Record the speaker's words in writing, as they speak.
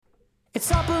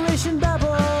It's Operation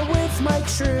Babble with Mike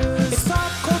Shrews. It's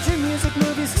pop culture, music,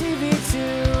 movies, TV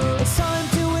too. It's time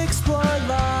to explore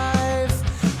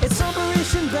life. It's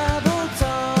Operation Babble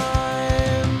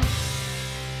time.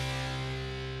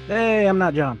 Hey, I'm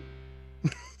not John.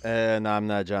 And I'm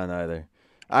not John either.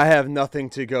 I have nothing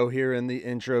to go here in the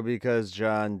intro because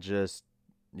John just,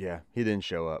 he didn't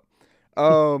show up.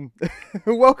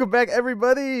 Welcome back,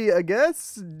 everybody. I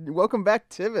guess welcome back,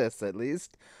 Tivis. At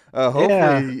least,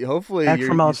 hopefully, back you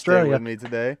from Australia stay with me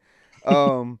today.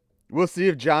 We'll see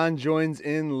if John joins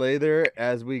in later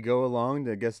as we go along.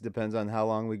 I guess it depends on how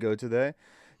long we go today.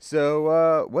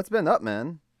 So, what's been up,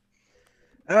 man?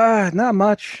 Not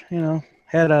much.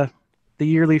 Had the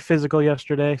yearly physical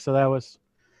yesterday, so that was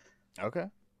Okay.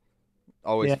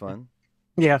 Always fun.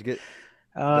 Yeah. Did you get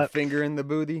the finger in the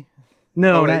booty?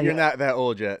 No, you're not that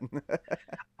old yet.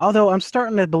 Although I'm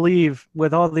starting to believe,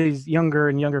 with all these younger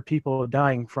and younger people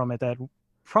dying from it, that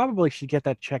probably should get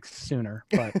that checked sooner.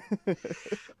 But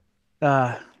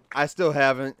I still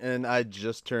haven't, and I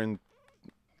just turned.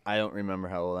 I don't remember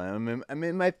how old I am. I'm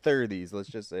in my 30s. Let's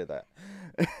just say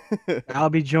that. I'll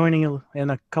be joining you in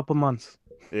a couple months.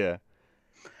 Yeah.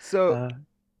 So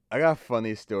I got a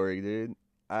funny story, dude.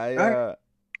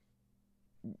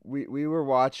 We were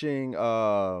watching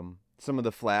some of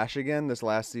the Flash again this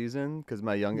last season because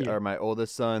my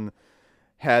oldest son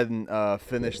hadn't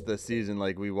finished the season.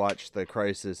 Like, we watched the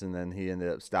Crisis and then he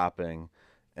ended up stopping,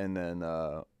 and then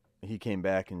he came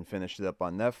back and finished it up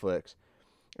on Netflix.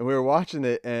 And we were watching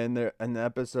it, and an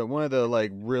episode, one of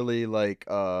the really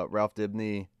Ralph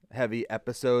Dibny heavy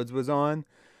episodes was on,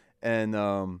 and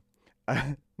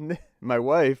my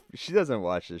wife, she doesn't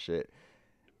watch this shit.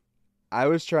 I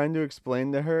was trying to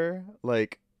explain to her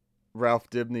Ralph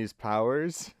Dibny's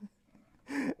powers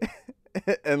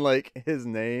and his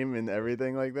name and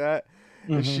everything like that.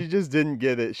 Mm-hmm. And she just didn't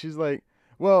get it. She's like,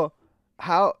 well,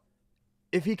 how,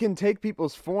 if he can take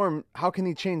people's form, how can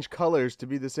he change colors to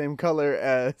be the same color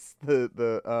as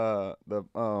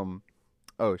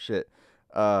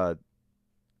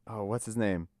what's his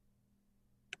name?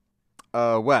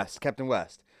 Captain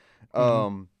West.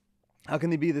 Mm-hmm. How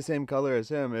can he be the same color as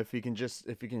him if he can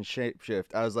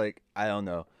shapeshift? I was like, I don't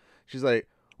know. She's like,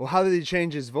 well, how did he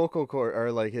change his vocal cord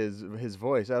or his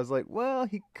voice? I was like, well,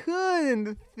 he could,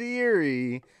 in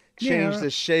theory, change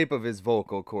the shape of his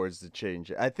vocal cords to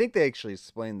change it. I think they actually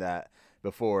explained that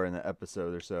before in an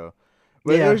episode or so.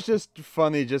 But it was just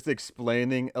funny just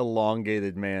explaining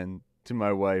Elongated Man to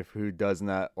my wife who does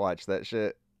not watch that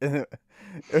shit.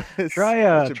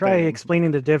 Try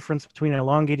explaining the difference between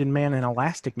Elongated Man and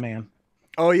Elastic Man.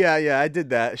 Oh yeah, I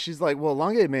did that. She's like, well,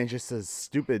 Elongated Man just a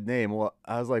stupid name. Well,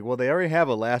 I was like, well, they already have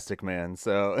Elastic Man,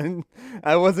 so, and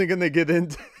I wasn't gonna get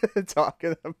into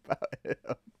talking about him.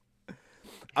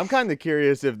 I'm kind of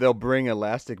curious if they'll bring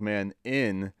Elastic Man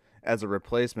in as a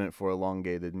replacement for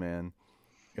Elongated Man,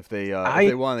 if they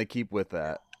want to keep with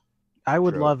that. I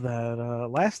would love that.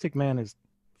 Elastic Man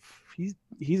he's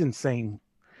insane.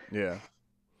 Yeah.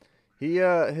 He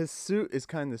his suit is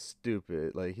kind of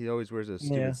stupid. He always wears those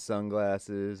stupid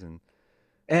sunglasses and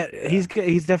he's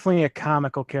definitely a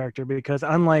comical character because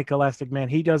unlike Elastic Man,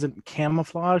 he doesn't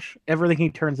camouflage. Everything he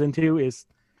turns into is,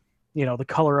 the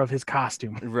color of his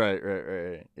costume.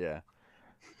 Right. Yeah.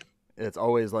 It's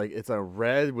always it's a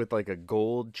red with a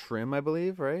gold trim, I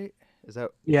believe, right? Is that?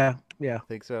 Yeah. I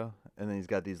think so. And then he's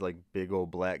got these big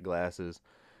old black glasses.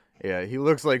 Yeah, he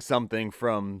looks like something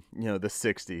from, the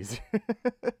 60s.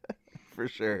 For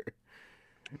sure.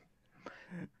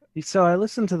 So I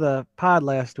listened to the pod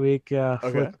last week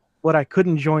for what I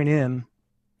couldn't join in.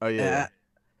 Oh, yeah.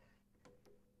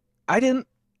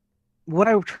 What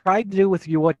I tried to do with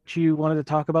what you wanted to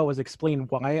talk about was explain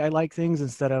why I like things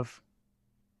instead of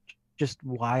just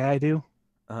why I do.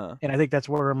 Uh-huh. And I think that's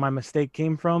where my mistake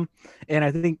came from. And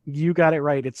I think you got it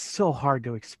right. It's so hard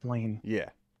to explain. Yeah.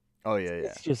 Oh, yeah.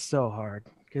 It's just so hard.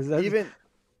 Because even,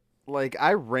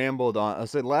 I rambled on.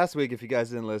 So last week, if you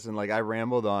guys didn't listen, I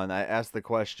rambled on. I asked the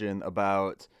question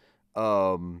about,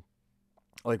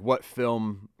 what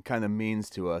film kind of means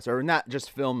to us. Or not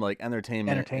just film,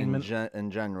 entertainment.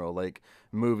 In general.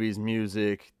 Movies,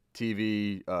 music,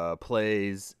 TV,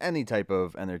 plays, any type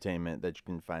of entertainment that you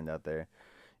can find out there.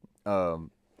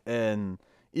 And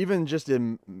even just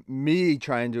in me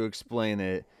trying to explain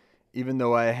it, even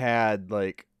though I had,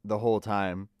 the whole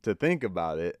time to think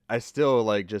about it, I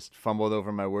still just fumbled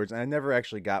over my words, and I never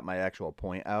actually got my actual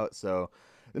point out. So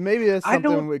maybe that's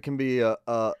something that can be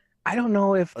I don't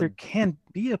know if there can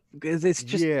be because it's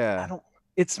just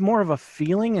it's more of a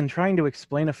feeling and trying to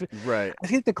explain right. I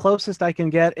think the closest I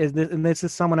can get is and this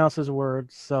is someone else's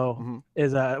words, so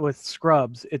is with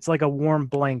Scrubs. It's like a warm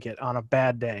blanket on a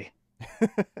bad day.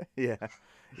 Yeah,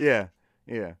 yeah,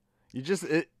 yeah. You just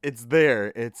it's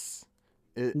there.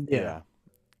 Yeah.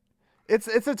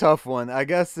 It's a tough one. I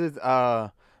guess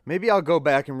maybe I'll go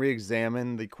back and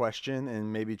re-examine the question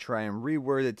and maybe try and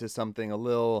reword it to something a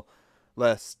little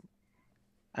less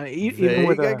I mean, even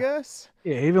with vague, I guess.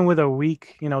 even with a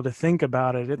week, to think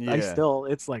about it, Yeah.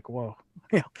 it's like, whoa.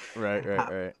 Yeah. Right, right,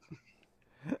 Uh,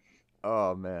 right.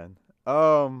 Oh man.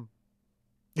 Um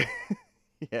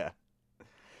yeah.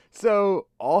 So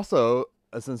also,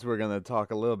 since we're gonna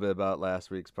talk a little bit about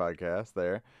last week's podcast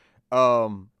there,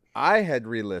 I had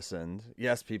re-listened.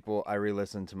 Yes, people, I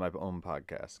re-listened to my own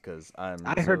podcast because I'm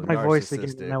I so heard my voice again,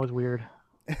 and narcissistic. that was weird.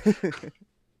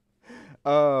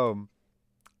 um,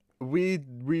 we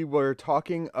were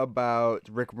talking about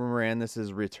Rick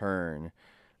Moranis' return,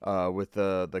 with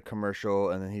the commercial,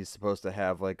 and then he's supposed to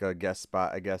have like a guest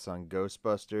spot, I guess, on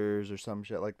Ghostbusters or some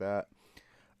shit like that.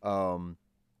 Um,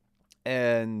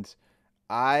 and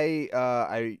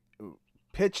I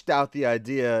pitched out the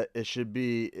idea they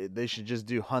should just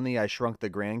do Honey, I Shrunk the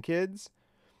Grandkids.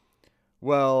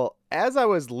 Well, as I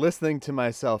was listening to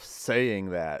myself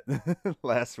saying that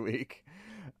last week,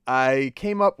 I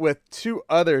came up with two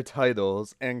other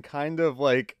titles and kind of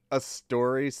like a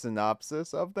story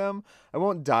synopsis of them. I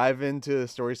won't dive into the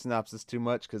story synopsis too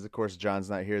much because, of course, John's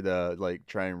not here to like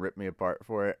try and rip me apart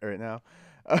for it right now.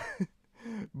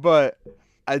 But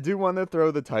I do want to throw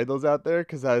the titles out there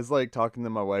because I was like talking to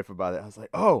my wife about it. I was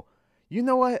like, oh, you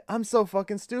know what? I'm so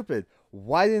fucking stupid.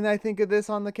 Why didn't I think of this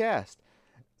on the cast?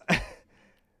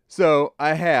 So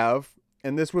I have,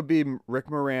 and this would be Rick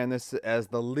Moranis as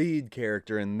the lead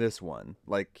character in this one,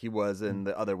 like he was in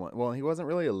the other one. Well, he wasn't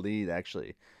really a lead,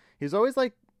 actually. He's always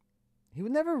like, he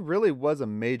never really was a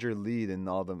major lead in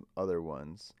all the other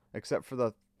ones, except for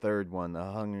the third one,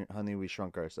 the Honey, We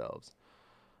Shrunk Ourselves.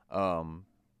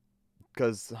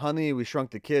 Because Honey, We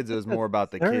Shrunk the Kids, it was more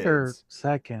about the Third or kids.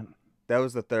 second? That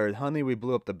was the third. Honey, We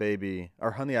Blew Up the Baby,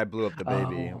 or Honey, I Blew Up the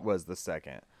Baby Oh, was the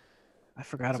second. I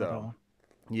forgot about that So, one.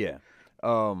 yeah.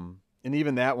 And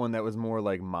even that one, that was more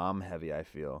like mom heavy, I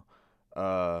feel.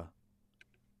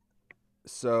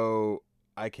 So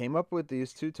I came up with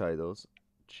these two titles.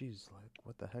 Jeez, like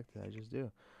what the heck did I just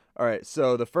do? All right,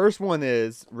 so the first one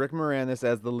is Rick Moranis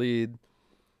as the lead.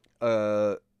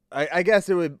 I guess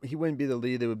he wouldn't be the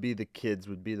lead. It would be the kids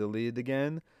would be the lead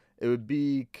again. It would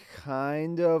be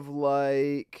kind of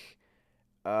like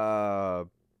the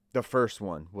first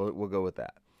one. We'll go with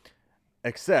that.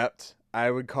 Except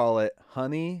I would call it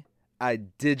Honey, I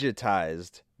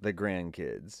Digitized the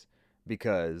Grandkids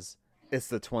because it's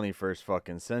the 21st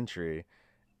fucking century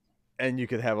and you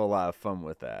could have a lot of fun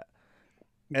with that.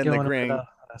 And Going with a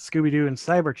Scooby Doo and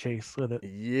Cyber Chase with it.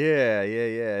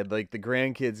 yeah. Like the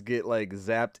grandkids get like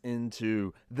zapped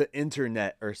into the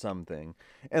internet or something.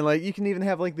 And like you can even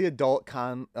have like the adult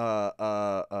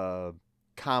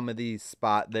comedy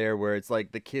spot there where it's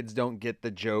like the kids don't get the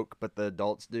joke but the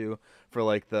adults do for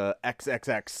like the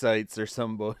XXX sites or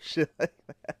some bullshit like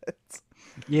that.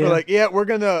 Yeah. We're like, yeah, we're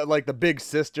gonna like the big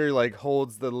sister like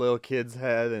holds the little kid's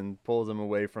head and pulls him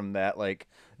away from that like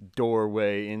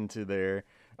doorway into there.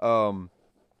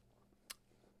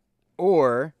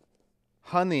 Or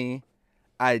Honey,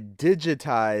 I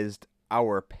Digitized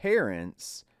Our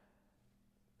Parents.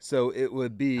 So it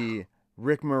would be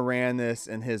Rick Moranis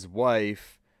and his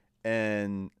wife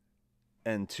and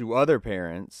two other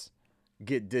parents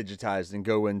get digitized and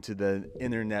go into the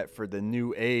internet for the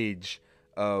new age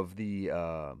of the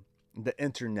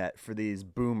internet for these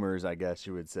boomers, I guess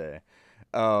you would say.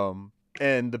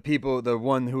 And the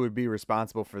one who would be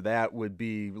responsible for that would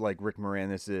be like Rick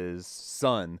Moranis'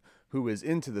 son, who is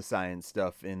into the science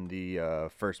stuff in the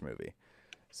first movie.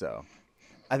 So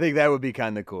I think that would be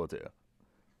kind of cool too.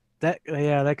 That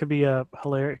could be a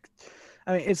hilarious.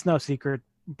 I mean, it's no secret.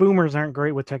 Boomers aren't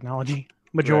great with technology.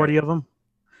 Majority of them.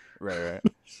 Right.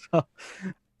 So,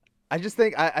 I just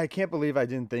think I can't believe I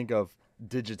didn't think of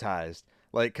digitized.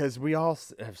 Like, because we all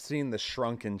have seen the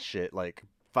shrunken shit like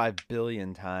 5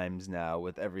 billion times now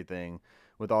with everything,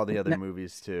 with all the other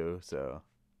movies too. So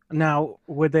now,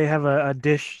 would they have a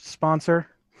dish sponsor?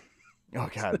 oh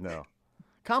god, no.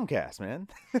 Comcast, man.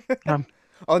 Um,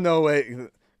 Oh no, wait,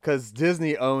 because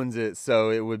Disney owns it, so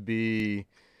it would be.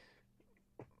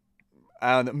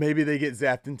 I don't know. Maybe they get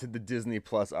zapped into the Disney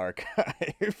Plus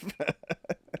archive.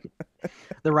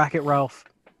 the Rocket Ralph.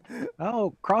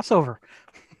 Oh, crossover.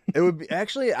 It would be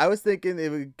actually. I was thinking it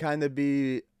would kind of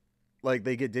be like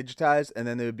they get digitized, and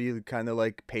then it would be kind of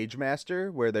like Page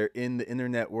Master, where they're in the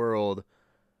internet world,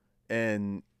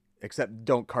 and except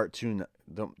don't turn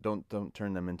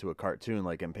them into a cartoon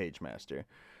like in Page Master.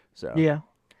 So Yeah.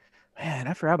 Man,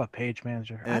 I forgot about Page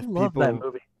Manager. And I if love that people-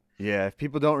 movie. Yeah, if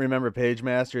people don't remember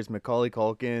Pagemaster, it's Macaulay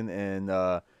Culkin,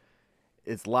 and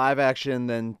it's live action,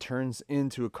 then turns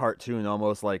into a cartoon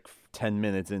almost like 10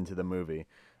 minutes into the movie.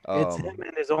 It's him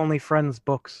and his only friend's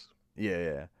books.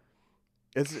 Yeah.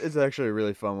 It's actually a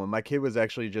really fun one. My kid was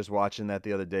actually just watching that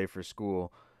the other day for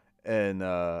school, and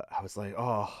I was like,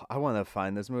 oh, I want to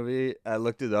find this movie. I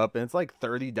looked it up, and it's like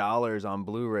 $30 on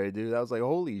Blu-ray, dude. I was like,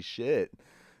 holy shit.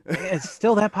 It's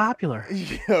still that popular.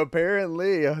 Yeah,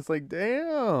 apparently. I was like,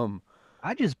 damn.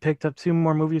 I just picked up 2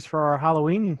 more movies for our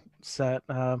Halloween set.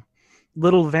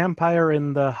 Little Vampire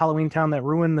in the Halloween Town That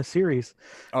Ruined the Series.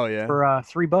 Oh, yeah? For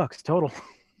 $3 total.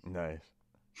 Nice.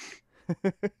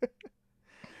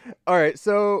 All right,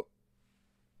 so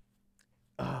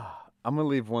I'm gonna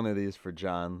leave one of these for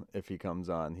John if he comes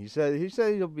on. He said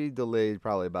he'll be delayed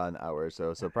probably about an hour or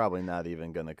so probably not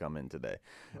even gonna come in today.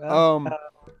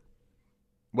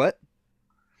 What?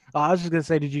 I was just gonna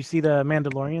say, did you see the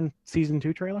Mandalorian season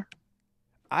 2 trailer?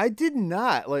 I did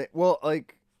not.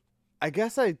 I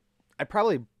guess I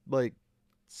probably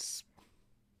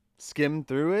skimmed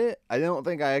through it. I don't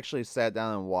think I actually sat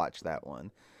down and watched that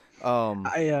one.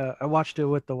 I watched it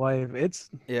with the wife. It's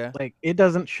yeah, like it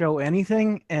doesn't show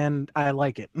anything, and I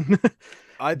like it.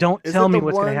 Don't tell me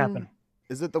what's gonna happen.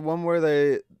 Is it the one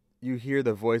where you hear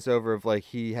the voiceover of like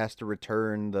he has to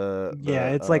return the yeah,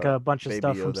 it's like a bunch of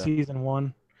stuff from Yoda. season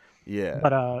 1. Yeah,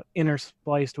 but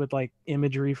interspliced with like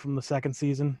imagery from the second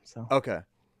season. So okay,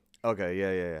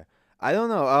 yeah. I don't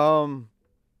know.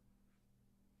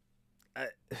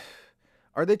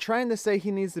 Are they trying to say he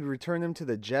needs to return him to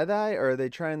the Jedi, or are they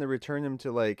trying to return him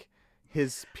to like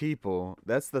his people?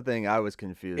 That's the thing I was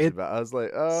confused about. I was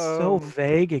like, oh, so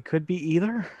vague. It could be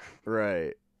either.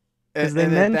 Right. Because they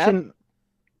mentioned.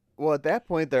 Well, at that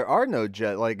point, there are no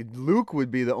Jedi. Like Luke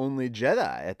would be the only Jedi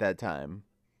at that time,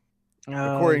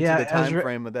 according to the time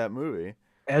frame of that movie.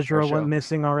 Ezra went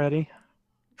missing already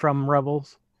from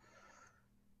Rebels.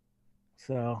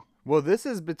 So. Well, this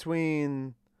is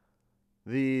between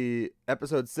the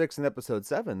episode 6 and episode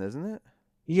 7, isn't it?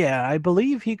 Yeah, I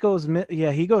believe he goes.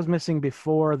 He goes missing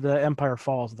before the Empire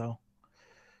falls, though.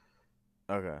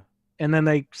 Okay. And then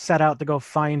they set out to go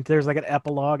find. There's like an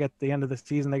epilogue at the end of the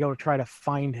season. They go to try to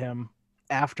find him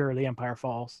after the Empire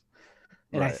falls,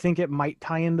 and I think it might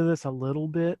tie into this a little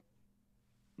bit,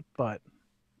 but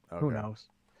who knows?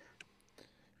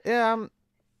 Yeah,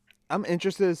 I'm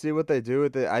interested to see what they do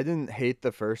with it. I didn't hate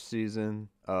the first season.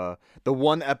 The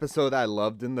one episode I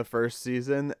loved in the first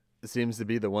season seems to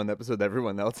be the one episode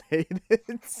everyone else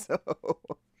hated. So,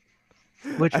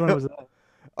 which one was that?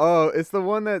 Oh, it's the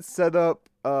one that's set up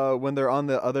when they're on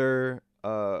the other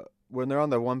when they're on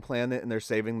the one planet and they're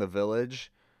saving the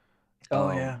village.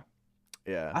 Oh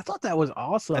yeah. I thought that was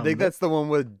awesome. I think that's the one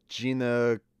with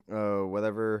Gina,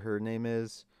 whatever her name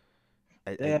is.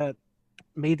 That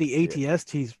made the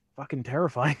ATSTs fucking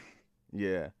terrifying.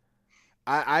 Yeah.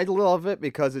 I love it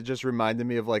because it just reminded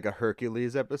me of like a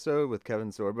Hercules episode with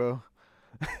Kevin Sorbo.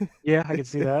 Yeah, I can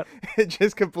see that. It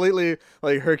just completely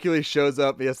like Hercules shows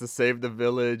up, he has to save the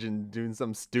village and doing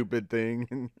some stupid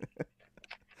thing.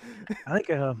 I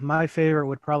think my favorite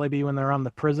would probably be when they're on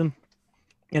the prison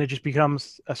and it just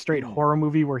becomes a straight horror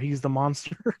movie where he's the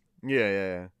monster.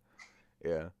 Yeah.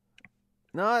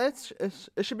 No,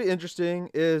 it should be interesting.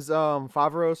 Is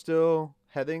Favreau still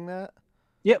heading that?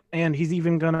 Yep, and he's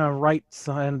even gonna write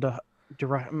and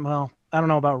direct. Well, I don't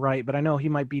know about write, but I know he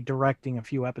might be directing a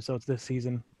few episodes this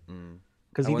season.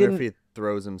 Because I wonder if he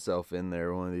throws himself in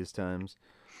there one of these times,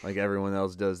 like everyone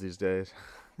else does these days.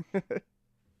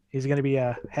 He's gonna be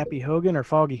Happy Hogan or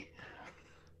Foggy?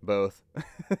 Both.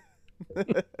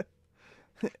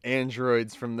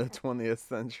 Androids from the 20th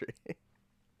century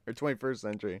or 21st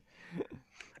century.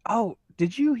 Oh,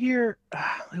 did you hear?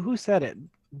 Who said it?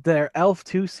 Their Elf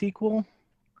 2 sequel.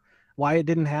 Why it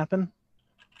didn't happen?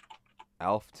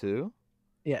 Elf 2?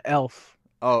 Yeah, Elf.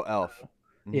 Oh, Elf.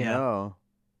 Yeah.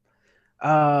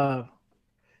 No.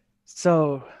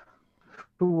 So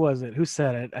who was it? Who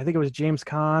said it? I think it was James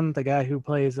Caan, the guy who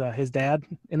plays his dad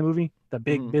in the movie, the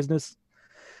big business.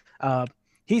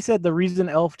 He said the reason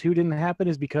Elf 2 didn't happen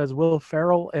is because Will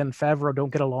Ferrell and Favreau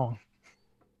don't get along.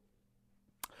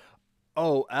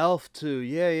 Oh, Elf 2.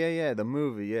 Yeah. The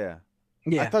movie, yeah.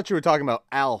 Yeah. I thought you were talking about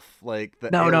Alf, like the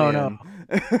No.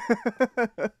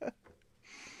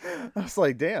 I was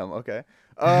like, damn, okay.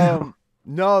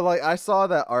 No, like I saw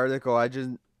that article. I just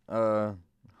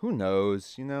who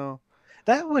knows, you know?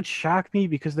 That would shock me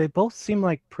because they both seem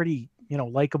like pretty,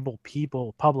 likable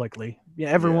people publicly. Yeah,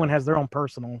 everyone has their own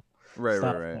personal stuff. Right.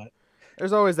 But...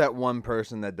 There's always that one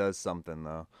person that does something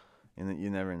though. And you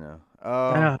never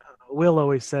know. Will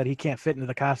always said he can't fit into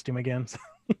the costume again. So.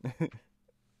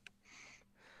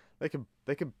 They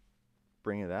could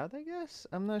bring it out, I guess.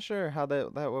 I'm not sure how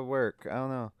that would work. I don't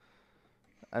know.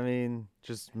 I mean,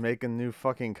 just make a new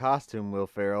fucking costume, Will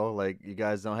Ferrell. Like, you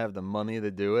guys don't have the money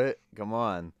to do it? Come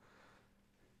on.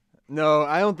 No,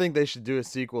 I don't think they should do a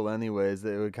sequel anyways.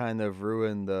 It would kind of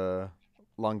ruin the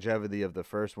longevity of the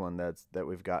first one that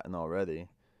we've gotten already.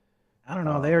 I don't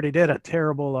know. They already did a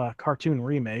terrible cartoon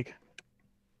remake.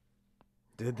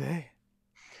 Did they?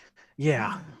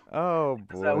 Yeah. Oh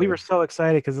boy. We were so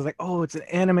excited because it's like, oh, it's an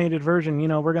animated version. You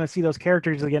know, we're gonna see those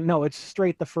characters again. No, it's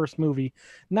straight the first movie.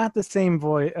 Not the same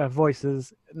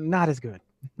voices. Not as good.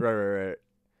 Right.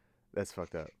 That's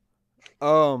fucked up.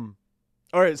 All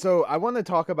right, so I want to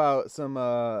talk about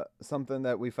something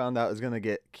that we found out is gonna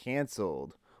get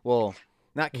canceled. Well,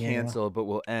 not canceled, but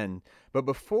will end. But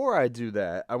before I do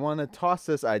that, I want to toss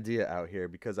this idea out here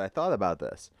because I thought about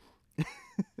this.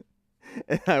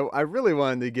 And I really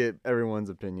wanted to get everyone's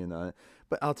opinion on it,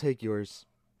 but I'll take yours,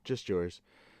 just yours.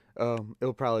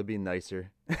 It'll probably be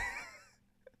nicer.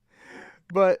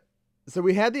 But so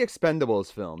we had the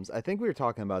Expendables films. I think we were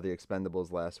talking about the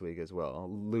Expendables last week as well,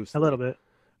 loosely. A little bit.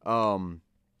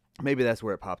 Maybe that's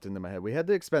where it popped into my head. We had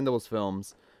the Expendables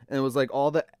films, and it was like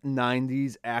all the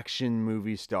 90s action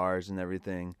movie stars and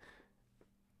everything.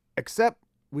 Except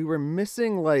we were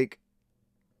missing like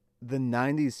the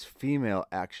 90s female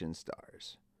action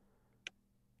stars.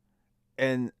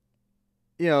 And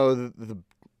you know,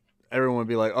 everyone would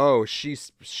be like, "Oh, she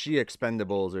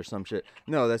Expendables or some shit."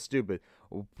 No, that's stupid.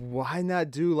 Why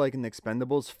not do like an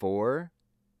Expendables 4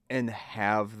 and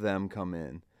have them come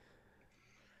in?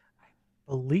 I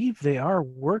believe they are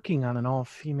working on an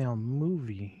all-female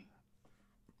movie.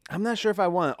 I'm not sure if I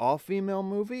want an all-female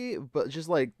movie, but just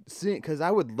like seeing, because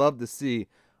I would love to see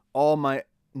all my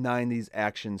 90s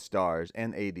action stars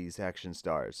and 80s action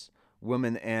stars,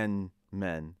 women and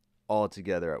men, all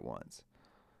together at once.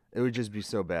 It would just be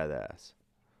so badass.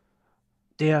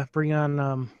 Yeah, bring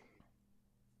on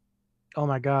oh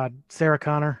my god, Sarah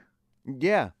Connor.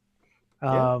 Yeah.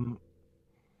 Linda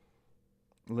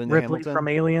Ripley Hamilton from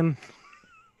Alien.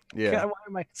 Yeah. God, why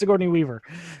am I Sigourney Weaver?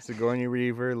 Sigourney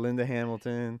Weaver, Linda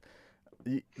Hamilton.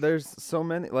 There's so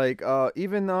many, like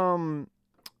even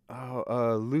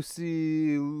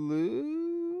Lucy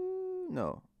Liu?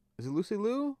 No. Is it Lucy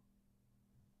Liu?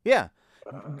 Yeah.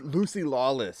 Lucy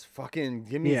Lawless. Fucking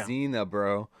give me Xena,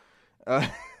 bro.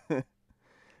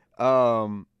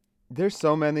 There's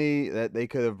so many that they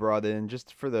could have brought in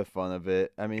just for the fun of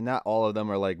it. I mean, not all of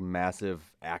them are like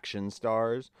massive action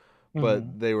stars,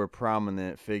 but they were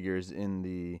prominent figures in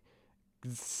the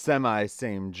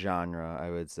same genre, I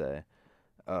would say.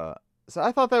 So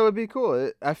I thought that would be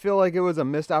cool. I feel like it was a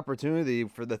missed opportunity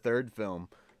for the third film.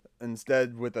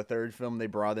 Instead, with the third film, they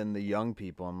brought in the young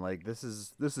people. I'm like, this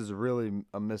is really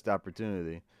a missed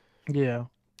opportunity. Yeah.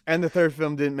 And the third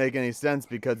film didn't make any sense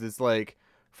because it's like,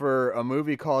 for a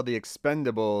movie called The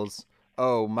Expendables,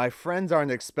 oh, my friends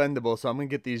aren't expendable, so I'm going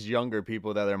to get these younger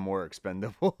people that are more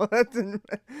expendable.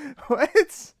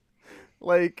 What?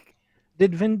 Like...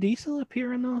 Did Vin Diesel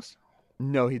appear in those?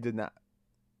 No, he did not.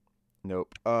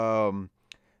 Nope.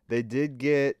 They did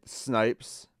get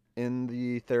Snipes in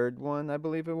the third one, I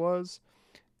believe it was.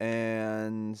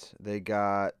 And they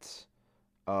got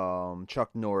Chuck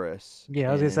Norris. Yeah,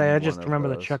 I was going to say, I just remember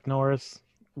the Chuck Norris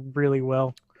really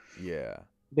well. Yeah.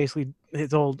 Basically,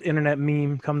 his old internet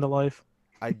meme come to life.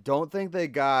 I don't think they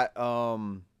got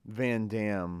Van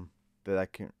Damme that I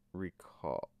can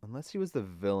recall. Unless he was the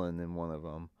villain in one of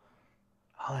them.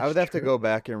 Oh, I would have to go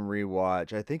back and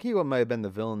rewatch. I think he might have been the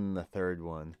villain in the third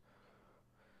one.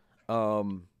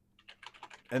 And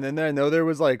then I know there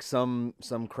was like some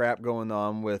crap going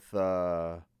on with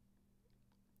who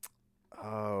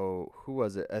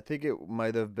was it? I think it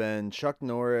might have been Chuck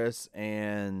Norris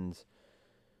and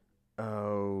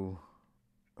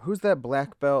who's that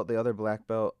black belt? The other black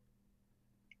belt?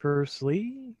 Bruce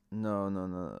Lee?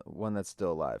 No. One that's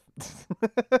still alive.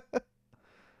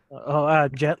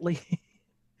 Jet Li.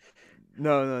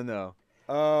 No.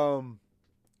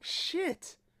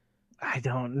 Shit. I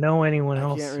don't know anyone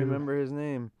else. I can't remember his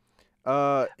name.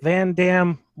 Van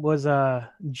Damme was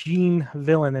a Gene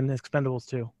villain in Expendables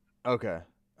 2. Okay.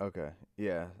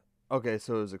 Yeah. Okay,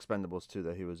 so it was Expendables 2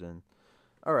 that he was in.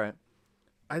 All right.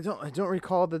 I don't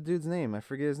recall the dude's name. I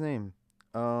forget his name.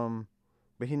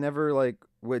 But he never like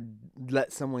would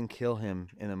let someone kill him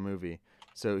in a movie.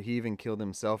 So he even killed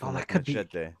himself in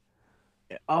Machete.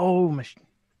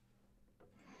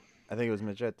 I think it was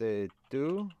Machete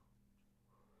 2.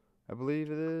 I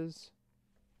believe it is.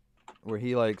 Where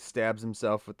he like stabs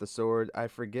himself with the sword. I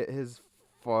forget his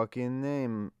fucking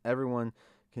name. Everyone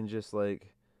can just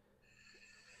like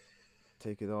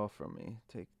take it all from me.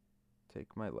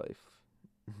 Take my life.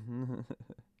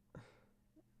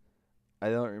 I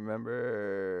don't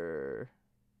remember.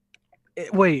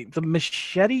 Wait, the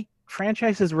Machete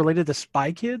franchise is related to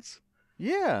Spy Kids?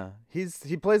 Yeah, he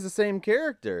plays the same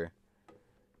character.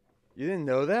 You didn't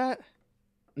know that?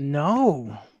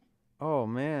 No. Oh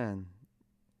man,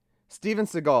 Steven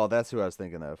Seagal. That's who I was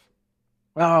thinking of.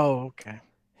 Oh, okay.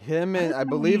 Him and I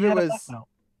believe it was.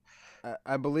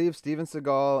 I believe Steven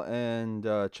Seagal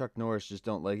and Chuck Norris just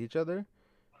don't like each other.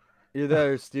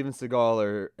 Either Steven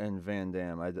Seagal and Van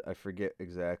Damme. I forget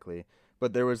exactly.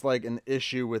 But there was like an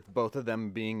issue with both of them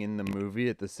being in the movie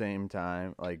at the same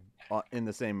time, like in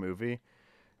the same movie.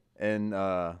 And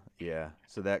yeah,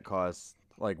 so that caused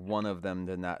like one of them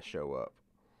to not show up.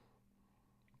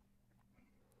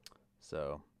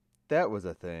 So that was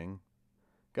a thing.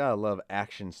 Gotta love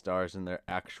action stars and their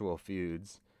actual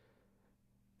feuds.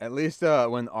 At least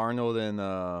when Arnold and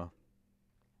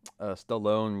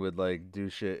Stallone would like do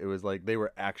shit, it was like they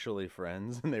were actually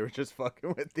friends and they were just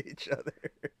fucking with each other.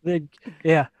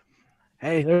 Yeah.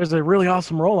 Hey, there's a really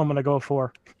awesome role I'm gonna go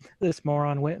for. This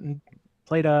moron went and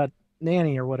played a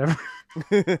nanny or whatever.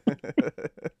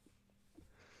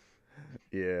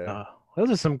 Yeah.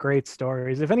 Those are some great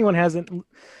stories. If anyone hasn't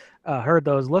heard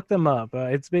those, look them up.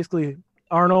 It's basically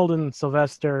Arnold and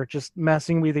Sylvester just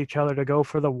messing with each other to go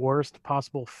for the worst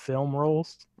possible film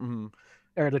roles,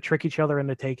 or to trick each other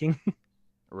into taking.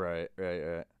 Right.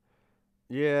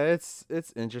 Yeah,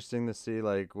 it's interesting to see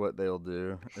like what they'll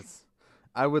do.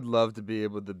 I would love to be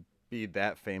able to be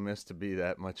that famous to be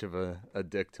that much of a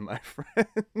dick to my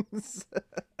friends.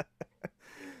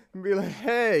 And be like,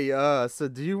 hey, so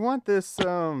do you want this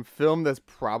film that's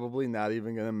probably not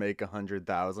even gonna make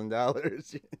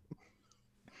 $100,000?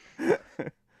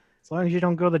 As long as you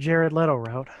don't go the Jared Leto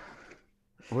route.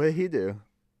 What did he do?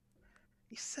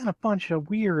 He sent a bunch of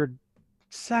weird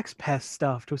sex pest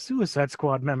stuff to Suicide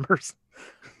Squad members.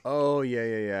 Oh yeah,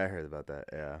 I heard about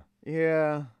that.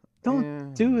 Yeah.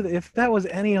 Don't do that. If that was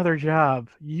any other job,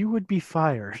 you would be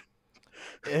fired.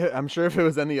 I'm sure if it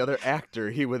was any other actor,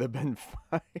 he would have been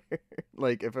fired.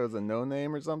 Like if it was a no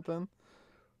name or something.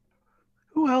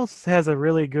 Who else has a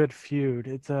really good feud?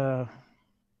 It's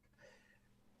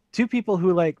two people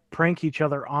who like prank each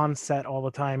other on set all the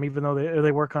time, even though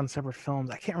they work on separate films.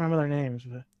 I can't remember their names.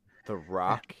 But The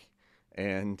Rock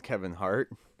and Kevin Hart.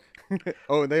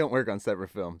 Oh, they don't work on separate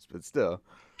films, but still.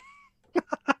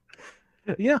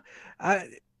 Yeah,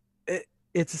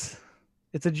 it's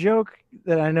a joke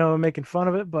that I know I'm making fun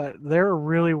of it, but they're a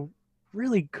really,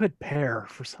 really good pair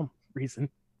for some reason.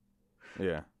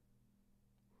 Yeah.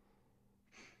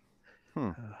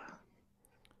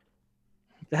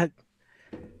 That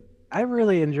I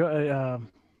really enjoy.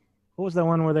 What was that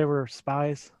one where they were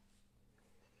spies,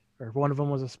 or one of them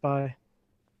was a spy?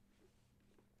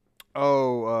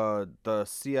 Oh, the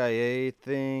CIA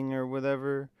thing or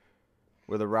whatever,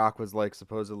 where The Rock was like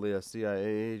supposedly a CIA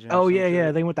agent. Oh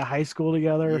yeah. They went to high school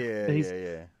together.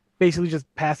 Yeah. Basically,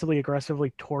 just passively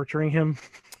aggressively torturing him.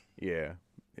 Yeah.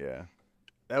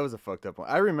 That was a fucked up one.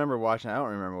 I remember watching. I don't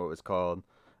remember what it was called.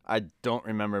 I don't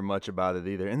remember much about it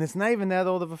either. And it's not even that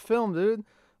old of a film, dude.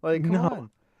 Like, come on.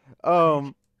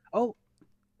 Oh, well,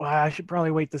 I should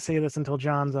probably wait to say this until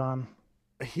John's on.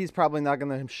 He's probably not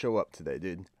gonna show up today,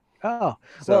 dude. Oh,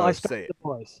 so well, I started The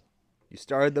Boys. You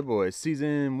started The Boys,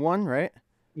 season 1, right?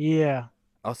 Yeah.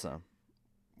 Awesome.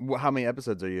 How many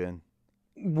episodes are you in?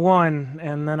 1,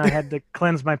 and then I had to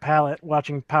cleanse my palate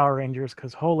watching Power Rangers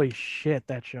because holy shit,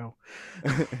 that show.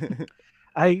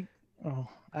 I don't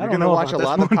You're gonna know watch a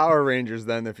lot of Power Rangers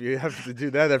then if you have to do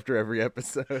that after every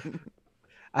episode.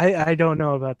 I don't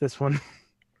know about this one.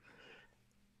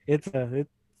 It's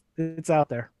out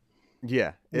there.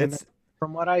 Yeah, it's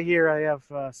from what I hear, I have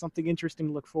something interesting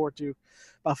to look forward to.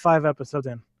 About 5 episodes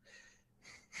in.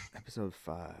 Episode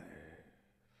 5.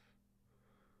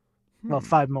 Well,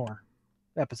 5 more.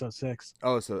 Episode 6.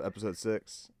 Oh, so episode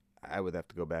 6. I would have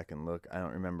to go back and look. I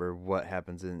don't remember what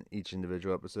happens in each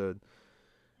individual episode.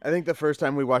 I think the first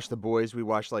time we watched The Boys, we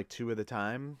watched like 2 at a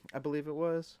time, I believe it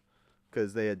was,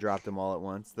 because they had dropped them all at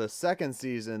once. The second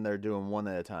season, they're doing 1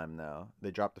 at a time now. They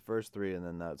dropped the first 3, and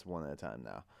then that's 1 at a time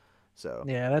now. So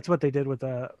yeah, that's what they did with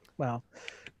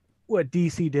what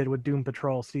DC did with Doom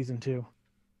Patrol season 2.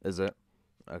 Is it?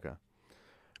 Okay.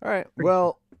 All right.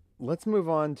 Well, let's move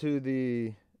on to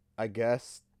the. I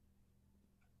guess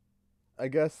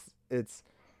it's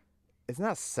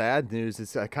not sad news.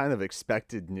 It's a kind of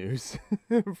expected news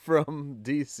from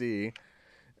DC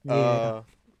Yeah.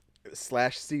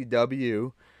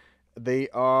 /CW. They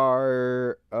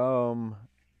are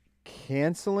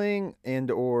canceling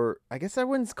or I guess I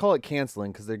wouldn't call it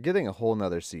canceling because they're getting a whole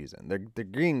nother season. They're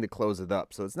agreeing to close it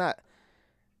up, so it's not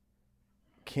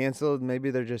canceled.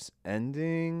 Maybe they're just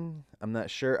ending. I'm not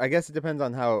sure. I guess it depends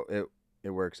on how it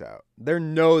works out. They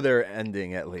know they're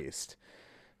ending at least.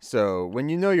 So when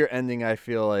you know you're ending, I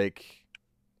feel like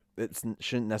it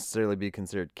shouldn't necessarily be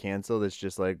considered canceled. It's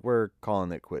just like, we're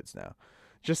calling it quits now.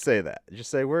 Just say that.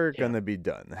 Just say we're gonna be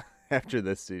done after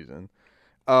this season.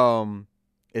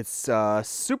 It's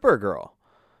Supergirl.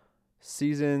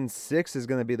 Season 6 is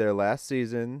gonna be their last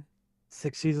season.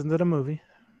 6 seasons of the movie.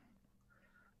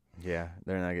 Yeah,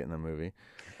 they're not getting a movie.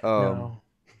 No.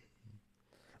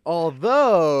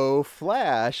 Although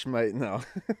Flash might no.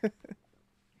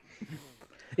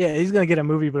 Yeah, he's gonna get a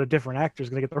movie, but a different actor's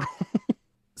gonna get the role.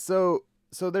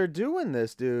 So they're doing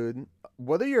this, dude.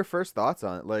 What are your first thoughts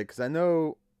on it? Like, 'cause I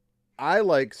know I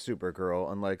like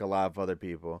Supergirl, unlike a lot of other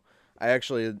people. I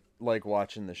actually like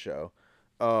watching the show.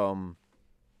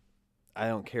 I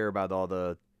don't care about all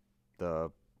the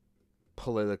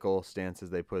political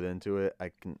stances they put into it.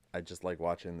 I just like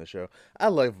watching the show. I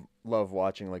love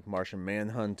watching like Martian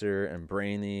Manhunter and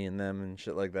Brainy and them and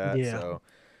shit like that. Yeah. So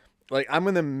like I'm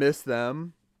gonna miss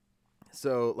them.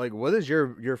 So like what is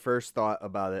your first thought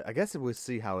about it? I guess we'll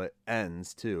see how it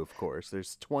ends too, of course.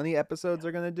 There's 20 episodes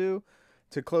they're gonna do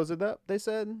to close it up, they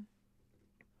said.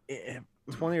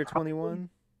 20 or 21?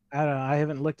 I don't know. I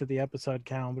haven't looked at the episode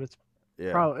count, but it's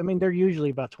Yeah. probably, I mean, they're usually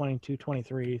about 22,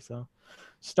 23. So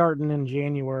starting in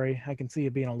January, I can see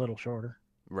it being a little shorter.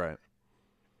 Right.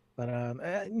 But,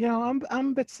 you know, I'm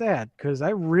a bit sad because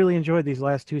I really enjoyed these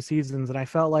last 2 seasons, and I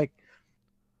felt like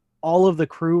all of the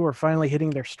crew were finally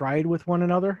hitting their stride with one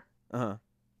another. Uh-huh.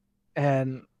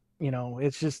 And, you know,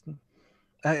 it's just,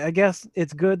 I guess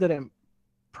it's good that it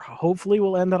hopefully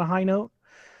will end on a high note.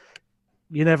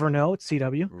 You never know. It's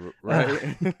CW.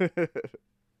 Right.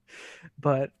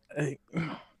 But,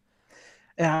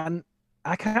 and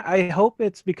I hope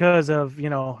it's because of, you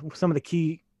know, some of the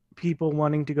key people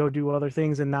wanting to go do other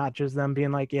things and not just them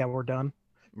being like, yeah, we're done.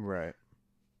 Right.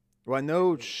 Well, I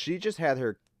know she just had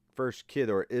her first kid,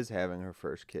 or is having her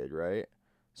first kid, right?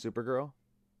 Supergirl?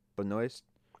 Benoist?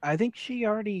 I think she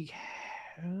already,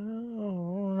 I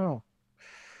don't know.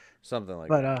 Something like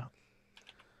But,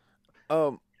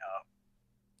 that.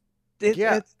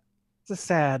 yeah. It's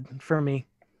sad for me.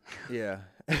 Yeah.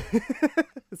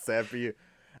 Sad for you.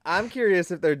 I'm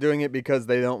curious if they're doing it because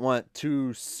they don't want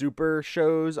 2 super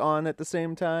shows on at the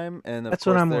same time, and of That's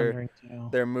course what I'm wondering too.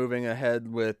 they're moving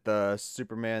ahead with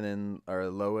Superman and or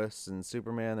Lois and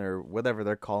Superman or whatever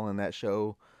they're calling that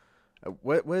show.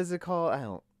 What is it called? I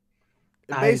don't.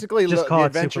 Basically, just call the it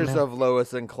Adventures Superman. of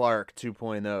Lois and Clark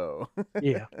 2.0.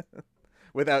 Yeah.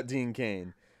 Without Dean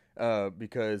Cain,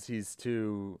 because he's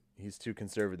too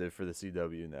conservative for the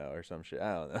CW now or some shit.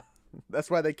 I don't know.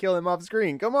 That's why they kill him off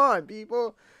screen. Come on,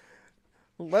 people.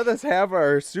 Let us have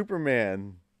our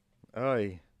Superman.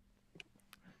 Oy.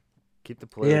 Keep the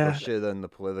political shit in the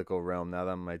political realm, not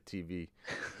on my TV.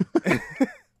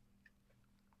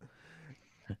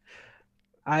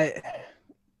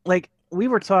 We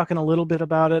were talking a little bit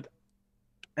about it,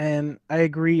 and I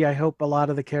agree. I hope a lot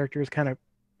of the characters kind of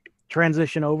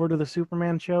transition over to the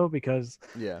Superman show because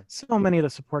so many of the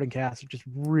supporting cast are just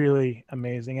really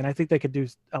amazing, and I think they could do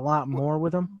a lot more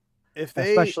with them,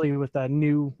 especially with the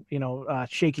new, you know,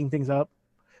 shaking things up.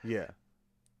 Yeah.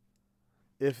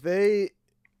 If they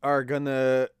are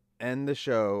gonna end the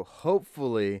show,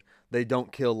 hopefully they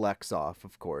don't kill Lex off.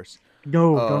 Of course.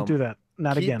 No, don't do that.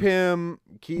 Not again.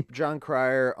 Keep John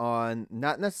Cryer on,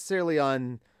 not necessarily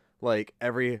on like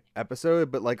every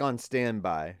episode, but like on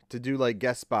standby to do like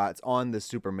guest spots on the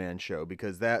Superman show,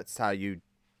 because that's how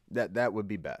that would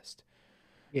be best.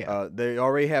 Yeah. They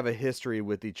already have a history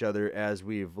with each other, as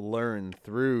we've learned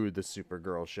through the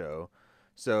Supergirl show.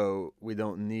 So we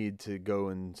don't need to go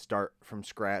and start from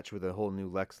scratch with a whole new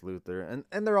Lex Luthor.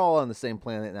 And they're all on the same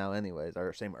planet now anyways,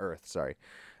 or same Earth, sorry.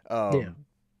 Yeah.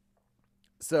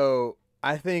 So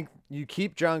I think you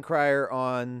keep John Cryer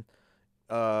on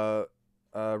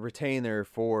retainer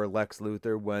for Lex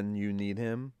Luthor when you need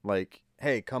him. Like,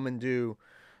 hey, come and do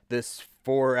this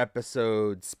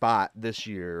 4-episode spot this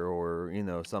year, or, you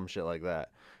know, some shit like that.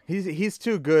 He's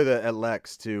too good at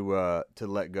Lex to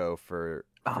let go for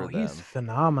them. He's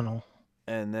phenomenal.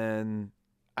 And then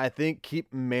I think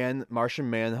keep Martian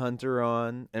Manhunter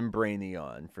on and Brainy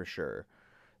on for sure.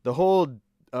 The whole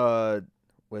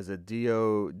was it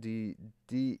DEO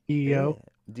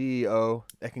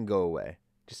that can go away.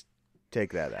 Just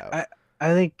take that out.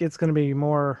 I think it's going to be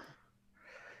more.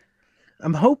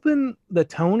 I'm hoping the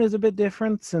tone is a bit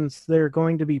different since they're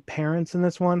going to be parents in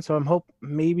this one. So I'm hope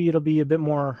maybe it'll be a bit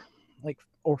more like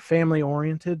or family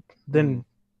oriented than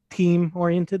team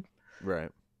oriented.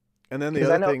 Right. And then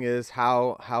the other thing is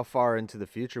how far into the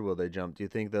future will they jump? Do you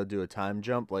think they'll do a time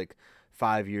jump like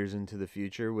 5 years into the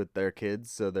future with their kids,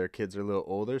 so their kids are a little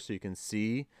older, so you can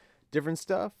see different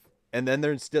stuff? And then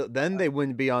they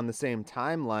wouldn't be on the same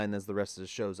timeline as the rest of the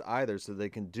shows either, so they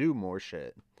can do more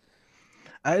shit.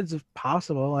 It's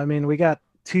possible. I mean, we got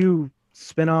 2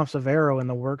 spin-offs of Arrow in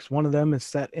the works. One of them is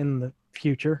set in the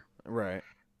future. Right.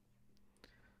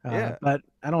 But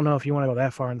I don't know if you want to go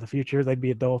that far in the future. They'd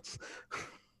be adults.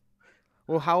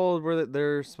 Well, how old were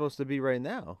they're supposed to be right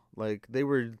now? Like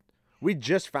we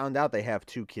just found out they have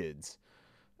 2 kids.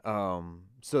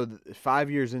 So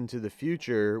 5 years into the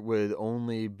future they'd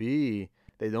only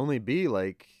be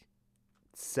like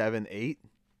 7, 8,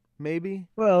 maybe.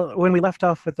 Well, when we left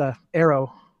off with the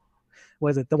Arrow,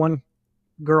 was it the one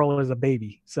girl was a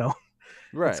baby? So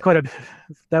right,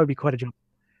 that would be quite a jump.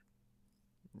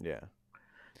 Yeah.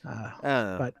 I don't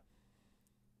know. But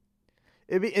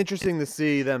it'd be interesting to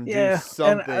see them do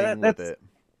something with it.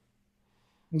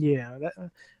 Yeah.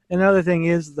 Another thing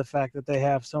is the fact that they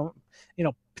have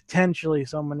potentially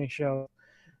so many shows.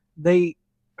 They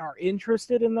are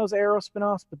interested in those Arrow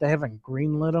spinoffs, but they haven't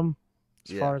greenlit them,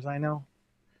 as far as I know.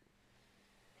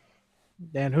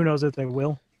 And who knows if they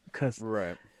will, because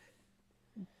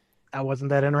I wasn't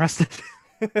that interested.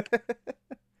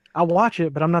 I'll watch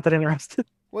it, but I'm not that interested.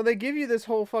 Well, they give you this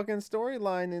whole fucking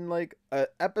storyline in like an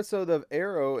episode of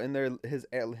Arrow in his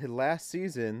last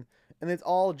season, and it's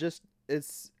all just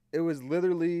it was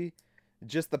literally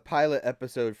just the pilot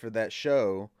episode for that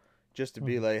show, just to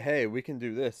be like, hey, we can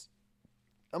do this.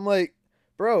 I'm like,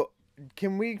 bro,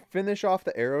 can we finish off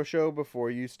the Arrow show before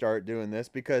you start doing this?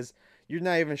 Because you're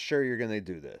not even sure you're gonna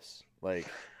do this. Like,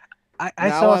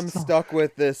 I'm stuck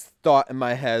with this thought in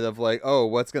my head of like, oh,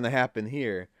 what's gonna happen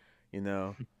here? You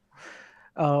know.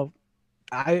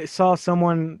 I saw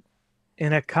someone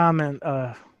in a comment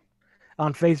on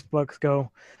Facebook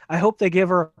go, I hope they give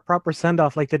her a proper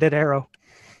send-off like they did Arrow.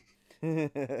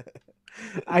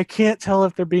 I can't tell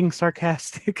if they're being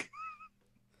sarcastic.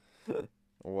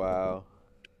 Wow.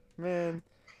 Man.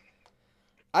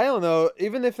 I don't know.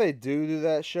 Even if they do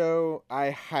that show, I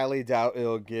highly doubt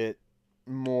it'll get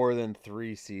more than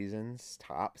 3 seasons,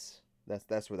 tops.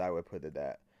 That's what I would put it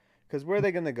at. Because where are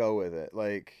they going to go with it?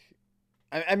 Like,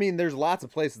 I mean, there's lots of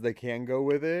places they can go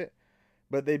with it,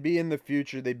 but they'd be in the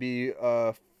future. They'd be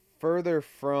further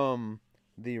from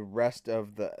the rest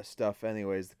of the stuff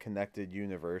anyways, the connected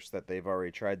universe that they've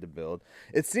already tried to build.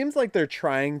 It seems like they're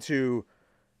trying to...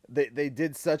 They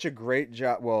did such a great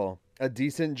job, well, a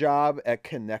decent job at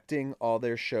connecting all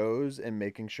their shows and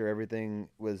making sure everything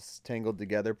was tangled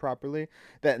together properly,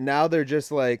 that now they're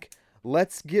just like...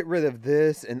 let's get rid of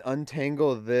this and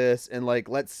untangle this and like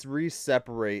let's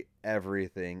re-separate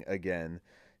everything again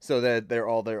so that they're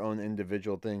all their own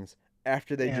individual things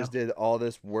after they just did all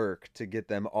this work to get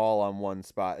them all on one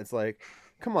spot. It's like,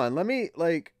 come on, let me,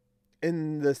 like,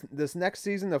 in this next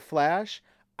season of Flash,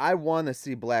 I want to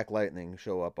see Black Lightning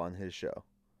show up on his show.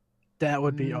 That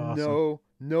would be awesome.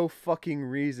 No fucking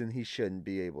reason he shouldn't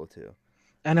be able to.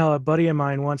 I know a buddy of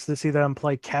mine wants to see them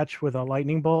play catch with a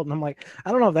lightning bolt, and I'm like,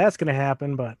 I don't know if that's going to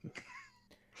happen, but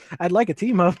I'd like a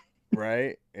team up.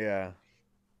 Right? Yeah.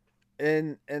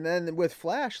 And then with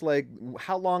Flash, like,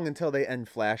 how long until they end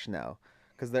Flash now?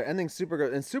 Because they're ending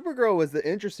Supergirl. And Supergirl was the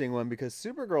interesting one because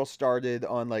Supergirl started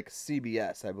on, like,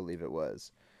 CBS, I believe it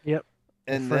was. Yep.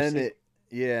 And then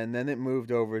it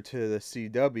moved over to the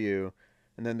CW.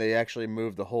 And then they actually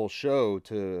moved the whole show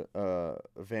to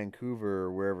Vancouver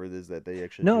or wherever it is that they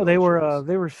actually. No, they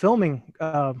were filming.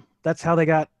 That's how they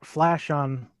got Flash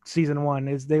on season 1.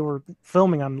 Is they were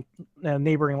filming on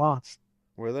neighboring lots.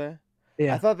 Were they?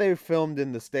 Yeah. I thought they filmed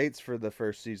in the States for the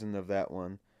first season of that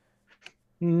one.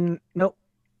 Nope.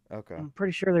 Okay. I'm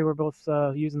pretty sure they were both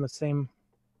using the same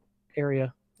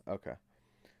area. Okay.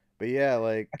 But yeah,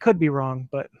 like, I could be wrong,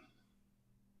 but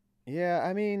yeah,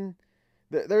 I mean.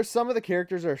 There's some of the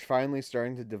characters are finally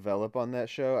starting to develop on that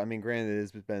show. I mean, granted,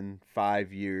 it's been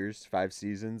 5 years, 5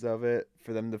 seasons of it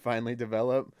for them to finally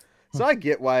develop. So I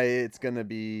get why it's gonna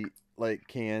be like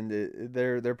canned.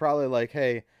 They're probably like,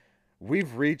 hey,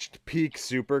 we've reached peak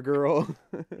Supergirl,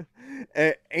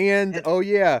 and oh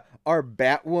yeah, our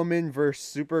Batwoman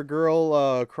versus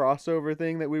Supergirl crossover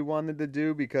thing that we wanted to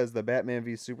do because the Batman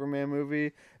v Superman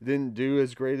movie didn't do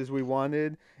as great as we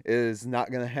wanted is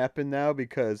not gonna happen now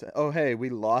because oh hey,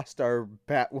 we lost our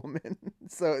Batwoman,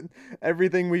 so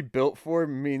everything we built for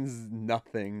means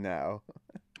nothing now.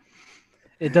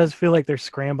 It does feel like they're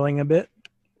scrambling a bit.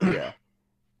 Yeah.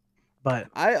 But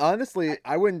I honestly,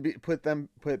 I wouldn't put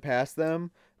it past them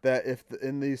that if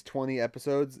in these 20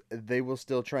 episodes they will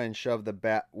still try and shove the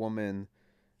Batwoman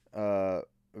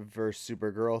versus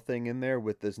Supergirl thing in there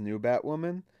with this new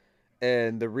Batwoman.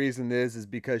 And the reason is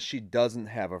because she doesn't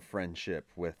have a friendship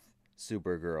with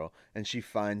Supergirl, and she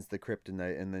finds the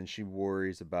kryptonite, and then she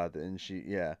worries about it, and she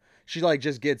like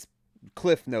just gets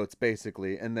cliff notes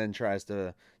basically, and then tries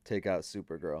to take out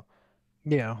Supergirl.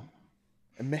 Yeah.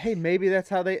 And hey, maybe that's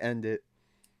how they end it.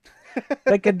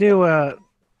 They could do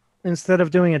instead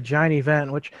of doing a giant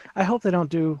event, which I hope they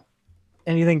don't do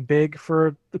anything big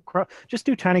for just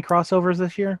do tiny crossovers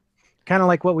this year. Kind of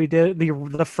like what we did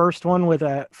the first one with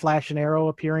Flash and Arrow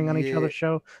appearing on each other's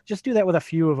show. Just do that with a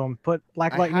few of them. Put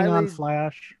Black Lightning on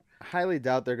Flash. I highly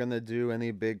doubt they're gonna do any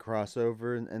big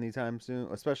crossover anytime soon,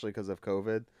 especially because of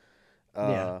COVID.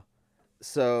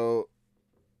 So,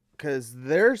 because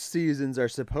their seasons are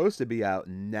supposed to be out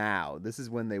now. This is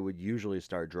when they would usually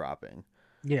start dropping.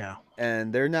 Yeah.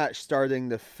 And they're not starting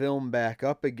to film back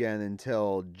up again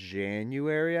until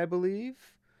January, I believe.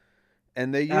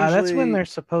 And they usually... that's when they're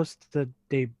supposed to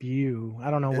debut.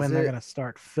 I don't know when they're going to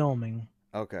start filming.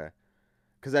 Okay.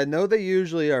 Because I know they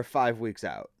usually are 5 weeks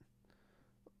out.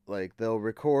 Like, they'll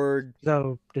record...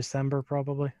 So, December,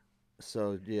 probably?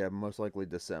 So, yeah, most likely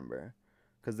December.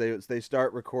 Because they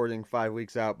start recording 5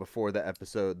 weeks out before that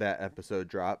episode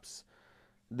drops.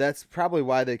 That's probably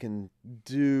why they can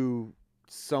do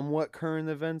somewhat current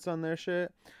events on their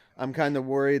shit. I'm kind of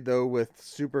worried, though, with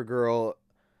Supergirl...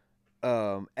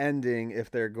 ending, if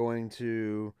they're going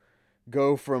to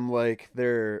go from like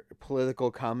their political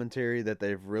commentary that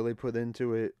they've really put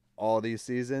into it all these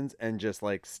seasons and just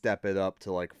like step it up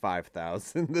to like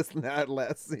 5,000 that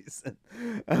last season.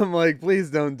 I'm like,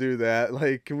 please don't do that.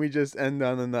 Like, can we just end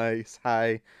on a nice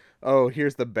high, oh,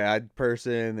 here's the bad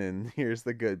person and here's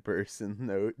the good person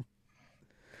note?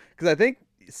 Because I think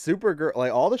Supergirl,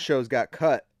 like all the shows got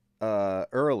cut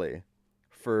early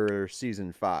for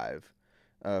season 5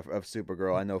 of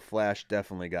Supergirl. I know Flash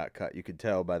definitely got cut. You could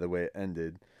tell by the way it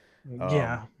ended.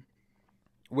 Yeah.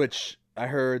 Which I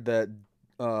heard that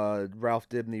Ralph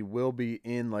Dibny will be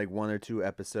in like 1 or 2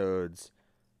 episodes.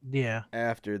 Yeah.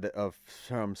 After of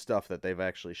some stuff that they've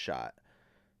actually shot.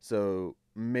 So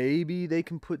maybe they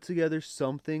can put together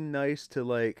something nice to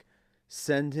like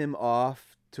send him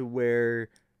off to where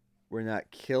we're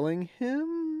not killing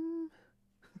him.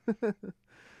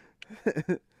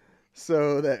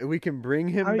 So that we can bring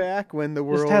him back when the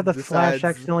world just have the decides... Flash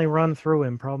accidentally run through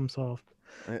him. Problem solved.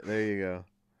 There you go.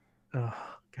 Oh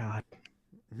God.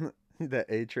 That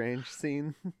A-Train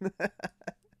scene.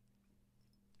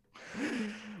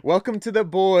 Welcome to the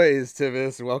boys,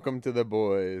 Tivis. Welcome to the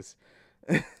boys.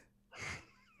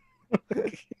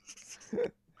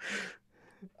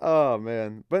 Oh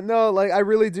man, but no, like I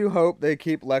really do hope they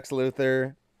keep Lex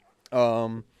Luthor.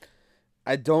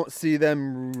 I don't see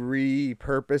them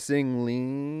repurposing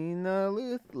Lena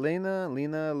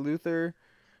Luthor.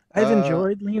 I've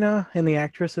enjoyed Lena, and the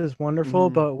actress is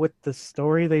wonderful, but with the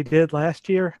story they did last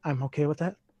year, I'm okay with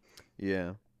that.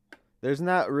 Yeah. There's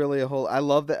not really a whole... I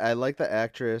like the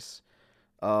actress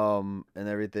and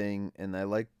everything, and I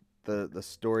like the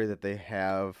story that they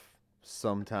have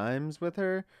sometimes with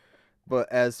her,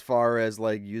 but as far as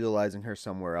like utilizing her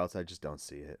somewhere else, I just don't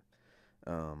see it.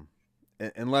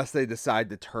 Unless they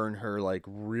decide to turn her like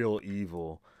real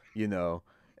evil, you know,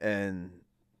 and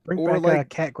bring back like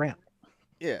Cat Grant.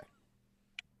 Yeah.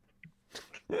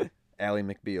 Ally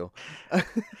McBeal.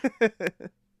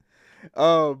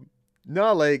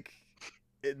 No, like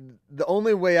the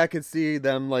only way I could see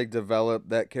them like develop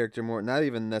that character more, not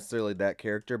even necessarily that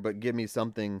character, but give me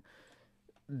something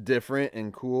different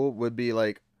and cool would be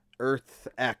like Earth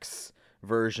X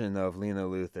version of Lena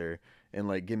Luthor. And,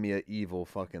 like, give me an evil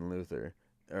fucking Luthor.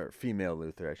 Or female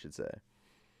Luthor, I should say.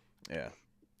 Yeah.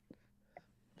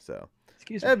 So.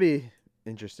 That'd be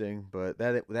interesting, but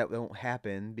that won't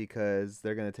happen because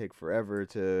they're going to take forever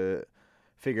to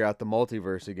figure out the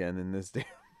multiverse again in this damn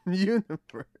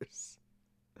universe.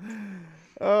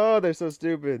 Oh, they're so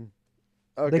stupid.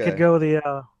 Okay. They could go the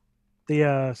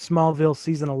Smallville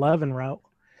season 11 route.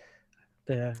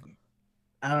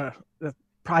 I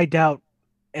probably doubt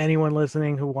anyone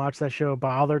listening who watched that show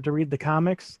bothered to read the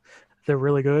comics. They're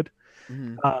really good.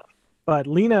 Mm-hmm. But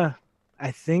Lena,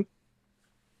 I think,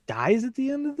 dies at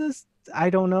the end of this. I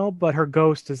don't know, but her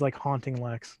ghost is like haunting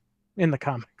Lex in the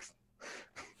comics.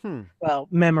 Well,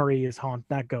 memory is haunt,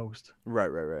 not ghost.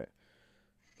 Right.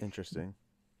 Interesting.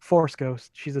 Force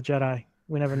ghost. She's a Jedi.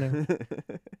 We never knew.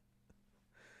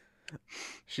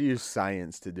 She used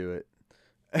science to do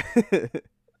it.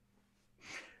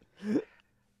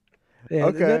 Yeah,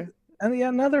 okay.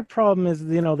 Another problem is,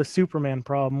 the Superman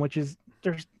problem, which is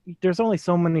there's only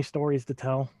so many stories to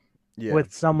tell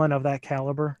with someone of that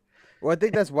caliber. Well, I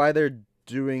think that's why they're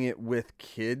doing it with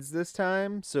kids this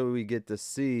time, so we get to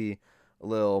see a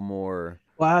little more.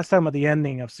 Well, I was talking about the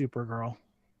ending of Supergirl,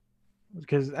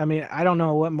 because I mean, I don't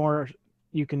know what more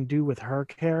you can do with her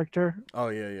character. Oh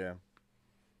yeah.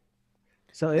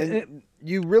 So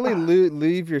you really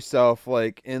leave yourself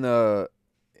like in a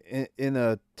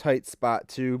tight spot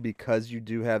too, because you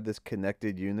do have this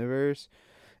connected universe.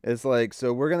 It's like,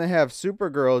 so we're gonna have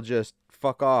Supergirl just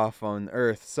fuck off on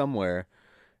Earth somewhere,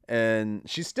 and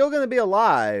she's still gonna be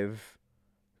alive,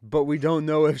 but we don't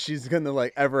know if she's gonna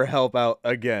like ever help out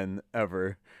again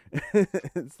ever.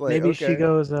 It's like, maybe okay. she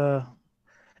goes.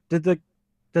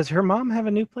 Does her mom have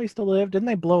a new place to live? Didn't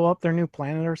they blow up their new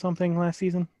planet or something last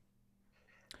season?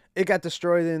 It got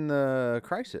destroyed in the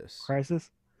Crisis.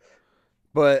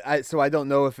 But I don't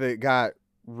know if it got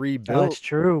rebuilt. Oh, that's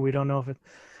true. We don't know if it.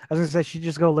 I was gonna say she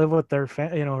just go live with their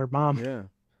her mom. Yeah,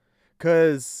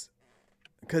 cause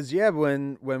yeah,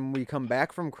 when we come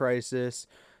back from Crisis,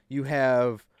 you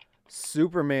have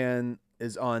Superman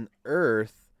is on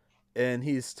Earth, and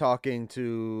he's talking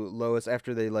to Lois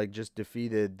after they like just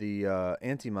defeated the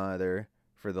Anti-Monitor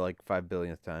for the like 5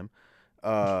 billionth time.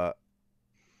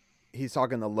 He's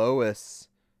talking to Lois.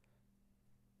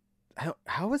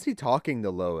 How was he talking to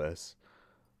Lois?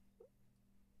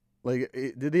 Like,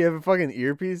 did he have a fucking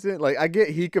earpiece in? Like, I get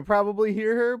he could probably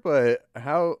hear her, but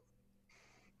how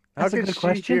could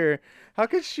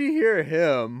she hear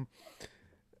him?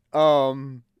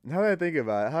 Now that I think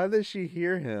about it, how did she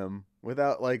hear him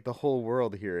without like the whole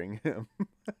world hearing him?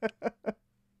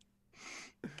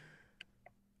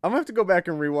 I'm gonna have to go back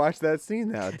and rewatch that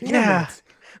scene now. Damn it.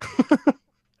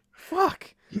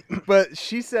 Fuck. But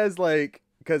she says, like,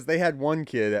 because they had one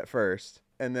kid at first,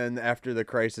 and then after the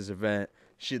Crisis event,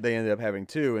 they ended up having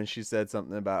two, and she said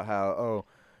something about how, oh,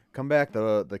 come back,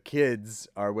 the kids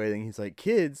are waiting. He's like,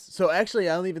 kids? So actually,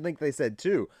 I don't even think they said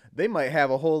two. They might have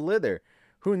a whole litter.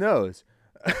 Who knows?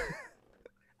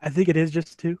 I think it is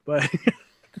just two, but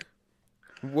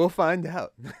we'll find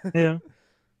out. Yeah.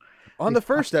 On the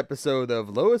first episode of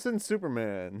Lois and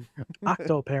Superman.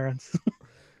 Octo parents.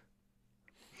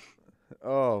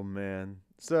 Oh man.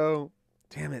 So,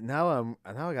 damn it. Now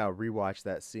I gotta rewatch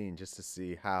that scene just to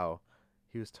see how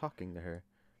he was talking to her.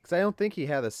 Because I don't think he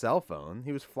had a cell phone.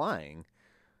 He was flying.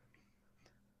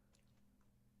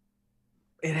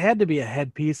 It had to be a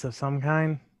headpiece of some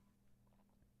kind.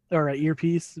 Or an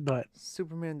earpiece, but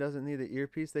Superman doesn't need an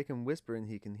earpiece. They can whisper and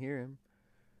he can hear him.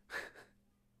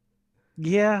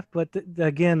 Yeah, but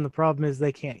again, the problem is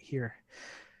they can't hear.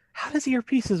 How does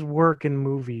earpieces work in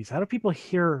movies? How do people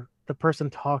hear the person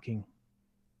talking?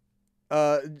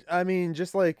 I mean,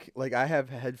 just like I have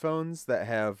headphones that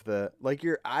have the like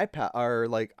your iPod or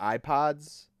like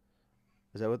iPods.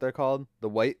 Is that what they're called? The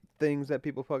white things that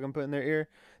people fucking put in their ear.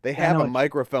 They have a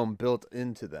microphone built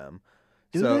into them.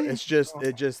 So it's just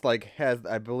it just like has,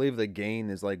 I believe the gain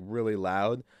is like really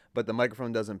loud, but the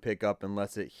microphone doesn't pick up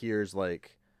unless it hears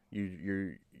like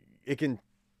it can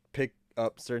pick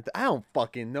up certain I don't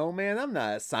fucking know, man. I'm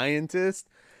not a scientist.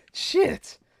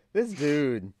 Shit. This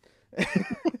dude.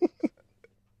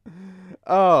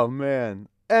 Oh man.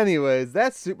 Anyways,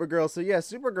 that's Supergirl. So yeah,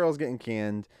 Supergirl's getting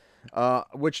canned.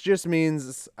 Which just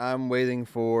means I'm waiting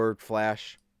for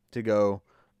Flash to go.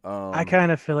 I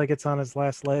kind of feel like it's on his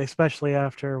last leg, especially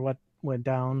after what went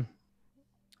down.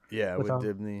 Yeah, with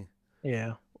Dibny.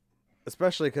 Yeah.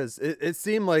 Especially because it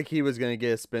seemed like he was going to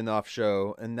get a spin-off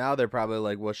show, and now they're probably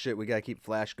like, well, shit, we got to keep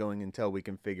Flash going until we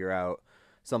can figure out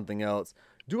something else.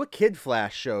 Do a Kid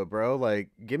Flash show, bro. Like,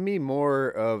 give me more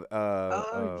of...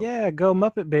 yeah, go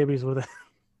Muppet Babies with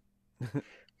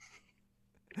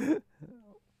it.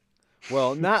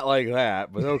 Well, not like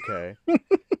that, but okay.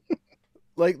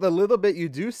 Like the little bit you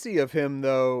do see of him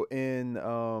though in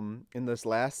this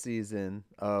last season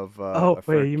of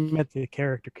you meant the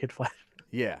character Kid Flash.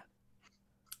 Yeah.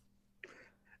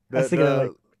 I was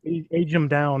thinking like age him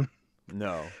down.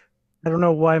 No. I don't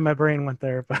know why my brain went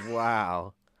there, but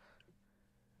wow.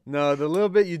 No, the little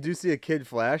bit you do see a Kid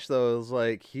Flash though is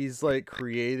like he's like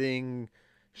creating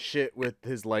shit with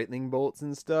his lightning bolts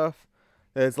and stuff.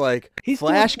 It's like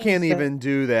Flash can't even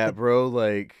do that, bro.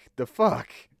 Like the fuck.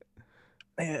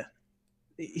 Yeah.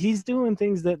 He's doing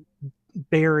things that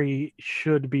Barry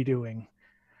should be doing.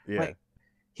 Yeah. Like,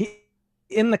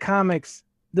 in the comics,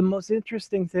 the most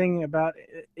interesting thing about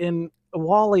in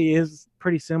Wally is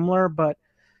pretty similar, but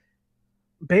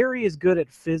Barry is good at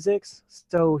physics,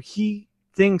 so he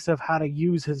thinks of how to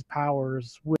use his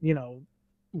powers with,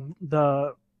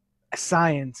 the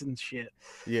science and shit.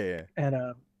 Yeah.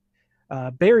 And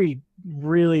Barry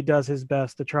really does his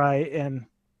best to try and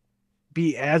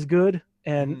be as good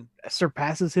and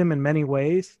surpasses him in many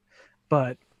ways,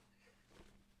 but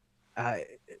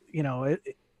you know,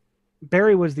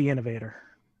 Barry was the innovator.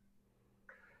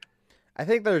 I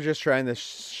think they're just trying to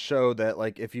show that,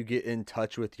 like, if you get in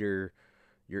touch with your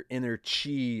inner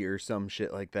chi or some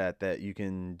shit like that, that you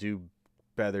can do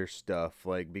better stuff.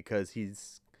 Like, because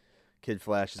Kid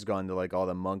Flash has gone to like all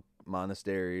the monk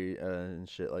monastery and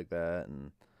shit like that,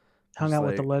 and Hung out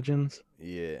with the legends.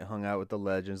 Yeah, hung out with the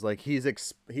legends. Like,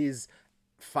 he's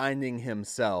finding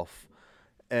himself,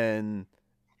 and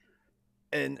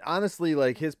honestly,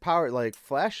 like, his power, like,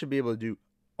 Flash should be able to do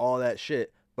all that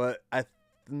shit, but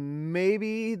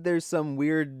maybe there's some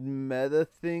weird meta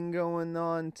thing going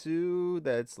on too.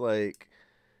 That's like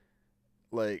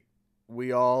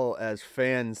we all as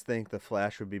fans think the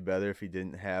Flash would be better if he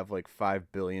didn't have like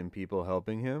 5 billion people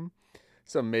helping him.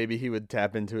 So maybe he would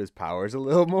tap into his powers a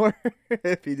little more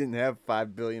if he didn't have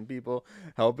 5 billion people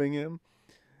helping him.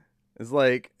 It's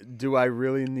like, do I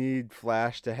really need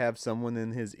Flash to have someone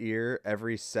in his ear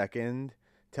every second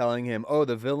telling him, oh,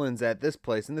 the villain's at this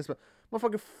place and this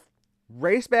motherfucker?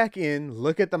 Race back in,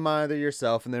 look at the monitor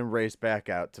yourself, and then race back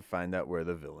out to find out where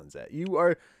the villain's at.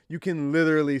 You can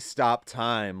literally stop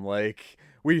time. Like,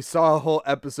 we saw a whole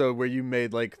episode where you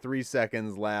made like 3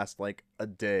 seconds last like a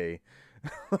day.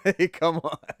 Like, come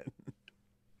on.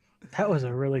 That was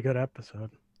a really good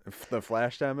episode. The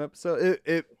Flash Time episode.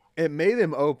 It made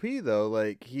him OP though.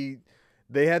 Like,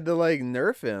 they had to like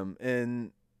nerf him,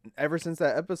 and ever since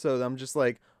that episode, I'm just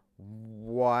like,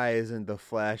 why isn't the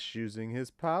Flash using his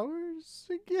powers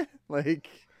again? Like,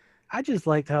 I just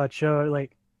liked how it showed,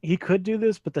 like, he could do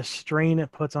this, but the strain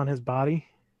it puts on his body.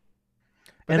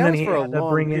 But and that then was for a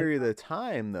long period of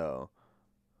time, though.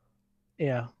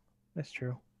 Yeah, that's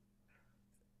true.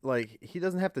 Like, he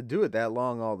doesn't have to do it that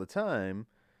long all the time.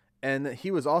 And he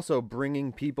was also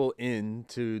bringing people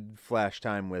into Flash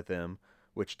Time with him,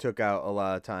 which took out a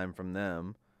lot of time from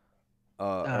them.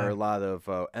 Or a lot of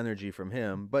energy from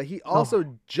him, but he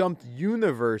also jumped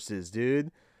universes,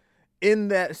 dude, in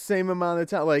that same amount of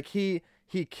time. Like, he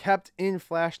kept in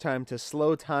Flash Time to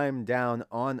slow time down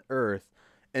on Earth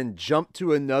and jump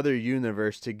to another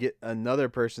universe to get another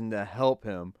person to help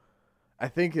him. I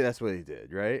think that's what he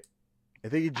did, right? I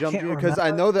think he jumped in because I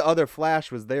know the other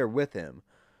Flash was there with him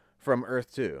from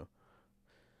Earth 2.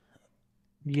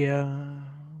 Yeah.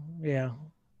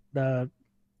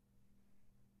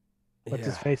 What's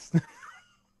his face?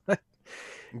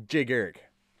 Jay Garrick.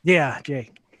 Yeah,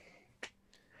 Jay.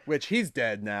 Which he's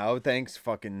dead now. Thanks,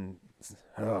 fucking.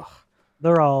 Ugh.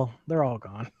 They're all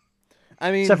gone.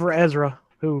 I mean, except for Ezra,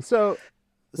 who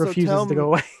refuses to go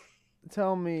away.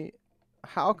 Tell me,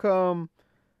 how come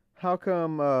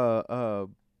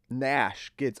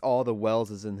Nash gets all the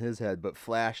Welleses in his head, but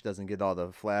Flash doesn't get all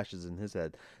the Flashes in his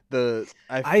head?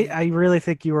 I really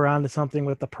think you were onto something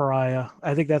with the Pariah.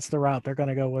 I think that's the route they're going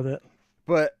to go with it.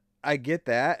 But I get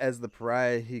that as the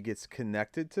Pariah, he gets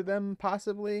connected to them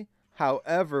possibly.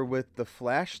 However, with the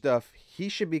Flash stuff, he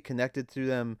should be connected to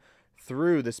them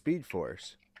through the Speed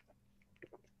Force.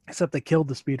 Except they killed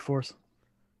the Speed Force.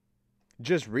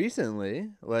 Just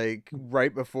recently, like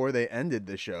right before they ended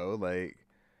the show, like,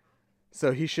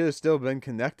 so he should have still been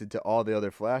connected to all the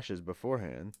other Flashes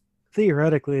beforehand.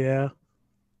 Theoretically, yeah.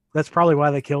 That's probably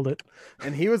why they killed it.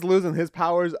 And he was losing his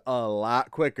powers a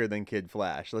lot quicker than Kid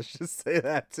Flash. Let's just say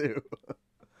that too.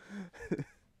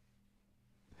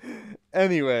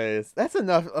 Anyways, that's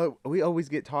enough. We always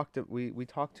get we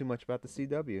talk too much about the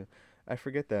CW. I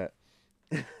forget that.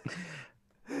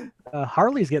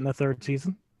 Harley's getting a 3rd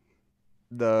season.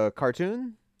 The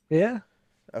cartoon? Yeah.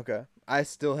 Okay. I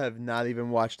still have not even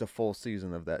watched a full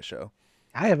season of that show.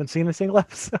 I haven't seen a single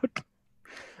episode.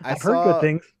 I've heard good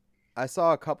things. I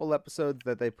saw a couple episodes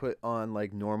that they put on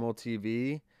like normal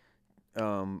TV,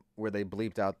 where they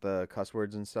bleeped out the cuss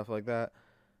words and stuff like that.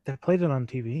 They played it on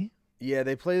TV? Yeah,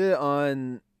 they played it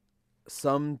on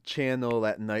some channel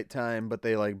at nighttime, but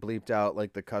they like bleeped out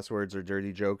like the cuss words or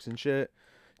dirty jokes and shit.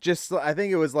 Just, I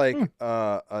think it was like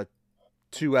a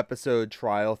 2-episode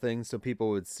trial thing, so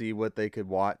people would see what they could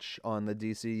watch on the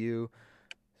DCU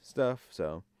stuff.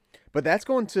 So, but that's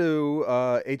going to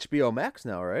HBO Max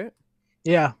now, right?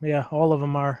 Yeah, all of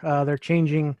them are. They're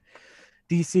changing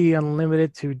DC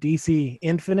Unlimited to DC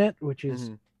Infinite, which is,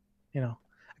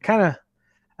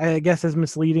 I guess as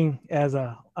misleading as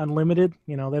Unlimited.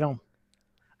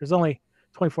 There's only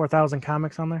 24,000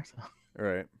 comics on there. So.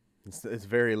 Right. It's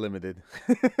very limited.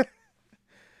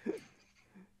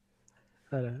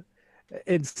 But,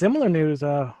 in similar news,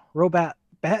 Robot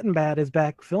Bat is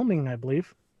back filming, I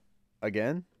believe.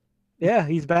 Again? Yeah,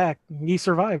 he's back. He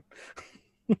survived.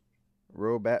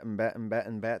 Bats and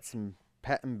bats and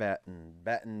bat and bat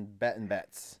and bat and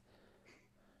bats.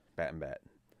 Bat and bat.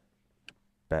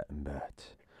 Bat and bat.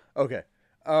 Okay.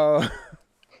 Uh,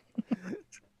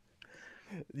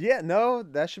 yeah, no,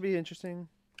 that should be interesting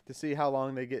to see how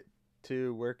long they get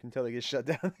to work until they get shut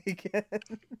down again.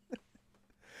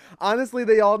 Honestly,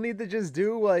 they all need to just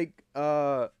do like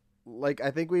I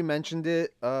think we mentioned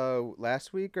it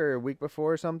last week or a week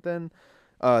before or something.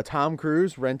 Tom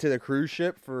Cruise rented a cruise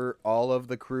ship for all of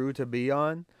the crew to be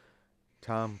on.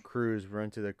 Tom Cruise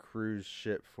rented a cruise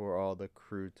ship for all the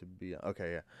crew to be on.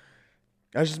 Okay, yeah.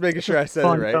 I was just making sure I said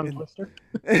Fun it tongue twister.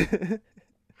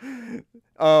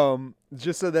 right.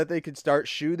 Just so that they could start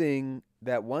shooting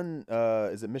that one.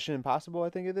 Is it Mission Impossible? I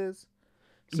think it is.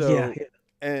 So,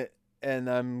 Yeah. and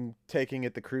I'm taking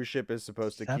it the cruise ship is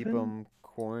supposed to keep 7? them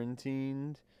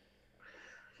quarantined.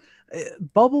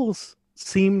 Bubbles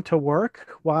seem to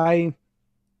work. Why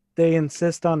they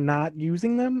insist on not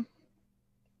using them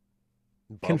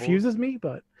Bubbles? confuses me,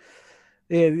 but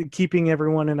keeping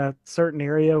everyone in a certain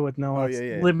area with no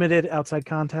limited outside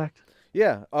contact.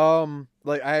 Yeah.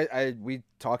 Like we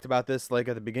talked about this like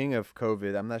at the beginning of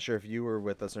COVID. I'm not sure if you were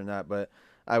with us or not, but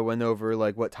I went over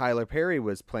like what Tyler Perry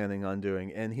was planning on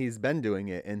doing, and he's been doing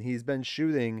it, and he's been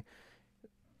shooting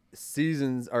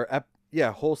seasons or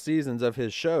whole seasons of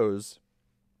his shows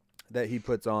that he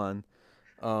puts on.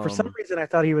 For some reason, I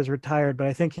thought he was retired, but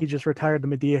I think he just retired the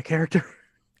Medea character.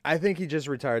 I think he just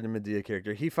retired the Medea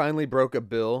character. He finally broke a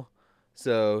bill,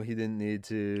 so he didn't need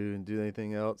to do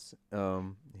anything else.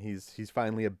 He's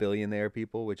finally a billionaire,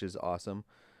 people, which is awesome.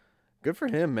 Good for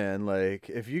him, man. Like,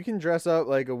 if you can dress up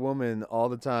like a woman all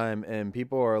the time and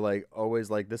people are like always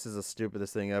like, this is the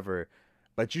stupidest thing ever,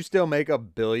 but you still make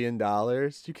 $1 billion,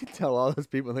 you can tell all those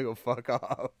people they go fuck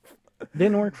off.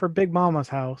 Didn't work for Big Mama's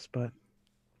house, but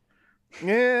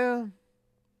yeah.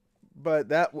 But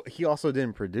that he also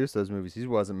didn't produce those movies. He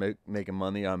wasn't making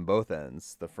money on both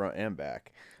ends, the front and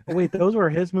back. Wait, those were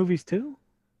his movies too?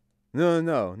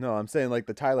 No. I'm saying like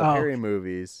the Tyler Perry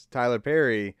movies. Tyler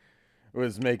Perry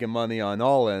was making money on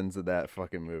all ends of that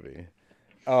fucking movie.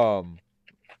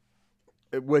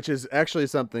 Which is actually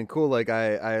something cool. Like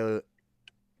I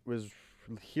was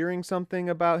hearing something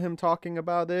about him talking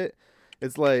about it.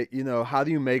 It's like, how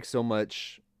do you make so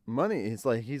much money? He's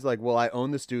like, well, I own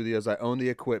the studios, I own the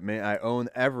equipment, I own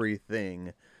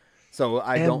everything, so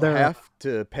I don't have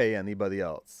to pay anybody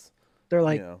else. They're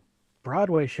like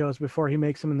Broadway shows before he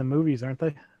makes them in the movies, aren't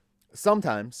they?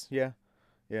 Sometimes, yeah.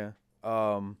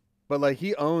 But like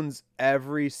he owns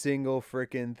every single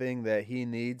freaking thing that he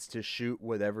needs to shoot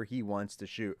whatever he wants to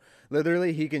shoot.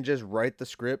 Literally, he can just write the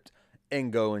script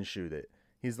and go and shoot it.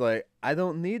 He's like, I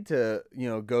don't need to,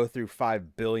 go through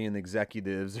 5 billion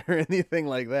executives or anything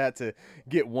like that to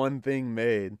get one thing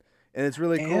made. And it's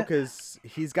really cool because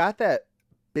he's got that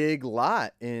big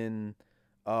lot in,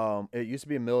 it used to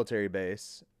be a military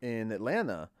base in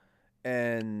Atlanta.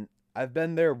 And I've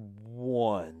been there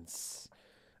once.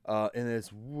 And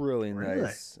it's really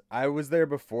nice. I was there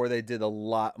before they did a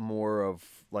lot more of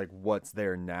like what's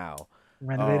there now.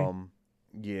 Renovating.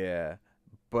 Yeah.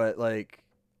 But like,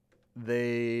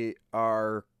 they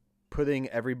are putting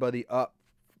everybody up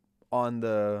on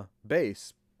the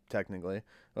base, technically,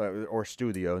 or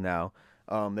studio now.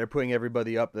 They're putting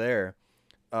everybody up there,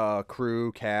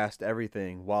 crew, cast,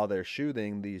 everything, while they're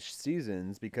shooting these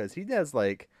seasons, because he does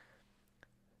like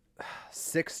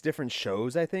 6 different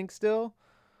shows, I think, still.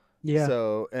 Yeah.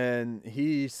 So, and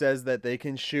he says that they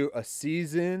can shoot a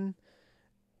season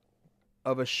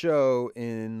of a show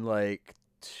in like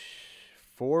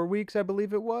 4 weeks, I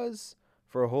believe it was,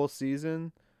 for a whole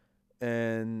season.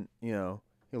 And, he'll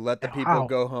let the people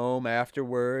go home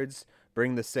afterwards,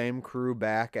 bring the same crew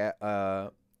back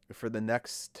for the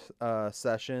next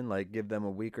session, like give them a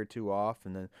week or 2 off,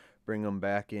 and then bring them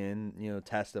back in,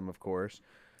 test them, of course.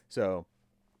 So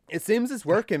it seems it's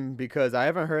working because I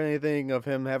haven't heard anything of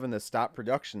him having to stop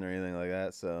production or anything like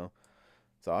that. So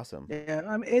it's awesome. Yeah,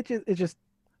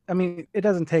 I mean, it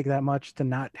doesn't take that much to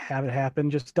not have it happen.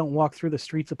 Just don't walk through the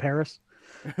streets of Paris.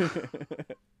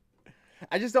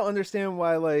 I just don't understand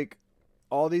why, like,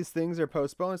 all these things are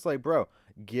postponed. It's like, bro,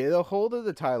 get a hold of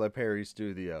the Tyler Perry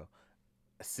studio.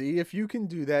 See if you can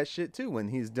do that shit too when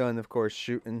he's done, of course,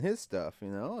 shooting his stuff,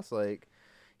 It's like,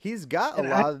 he's got a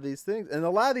lot of these things. And a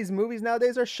lot of these movies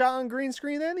nowadays are shot on green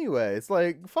screen anyway. It's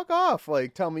like, fuck off.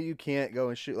 Like, tell me you can't go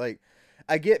and shoot. Like,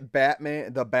 I get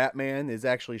the Batman is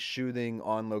actually shooting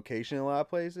on location in a lot of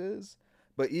places.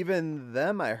 But even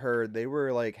them, I heard, they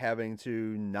were, like, having to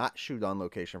not shoot on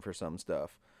location for some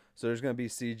stuff. So there's going to be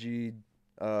CG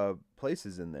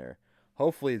places in there.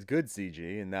 Hopefully it's good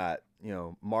CG and not,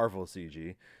 Marvel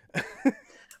CG.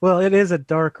 Well, it is a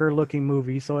darker looking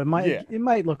movie, so it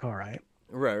might look all right.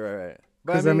 Right.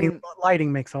 Because, I mean,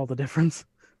 lighting makes all the difference.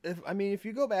 if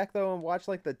you go back though and watch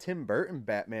like the Tim Burton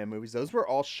Batman movies, those were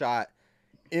all shot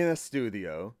in a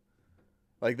studio.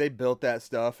 Like they built that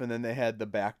stuff, and then they had the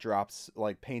backdrops,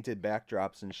 like painted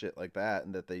backdrops and shit like that,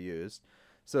 and that they used.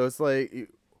 So it's like,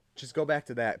 just go back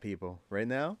to that, people. Right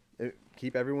now,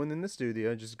 keep everyone in the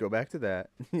studio. Just go back to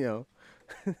that.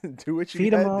 Do what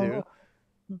you gotta do.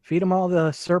 Feed them all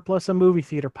the surplus of movie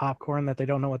theater popcorn that they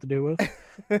don't know what to do with.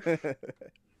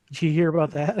 Did you hear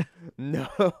about that? No.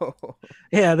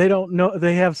 Yeah, they don't know.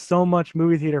 They have so much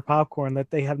movie theater popcorn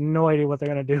that they have no idea what they're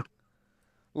gonna do.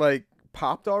 Like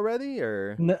popped already,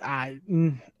 or No, I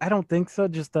don't think so.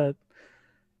 Just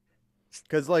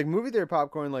because like movie theater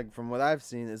popcorn, like from what I've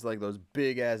seen, is like those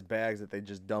big ass bags that they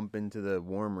just dump into the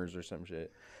warmers or some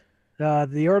shit.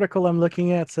 The article I'm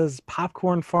looking at says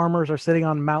popcorn farmers are sitting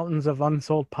on mountains of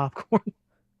unsold popcorn.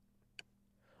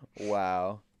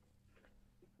 Wow.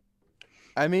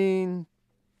 I mean,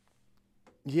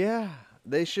 yeah,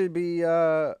 they should be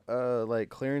like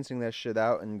clearancing that shit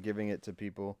out and giving it to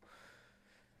people.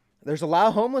 There's a lot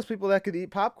of homeless people that could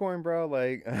eat popcorn, bro.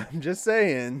 Like, I'm just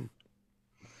saying.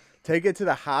 Take it to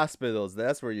the hospitals.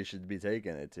 That's where you should be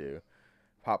taking it to.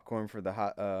 Popcorn for the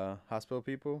hospital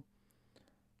people.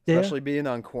 Yeah. Especially being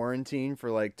on quarantine for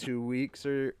like 2 weeks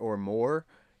or more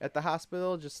at the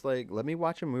hospital. Just like, let me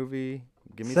watch a movie.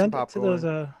 Give me some popcorn. Send it to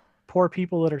those poor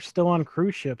people that are still on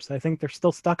cruise ships. I think they're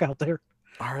still stuck out there.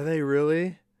 Are they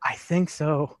really? I think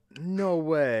so. No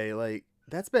way. Like,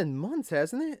 that's been months,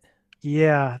 hasn't it?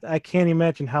 Yeah, I can't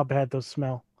imagine how bad those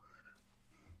smell.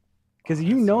 Because they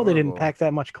didn't horrible. pack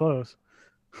that much clothes.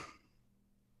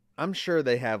 I'm sure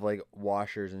they have like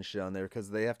washers and shit on there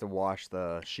because they have to wash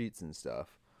the sheets and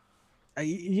stuff.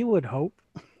 You would hope.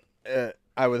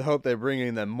 I would hope they're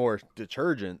bringing them more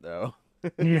detergent though.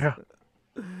 Yeah.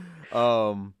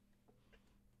 Oh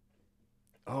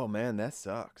man, that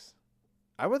sucks.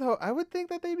 I would think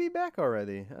that they'd be back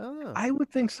already. I don't know. I would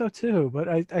think so too, but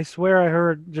I swear I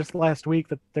heard just last week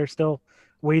that they're still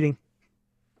waiting.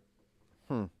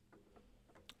 I'll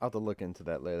have to look into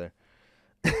that later.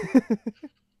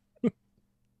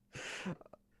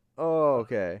 Oh,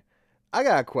 okay. I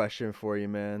got a question for you,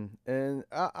 man, and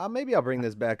maybe I'll bring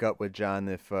this back up with John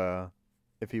if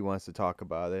he wants to talk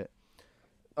about it.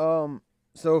 So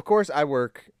of course I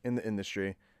work in the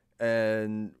industry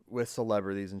and with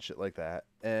celebrities and shit like that,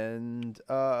 and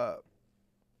I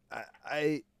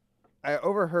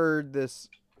overheard this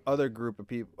other group of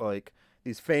people, like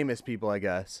these famous people, I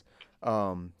guess,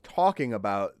 talking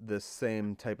about this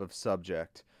same type of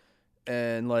subject,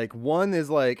 and like one is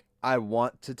like, I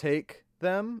want to take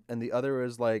them, and the other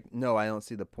is like, no, I don't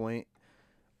see the point.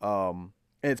 And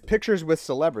it's pictures with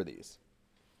celebrities.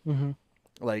 Mm-hmm.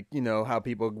 Like, how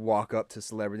people walk up to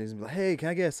celebrities and be like, hey, can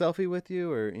I get a selfie with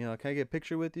you? Or, can I get a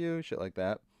picture with you? Shit like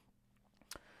that.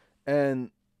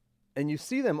 And you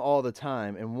see them all the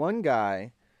time. And one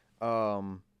guy,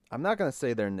 I'm not going to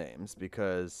say their names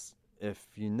because if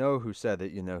you know who said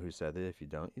it, you know who said it. If you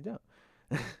don't, you don't.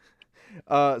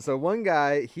 So one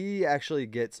guy, he actually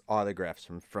gets autographs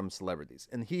from celebrities.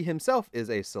 And he himself is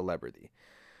a celebrity.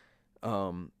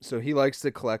 So he likes to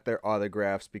collect their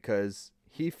autographs because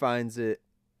he finds it,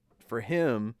 for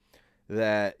him,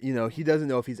 that he doesn't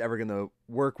know if he's ever gonna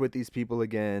work with these people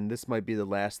again. This might be the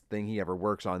last thing he ever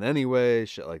works on anyway,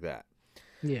 shit like that.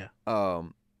 Yeah.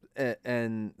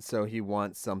 And so he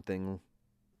wants something,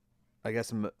 I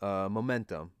guess,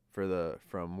 momentum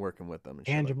from working with them and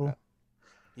shit Tangible. like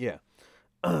that. Yeah.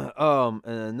 And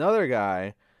another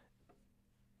guy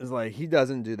is like, he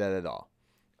doesn't do that at all.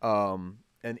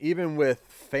 And even with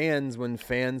fans, when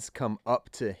fans come up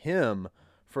to him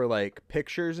for like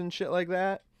pictures and shit like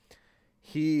that,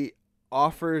 he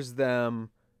tells them,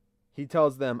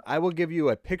 I will give you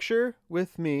a picture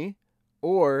with me,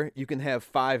 or you can have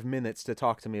 5 minutes to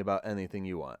talk to me about anything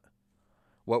you want.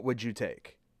 What would you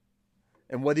take?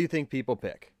 And what do you think people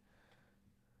pick?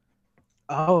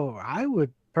 Oh, I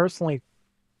would personally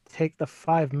take the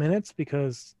 5 minutes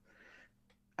because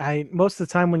most of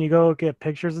the time when you go get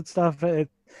pictures and stuff,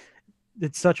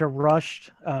 it's such a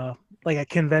rushed, like at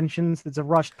conventions, it's a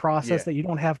rushed process that you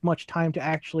don't have much time to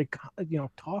actually,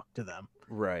 talk to them.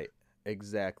 Right.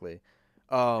 Exactly.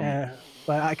 But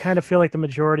I kind of feel like the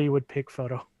majority would pick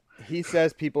photo. He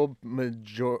says the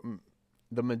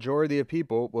majority of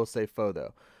people will say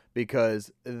photo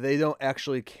because they don't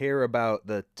actually care about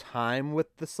the time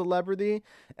with the celebrity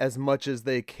as much as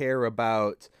they care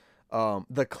about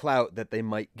the clout that they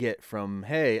might get from,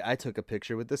 hey, I took a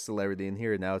picture with this celebrity and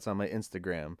here, now it's on my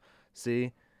Instagram.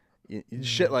 See?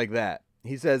 Shit like that.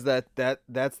 He says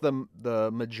that's the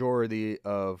majority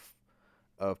of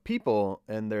people,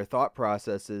 and their thought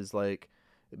process is like,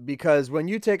 Because when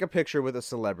you take a picture with a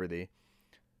celebrity,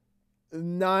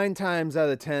 9 times out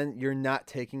of 10, you're not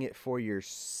taking it for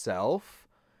yourself.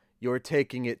 You're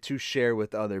taking it to share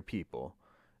with other people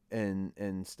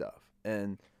and stuff.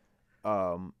 And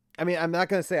I mean, I'm not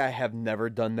going to say I have never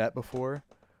done that before.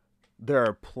 There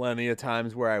are plenty of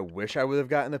times where I wish I would have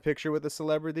gotten a picture with a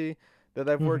celebrity that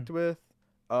I've worked with.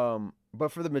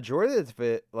 But for the majority of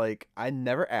it, like, I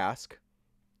never ask.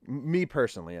 Me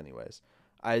personally, anyways.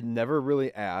 I never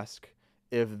really ask.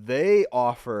 If they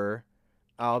offer,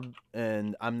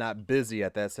 and I'm not busy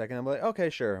at that second, I'm like, okay,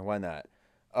 sure, why not?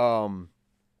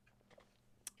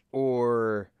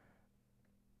 Or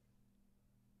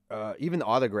even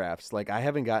autographs. Like, I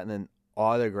haven't gotten an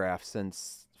autograph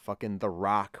since fucking The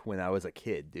Rock when I was a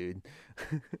kid, dude.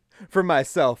 For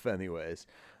myself, anyways.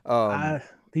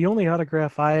 The only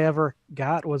autograph I ever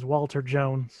got was Walter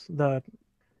Jones, the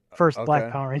first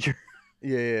Black Power Ranger.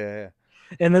 Yeah.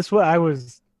 And this was, I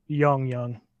was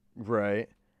young. Right.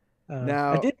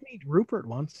 Now I did meet Rupert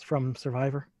once from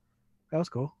Survivor. That was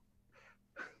cool.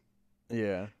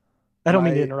 Yeah. I don't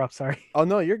mean to interrupt. Sorry. Oh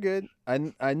no, you're good.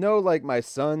 I know, like, my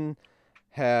son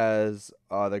has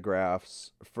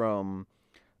autographs from,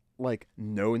 like,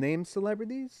 no-name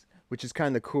celebrities, which is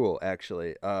kind of cool,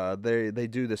 actually. They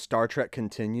do the Star Trek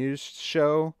Continues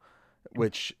show,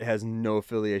 which has no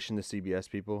affiliation to CBS,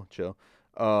 people. Chill.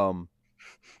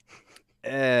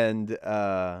 And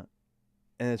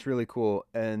it's really cool.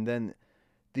 And then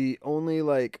the only,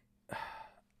 like,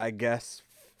 I guess,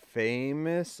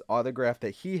 famous autograph that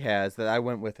he has, that I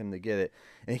went with him to get it,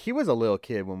 and he was a little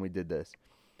kid when we did this,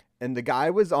 and the guy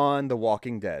was on The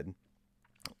Walking Dead,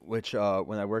 which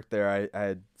when I worked there, I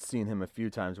had seen him a few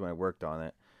times when I worked on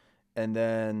it. And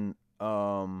then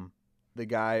the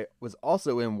guy was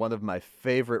also in one of my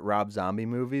favorite Rob Zombie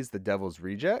movies, The Devil's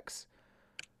Rejects.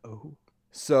 Oh.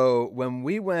 So when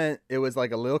we went, it was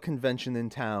like a little convention in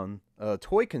town, a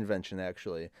toy convention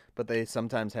actually, but they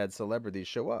sometimes had celebrities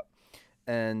show up.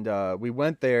 And we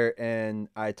went there, and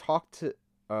I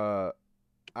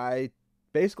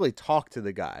basically talked to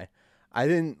the guy. I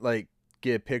didn't, like,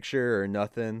 get a picture or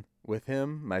nothing with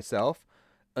him myself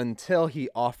until he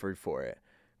offered for it.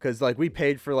 Because, like, we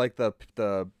paid for, like,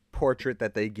 the portrait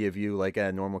that they give you, like,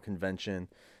 at a normal convention.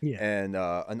 Yeah. And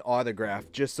an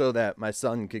autograph, just so that my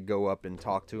son could go up and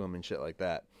talk to him and shit like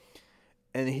that.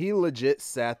 And he legit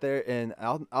sat there, and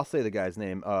I'll say the guy's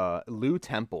name, Lou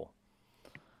Temple.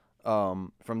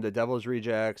 From The Devil's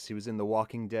Rejects. He was in The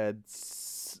Walking Dead.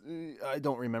 I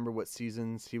don't remember what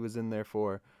seasons he was in there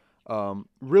for.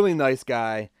 Really nice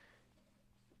guy.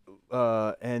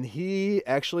 And he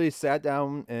actually sat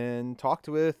down and talked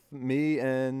with me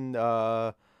and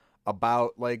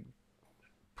about, like,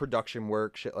 production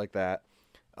work, shit like that.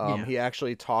 He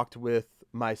actually talked with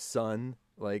my son,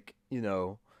 like, you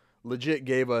know, legit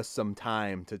gave us some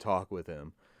time to talk with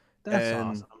him. That's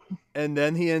awesome. And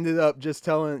then he ended up just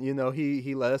telling, you know,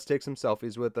 he let us take some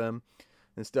selfies with him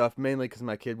and stuff, mainly because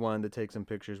my kid wanted to take some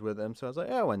pictures with him. So I was like,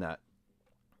 yeah, why not?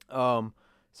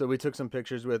 So we took some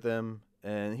pictures with him,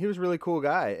 and he was a really cool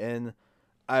guy. And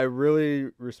I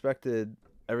really respected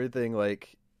everything.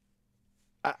 Like,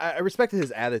 I respected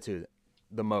his attitude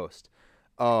the most.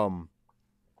 And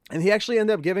he actually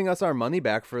ended up giving us our money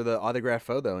back for the autograph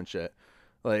photo and shit.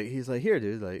 Like, he's like, here,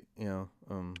 dude, like, you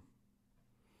know,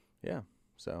 yeah.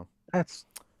 So that's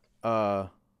yeah,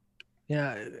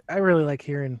 I really like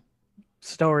hearing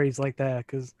stories like that,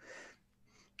 because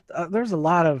there's a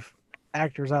lot of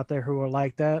actors out there who are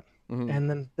like that.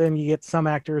 And then you get some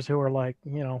actors who are like,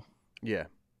 you know,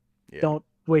 don't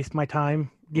waste my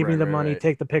time, give me the money,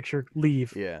 take the picture,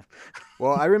 leave.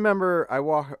 Well, I remember I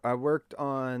worked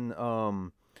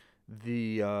on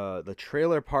the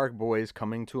Trailer Park Boys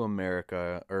Coming to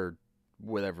America, or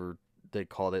whatever they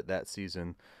called it that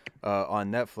season,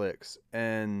 on Netflix,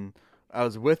 and I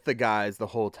was with the guys the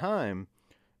whole time,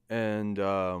 and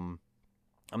I'm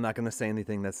not gonna say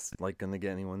anything that's, like, gonna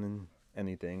get anyone in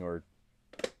anything or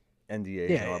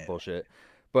NDA and all that bullshit,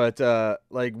 but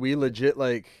like, we legit,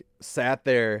 like, sat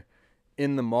there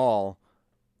in the mall,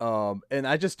 and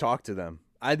I just talked to them.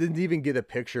 I didn't even get a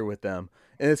picture with them,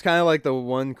 and it's kind of like the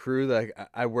one crew that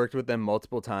I worked with them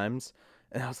multiple times,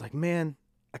 and I was like, man,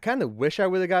 I kind of wish I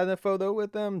would have gotten a photo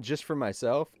with them just for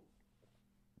myself.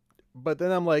 But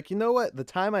then I'm like, you know what? The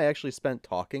time I actually spent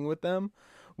talking with them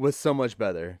was so much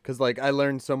better. Because, like, I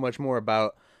learned so much more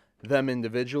about them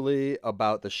individually,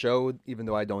 about the show, even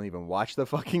though I don't even watch the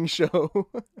fucking show.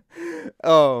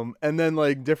 And then,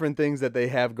 like, different things that they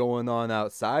have going on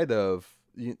outside of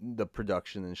the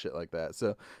production and shit like that.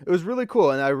 So it was really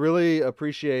cool. And I really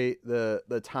appreciate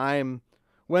the time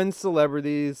when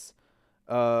celebrities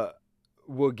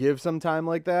will give some time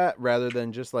like that rather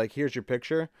than just like, here's your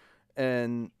picture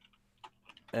and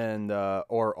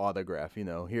or autograph, you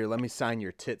know, here, let me sign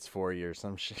your tits for you or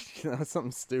some shit, you know,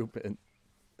 something stupid.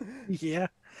 Yeah.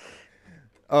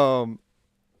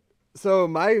 So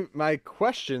my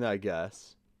question, I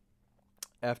guess,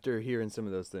 after hearing some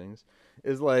of those things,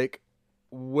 is like,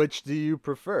 which do you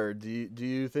prefer? Do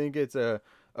you think it's a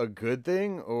good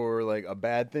thing or like a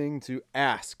bad thing to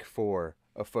ask for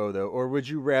a photo, or would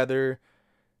you rather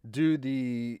do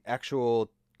the actual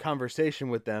conversation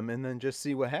with them and then just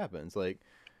see what happens? Like,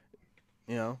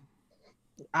 you know,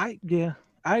 I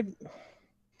I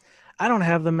don't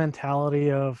have the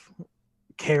mentality of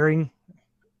caring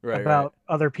right, about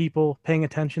other people paying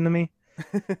attention to me.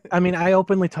 I mean, I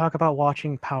openly talk about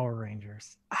watching Power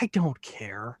Rangers. I don't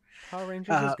care. Power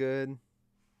Rangers is good.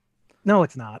 No,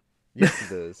 it's not.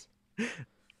 Yes, it is.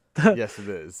 Yes, it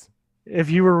is.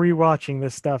 If you were rewatching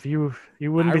this stuff, you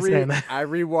wouldn't be saying that. I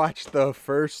rewatched the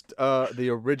first, the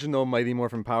original Mighty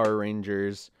Morphin Power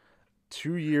Rangers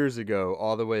 2 years ago,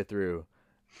 all the way through,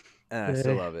 and I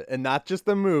still love it. And not just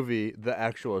the movie, the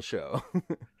actual show.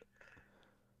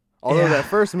 Although that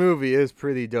first movie is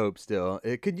pretty dope still.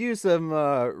 It could use some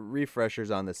refreshers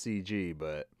on the CG,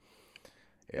 but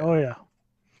yeah. Oh yeah.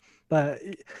 But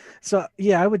so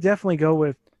yeah, I would definitely go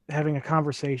with having a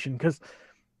conversation, because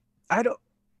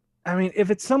I mean, if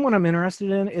it's someone I'm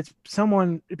interested in, it's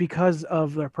someone because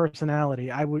of their personality.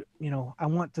 I would, I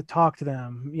want to talk to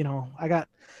them.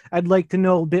 I'd like to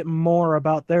know a bit more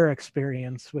about their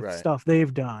experience with stuff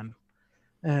they've done.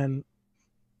 And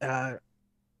that's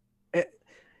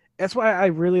why I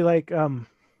really like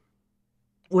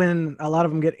when a lot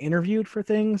of them get interviewed for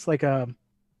things. Like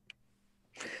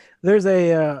there's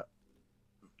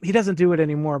he doesn't do it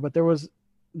anymore, but there was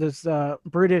this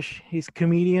he's a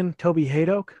comedian, Toby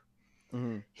Hadoke.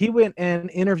 Mm-hmm. He went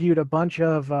and interviewed a bunch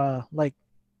of like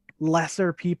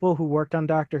lesser people who worked on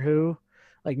Doctor Who,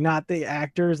 like not the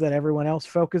actors that everyone else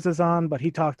focuses on, but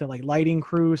he talked to like lighting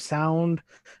crew, sound,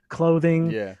 clothing.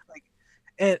 Yeah. Like,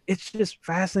 and it's just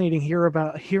fascinating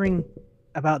hearing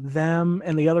about them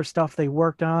and the other stuff they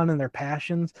worked on and their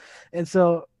passions. And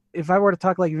so if I were to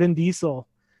talk like Vin Diesel,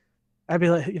 I'd be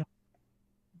like,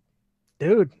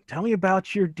 dude, tell me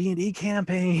about your D&D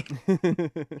campaign.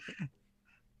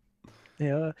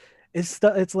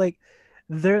 It's like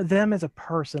them as a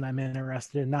person I'm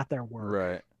interested in, not their work.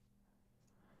 Right.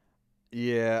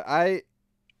 Yeah,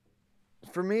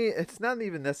 for me, it's not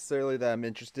even necessarily that I'm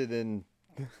interested in.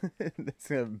 It's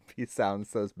gonna sound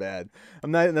so bad.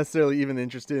 I'm not necessarily even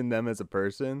interested in them as a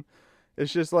person.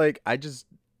 It's just like I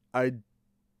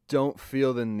don't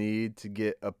feel the need to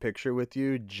get a picture with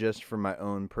you just for my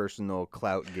own personal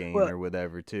clout gain or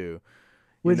whatever too.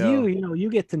 With you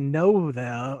get to know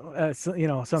them.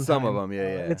 Sometimes some of them,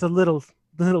 yeah. It's a little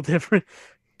different.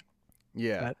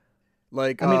 Yeah, but,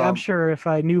 like I mean, I'm sure if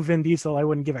I knew Vin Diesel, I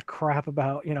wouldn't give a crap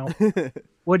about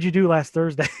what'd you do last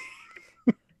Thursday.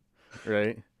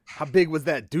 Right? How big was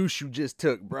that douche you just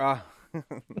took, brah?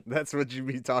 That's what you'd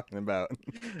be talking about.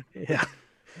 Yeah,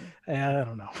 I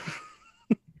don't know.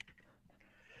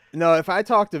 No, if I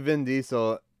talk to Vin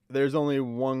Diesel, there's only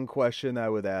one question I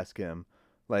would ask him.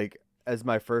 Like, as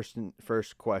my first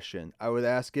question, I would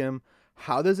ask him,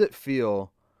 how does it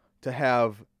feel to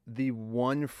have the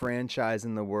one franchise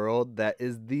in the world that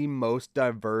is the most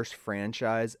diverse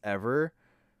franchise ever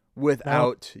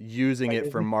without using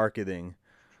it for marketing?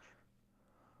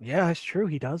 Yeah, it's true.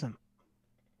 He doesn't.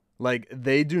 Like,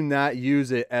 they do not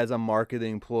use it as a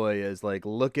marketing ploy, as like,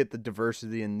 look at the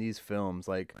diversity in these films.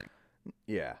 Like,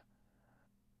 yeah.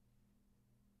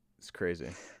 It's crazy.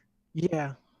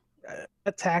 Yeah.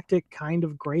 That tactic kind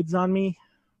of grades on me.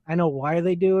 I know why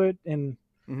they do it, and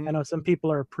I know some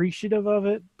people are appreciative of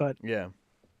it, but yeah,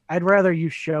 I'd rather you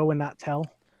show and not tell.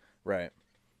 Right.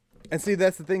 And see,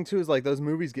 that's the thing too, is like those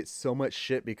movies get so much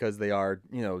shit because they are,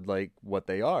 like what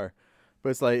they are. But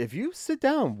it's like, if you sit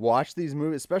down and watch these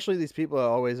movies, especially these people that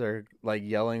always are like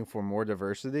yelling for more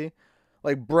diversity,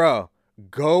 like, bro,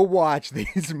 go watch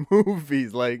these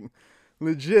movies. Like,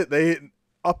 legit, they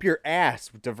up your ass,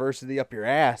 diversity up your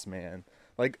ass, man.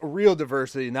 Like real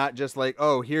diversity, not just like,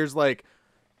 oh, here's like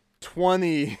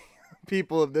 20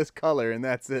 people of this color and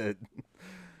that's it.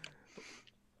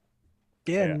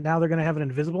 Yeah, now they're gonna have an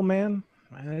Invisible Man.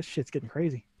 Man, that shit's getting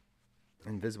crazy.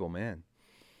 Invisible Man.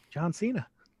 John Cena.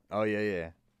 Oh yeah.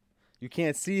 You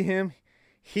can't see him.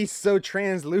 He's so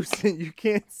translucent you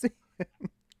can't see him.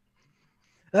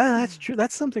 That's true.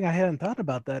 That's something I hadn't thought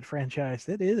about, that franchise.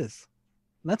 It is.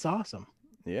 That's awesome.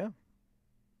 Yeah.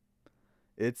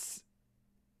 It's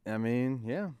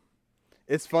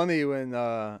funny when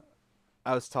I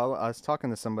was talking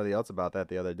to somebody else about that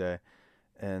the other day,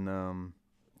 And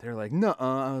they're like, "No."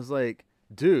 I was like,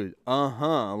 "Dude,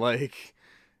 like,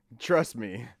 trust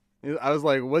me." I was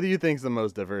like, "What do you think's the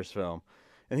most diverse film?"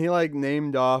 And he like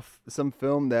named off some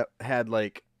film that had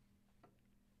like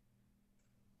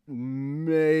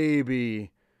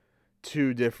maybe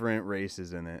 2 different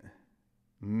races in it.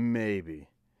 Maybe.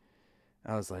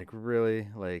 I was like, "Really?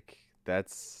 Like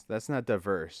that's not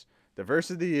diverse.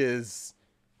 Diversity is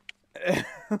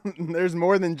there's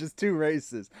more than just 2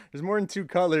 races. There's more than 2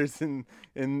 colors in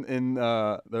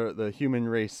the human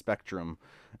race spectrum."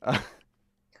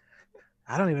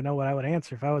 I don't even know what I would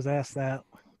answer if I was asked that.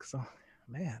 So,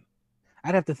 man,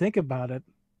 I'd have to think about it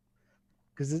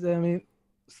because I mean,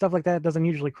 stuff like that doesn't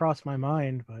usually cross my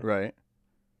mind. But Right.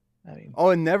 I mean,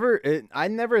 I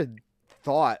never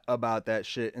thought about that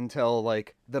shit until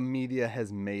like the media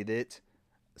has made it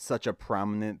such a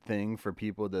prominent thing for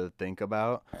people to think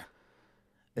about.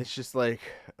 It's just like,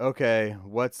 okay,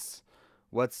 what's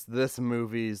this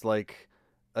movie's like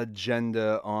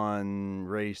agenda on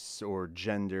race or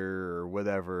gender or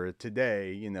whatever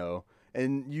today,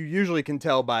 and you usually can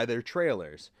tell by their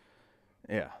trailers.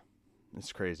 Yeah,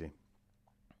 it's crazy.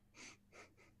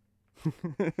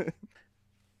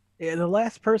 yeah, the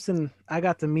last person I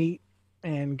got to meet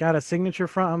and got a signature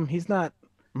from, he's not.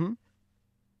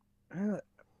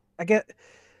 I get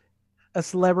a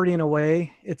celebrity in a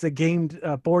way. It's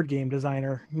a board game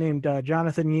designer named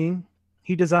Jonathan Ying.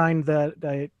 He designed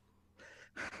the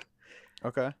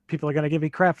Okay. people are gonna give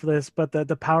me crap for this, but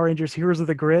the Power Rangers Heroes of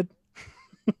the Grid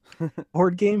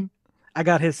board game. I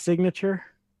got his signature.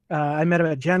 I met him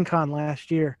at Gen Con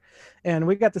last year, and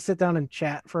we got to sit down and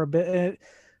chat for a bit.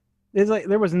 It's like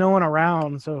there was no one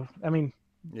around, so I mean,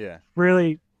 Yeah.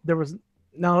 really, there was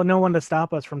no one to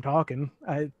stop us from talking.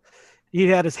 He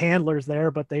had his handlers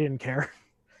there, but they didn't care.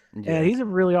 Yeah. And he's a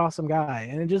really awesome guy,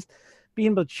 and just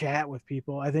being able to chat with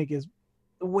people, I think, is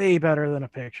way better than a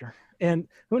picture. And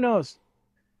who knows,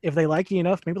 if they like you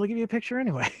enough, maybe they'll give you a picture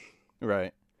anyway.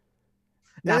 Right.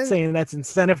 Not saying that's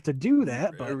incentive to do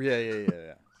that, but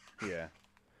Yeah.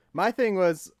 My thing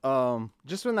was,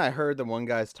 just when I heard the one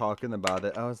guy's talking about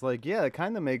it, I was like, yeah, it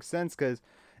kind of makes sense because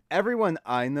everyone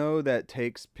I know that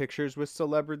takes pictures with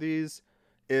celebrities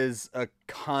is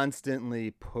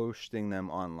constantly posting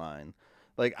them online.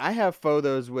 Like, I have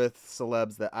photos with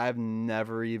celebs that I've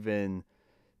never even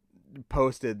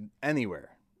posted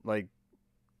anywhere. Like,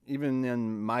 even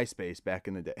in MySpace back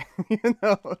in the day,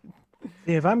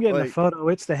 if I'm getting a photo,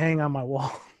 it's to hang on my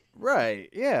wall. Right.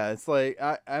 Yeah. It's like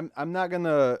I'm not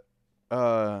gonna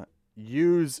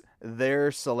use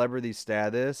their celebrity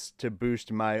status to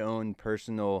boost my own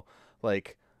personal,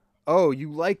 like, oh,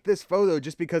 you like this photo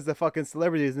just because the fucking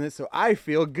celebrity is in it, so I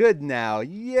feel good now.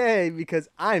 Yay, because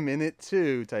I'm in it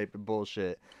too type of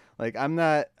bullshit. Like I'm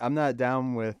not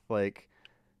down with like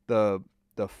the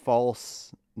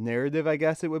false narrative, I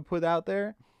guess it would put out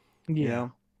there. Yeah.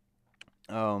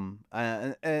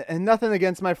 And nothing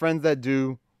against my friends that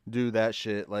do that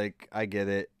shit. Like, I get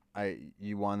it.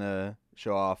 You want to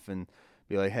show off and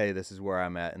be like, hey, this is where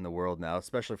I'm at in the world now,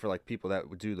 especially for like people that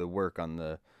would do the work on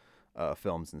the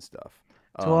films and stuff.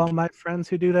 To all my friends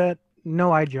who do that,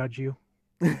 no, I judge you.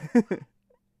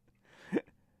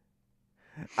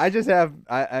 I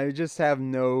just have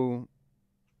no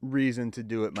reason to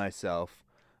do it myself.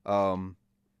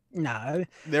 Nah.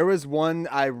 There was one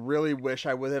I really wish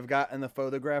I would have gotten a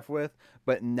photograph with,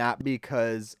 but not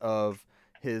because of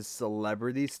his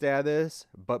celebrity status,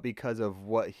 but because of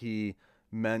what he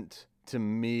meant to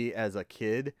me as a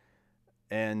kid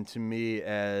and to me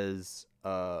as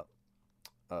what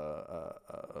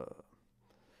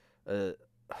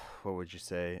would you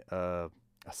say? A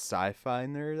sci-fi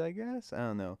nerd, I guess. I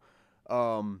don't know.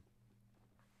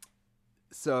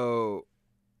 So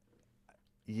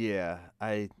yeah,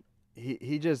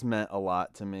 he just meant a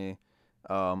lot to me.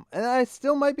 And I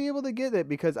still might be able to get it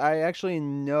because I actually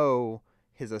know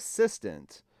his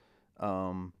assistant,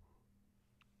 and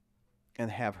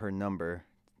have her number,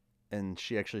 and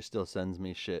she actually still sends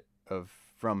me shit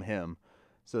from him,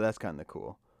 so that's kind of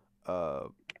cool.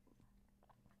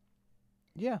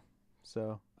 Yeah,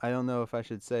 so I don't know if I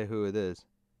should say who it is.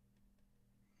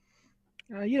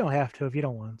 You don't have to if you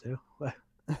don't want to.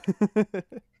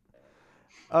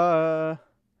 I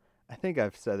think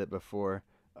I've said it before.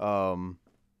 So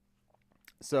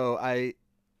I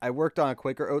worked on a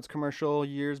Quaker Oats commercial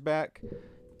years back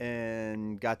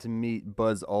and got to meet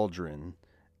Buzz Aldrin.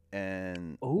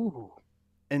 And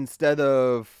instead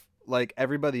of like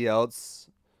everybody else,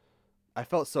 I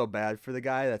felt so bad for the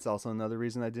guy. That's also another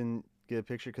reason I didn't get a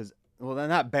picture because, well, they're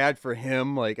not bad for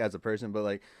him like as a person, but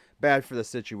like bad for the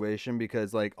situation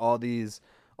because like all these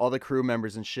all the crew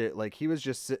members and shit, like he was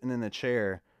just sitting in a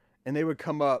chair, and they would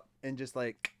come up and just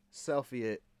like selfie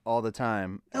it all the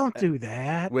time. Don't do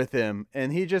that with him,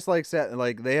 and he just like sat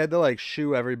like they had to like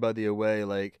shoo everybody away.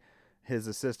 Like his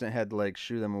assistant had to like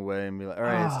shoo them away and be like, "All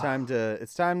right,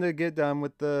 it's time to get done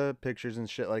with the pictures and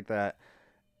shit like that."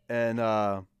 And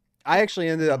I actually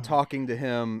ended up talking to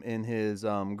him in his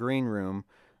green room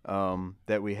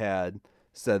that we had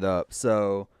set up.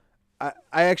 So I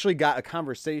actually got a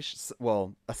conversation,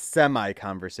 well, a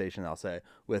semi-conversation, I'll say,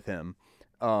 with him.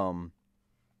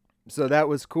 So that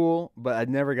was cool, but I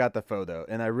never got the photo,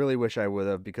 and I really wish I would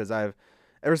have, because ever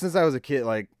since I was a kid,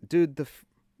 like, dude,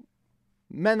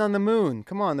 Men on the Moon,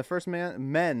 come on, the first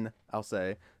men, I'll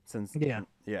say, since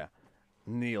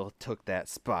Neil took that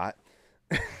spot.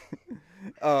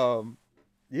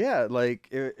 Yeah, like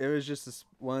it was just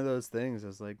one of those things. I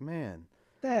was like, man,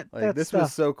 this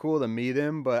was so cool to meet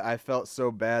him, but I felt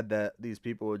so bad that these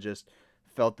people would just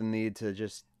felt the need to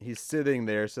he's sitting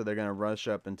there, so they're gonna rush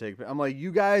up and take. I'm like,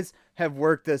 you guys have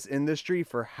worked this industry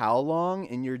for how long,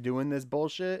 and you're doing this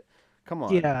bullshit? Come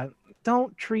on. Yeah,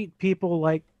 don't treat people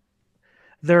like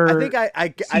they're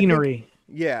scenery.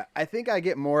 I think I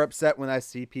get more upset when I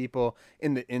see people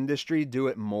in the industry do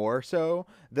it more so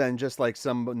than just like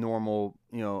some normal,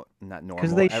 not normal.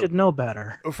 Because they should know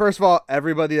better. First of all,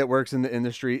 everybody that works in the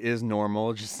industry is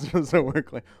normal. Just doesn't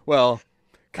work like, well,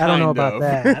 I don't know about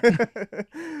that.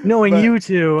 Knowing you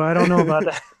two, I don't know about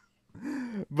that.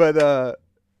 But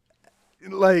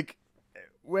like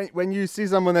when you see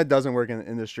someone that doesn't work in the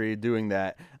industry doing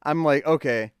that, I'm like,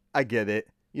 okay, I get it.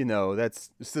 That's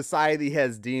society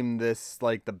has deemed this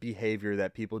like the behavior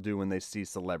that people do when they see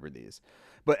celebrities.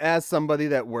 But as somebody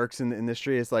that works in the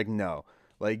industry, it's like, no,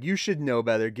 like you should know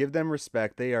better. Give them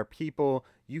respect. They are people.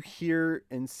 You hear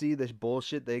and see this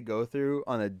bullshit they go through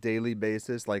on a daily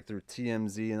basis, like through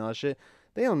TMZ and all that shit.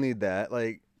 They don't need that.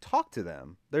 Like, talk to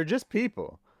them. They're just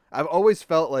people. I've always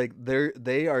felt like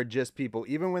they are just people.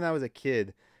 Even when I was a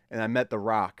kid and I met The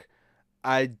Rock,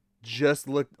 I just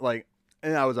looked like,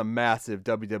 and I was a massive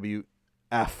WWF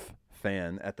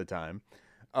fan at the time.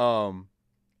 And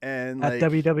at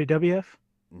like, WWF?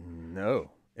 No,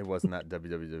 it was not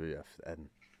WWF. And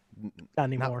not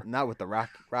anymore. Not with the Rock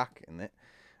in it.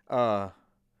 But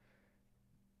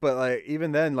like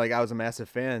even then, like I was a massive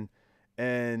fan,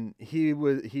 and he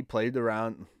played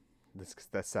around.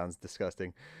 That sounds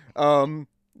disgusting. The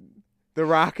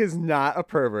Rock is not a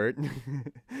pervert.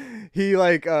 He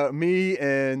like me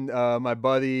and my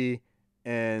buddy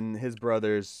and his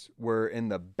brothers were in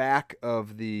the back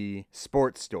of the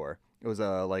sports store. It was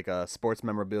like a sports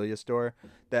memorabilia store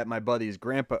that my buddy's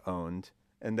grandpa owned,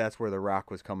 and that's where The Rock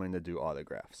was coming to do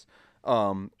autographs.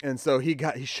 And so he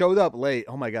showed up late.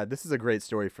 Oh my God, this is a great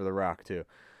story for The Rock too.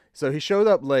 So he showed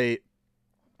up late,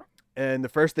 and the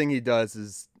first thing he does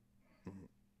is,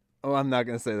 I'm not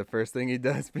going to say the first thing he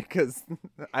does because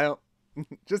I don't,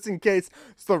 just in case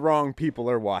it's the wrong people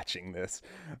are watching this.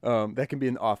 That can be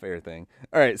an off-air thing.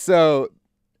 All right, so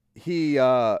he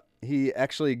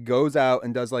actually goes out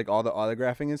and does like all the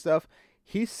autographing and stuff.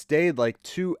 He stayed like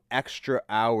 2 extra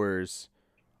hours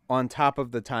on top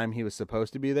of the time he was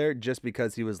supposed to be there just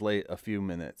because he was late a few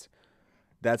minutes.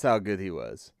 That's how good he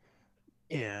was.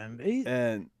 Yeah,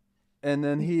 and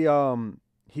then he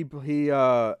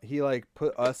like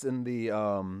put us in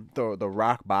the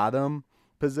rock bottom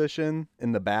position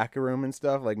in the back room and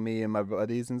stuff, like me and my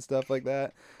buddies and stuff like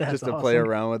that. That's just to awesome. Play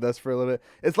around with us for a little bit.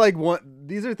 It's like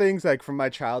these are things like from my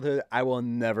childhood I will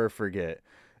never forget.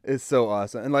 It's so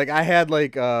awesome. And like I had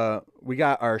like we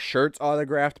got our shirts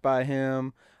autographed by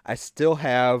him. I still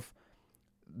have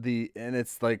and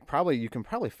it's like you can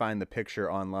probably find the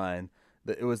picture online.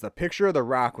 It was the picture of The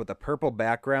Rock with a purple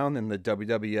background and the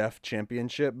WWF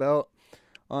championship belt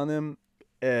on him.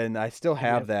 And I still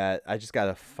have that. I just got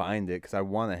to find it because I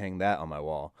want to hang that on my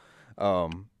wall.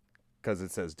 Because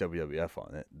it says WWF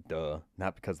on it. Duh.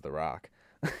 Not because of The Rock.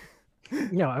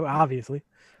 Obviously.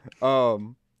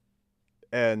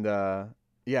 And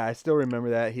I still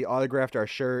remember that. He autographed our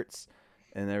shirts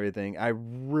and everything. I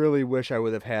really wish I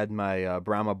would have had my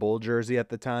Brahma Bull jersey at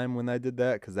the time when I did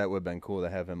that, because that would have been cool to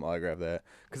have him autograph that.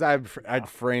 Because I'd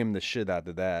frame the shit out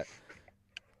of that.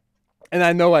 And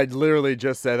I know I literally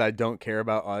just said I don't care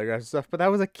about autographs and stuff, but I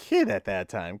was a kid at that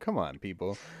time. Come on,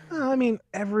 people. I mean,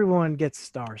 everyone gets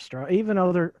starstruck, even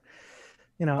other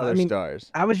stars.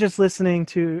 I was just listening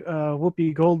to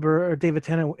Whoopi Goldberg, or David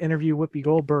Tennant interview Whoopi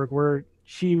Goldberg, where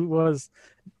she was,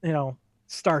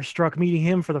 starstruck meeting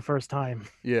him for the first time.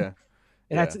 Yeah.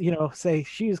 And that's, say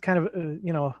she was kind of,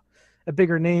 a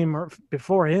bigger name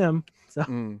before him.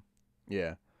 So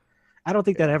yeah. I don't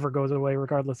think that ever goes away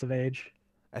regardless of age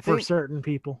for certain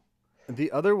people.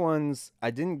 The other ones,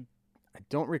 I don't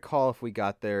recall if we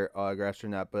got their autographs or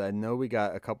not, but I know we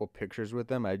got a couple pictures with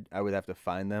them. I would have to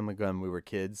find them. Again, we were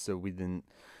kids, so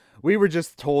we were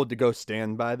just told to go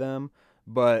stand by them.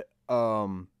 But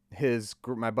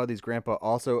my buddy's grandpa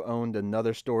also owned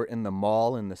another store in the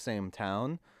mall in the same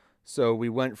town. So we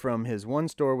went from his one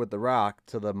store with The Rock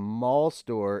to the mall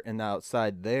store, and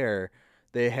outside there,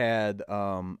 they had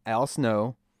Al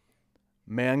Snow,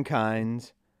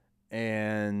 Mankind,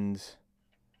 and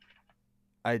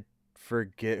I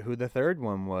forget who the third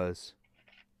one was.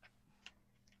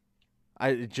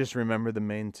 I just remember the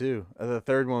main two. The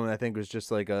third one I think was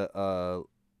just like a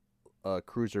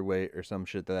cruiserweight or some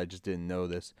shit that I just didn't know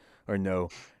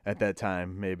at that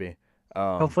time. Maybe.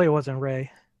 Hopefully, it wasn't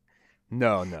Ray.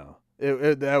 No.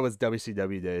 That was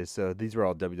WCW days, so these were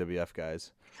all WWF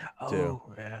guys. Too.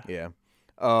 Oh, yeah. Yeah.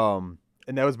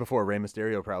 And that was before Rey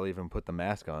Mysterio probably even put the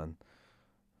mask on.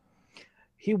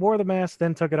 He wore the mask,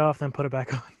 then took it off, then put it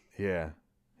back on. Yeah.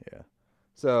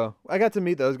 So I got to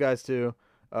meet those guys too.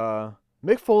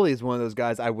 Mick Foley is one of those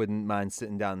guys I wouldn't mind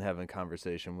sitting down and having a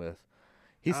conversation with.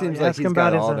 He seems like he's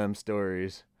got all them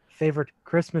stories. Favorite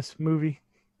Christmas movie?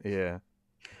 Yeah.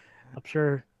 I'm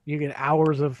sure you get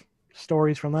hours of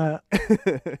stories from that.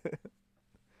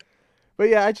 But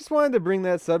yeah, I just wanted to bring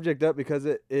that subject up because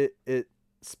it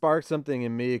sparked something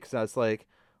in me, because I was like,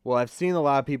 well, I've seen a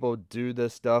lot of people do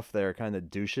this stuff that are kind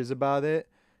of douches about it,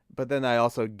 but then I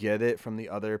also get it from the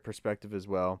other perspective as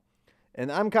well.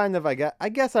 And I'm kind of, I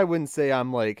guess I wouldn't say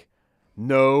I'm like,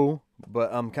 no,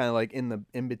 but I'm kind of like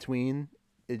in between.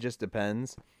 It just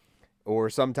depends. Or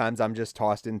sometimes I'm just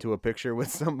tossed into a picture with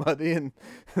somebody and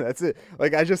that's it.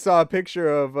 Like I just saw a picture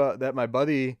of that my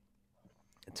buddy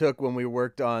took when we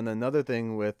worked on another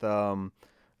thing with the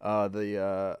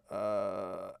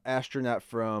astronaut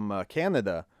from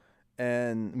Canada,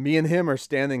 and me and him are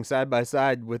standing side by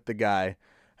side with the guy.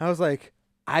 I was like,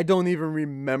 I don't even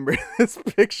remember this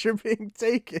picture being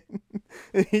taken.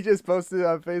 And he just posted it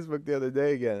on Facebook the other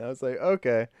day again. I was like,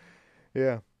 okay,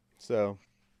 yeah. So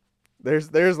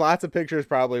there's lots of pictures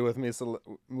probably with me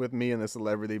and a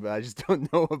celebrity, but I just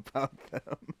don't know about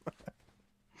them.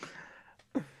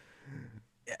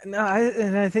 No,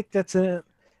 I think that's a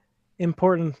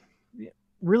important,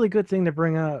 really good thing to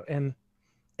bring up. And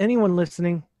anyone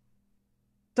listening,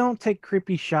 don't take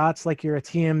creepy shots like you're a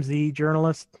TMZ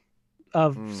journalist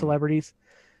of celebrities.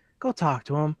 Go talk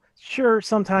to them. Sure,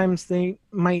 sometimes they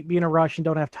might be in a rush and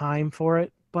don't have time for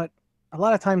it, but a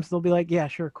lot of times they'll be like, yeah,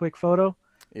 sure, quick photo.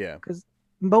 Yeah. Because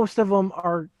most of them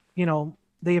are,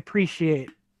 they appreciate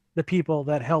the people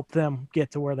that help them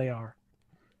get to where they are.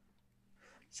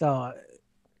 So,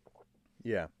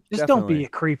 yeah, just don't be a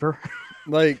creeper.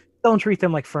 Like, don't treat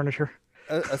them like furniture.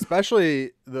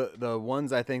 Especially the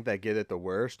ones I think that get it the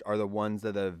worst are the ones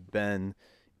that have been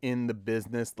in the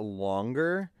business the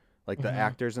longer, like the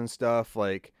actors and stuff.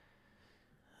 Like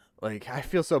I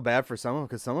feel so bad for some of them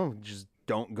because some of them just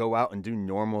don't go out and do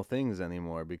normal things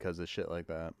anymore because of shit like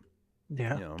that.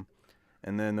 Yeah.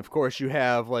 And then of course you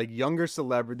have like younger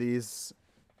celebrities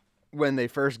when they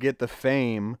first get the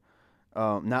fame.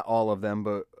 Not all of them,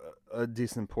 but a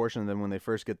decent portion of them when they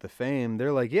first get the fame,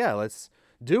 they're like, yeah, let's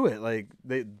do it. Like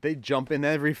they jump in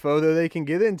every photo they can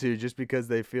get into just because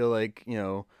they feel like,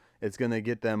 it's going to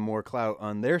get them more clout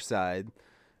on their side.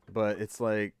 But it's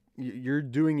like you're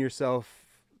doing yourself.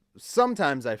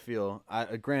 Sometimes I feel,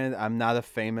 granted, I'm not a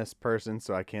famous person,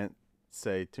 so I can't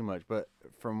say too much, but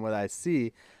from what I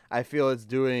see, I feel it's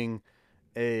doing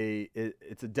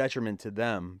it's a detriment to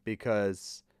them,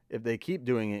 because if they keep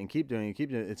doing it and keep doing it,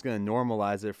 it's going to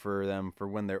normalize it for them for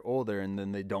when they're older, and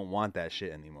then they don't want that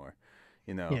shit anymore.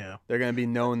 Yeah. They're going to be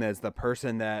known as the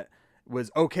person that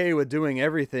was okay with doing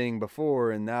everything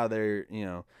before, and now they're,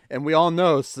 and we all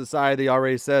know society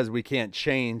already says we can't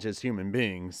change as human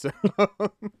beings. So.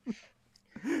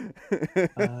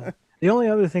 The only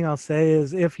other thing I'll say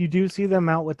is if you do see them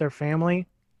out with their family,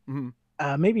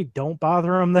 maybe don't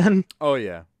bother them then. Oh,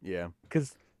 yeah. Yeah.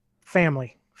 Because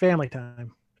family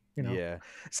time. Yeah.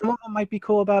 Some of them might be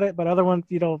cool about it, but other ones,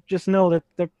 just know that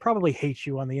they probably hate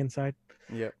you on the inside.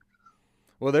 Yep.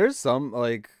 Well, there's some,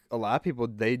 like, a lot of people,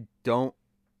 they don't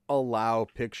allow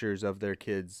pictures of their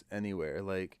kids anywhere.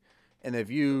 Like, and if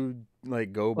you,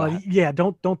 like, go by. Well, yeah,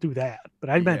 don't do that.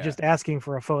 But I meant just asking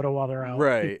for a photo while they're out.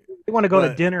 Right. They want to go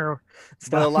to dinner or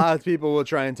stuff. But a lot of people will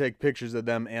try and take pictures of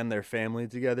them and their family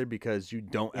together because you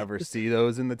don't ever see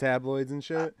those in the tabloids and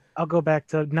shit. I'll go back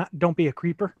to don't be a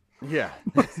creeper. Yeah.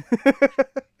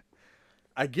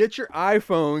 I get your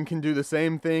iPhone can do the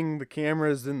same thing the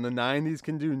cameras in the 90s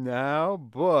can do now,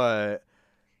 but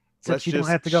Since you don't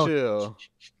have to go. Chill.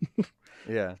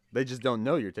 Yeah, they just don't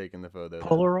know you're taking the photo.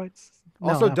 Polaroids?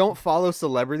 Also, not don't follow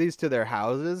celebrities to their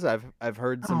houses. I've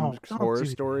heard some Oh, don't horror do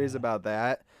stories that. about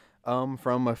that.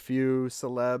 From a few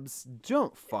celebs.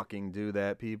 Don't fucking do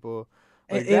that, people.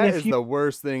 Like And that if is you the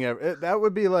worst thing ever. That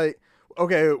would be like,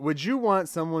 okay, would you want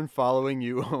someone following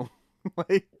you home?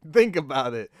 Like, think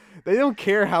about it. They don't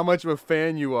care how much of a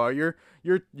fan you are. Your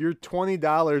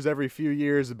 $20 every few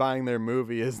years buying their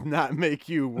movie does not make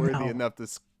you worthy no, enough to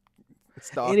and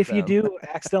stalk if you them do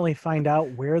accidentally find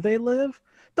out where they live,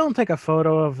 don't take a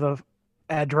photo of the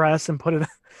address and put it.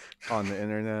 on the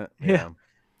internet. Yeah,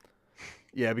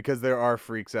 Yeah, because there are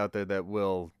freaks out there that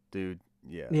will do.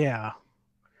 Yeah, yeah.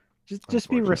 Just be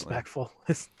unfortunately. respectful.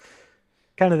 It's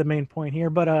kind of the main point here.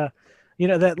 But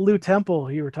that Lou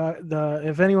Temple you were talking.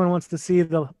 If anyone wants to see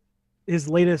his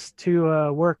latest two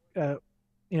work,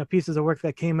 pieces of work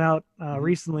that came out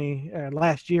recently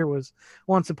last year was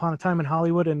Once Upon a Time in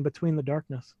Hollywood and Between the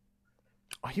Darkness.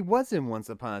 Oh, he was in Once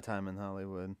Upon a Time in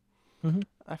Hollywood. Mm-hmm.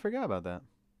 I forgot about that.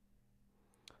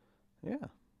 Yeah,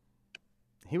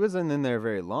 he wasn't in there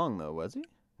very long though, was he?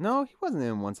 No, he wasn't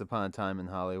in Once Upon a Time in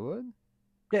Hollywood.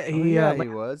 Yeah, Oh yeah, he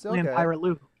was. Land Okay. Pirate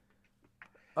Lou.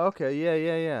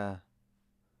 Okay. Yeah.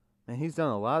 And he's done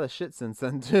a lot of shit since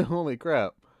then too. Holy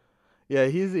crap. Yeah,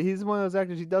 he's one of those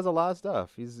actors. He does a lot of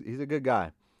stuff. He's a good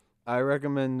guy. I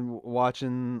recommend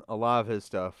watching a lot of his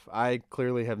stuff. I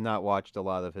clearly have not watched a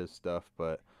lot of his stuff,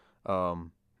 but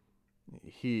um,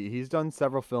 he's done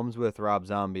several films with Rob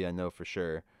Zombie. I know for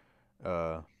sure.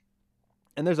 Uh,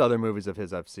 and there's other movies of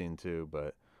his I've seen too,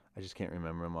 but I just can't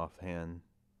remember them offhand.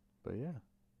 But yeah,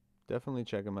 definitely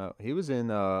check him out. He was in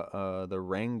the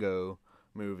Rango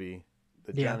movie,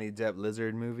 the Yeah. Johnny Depp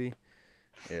lizard movie.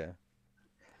 Yeah.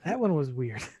 That one was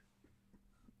weird.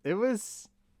 It was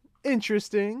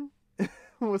interesting.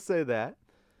 We'll say that.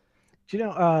 Do you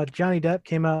know Johnny Depp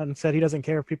came out and said he doesn't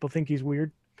care if people think he's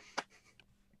weird?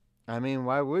 I mean,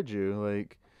 why would you?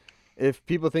 Like, if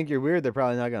people think you're weird, they're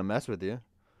probably not gonna mess with you.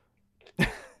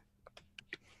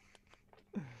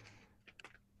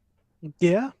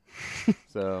 Yeah.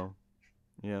 So,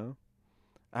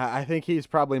 I think he's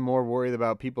probably more worried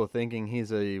about people thinking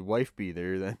he's a wife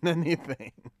beater than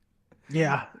anything.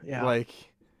 Yeah. Like,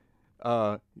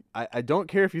 I don't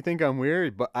care if you think I'm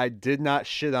weird, but I did not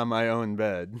shit on my own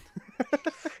bed.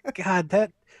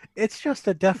 God, it's just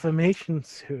a defamation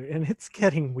suit, and it's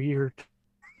getting weird.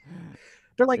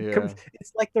 They're like, Yeah.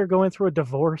 it's like they're going through a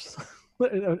divorce,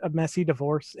 a messy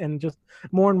divorce, and just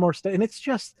more and more stuff. And it's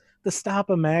just to stop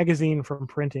a magazine from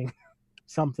printing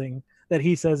something that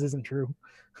he says isn't true.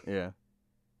 Yeah.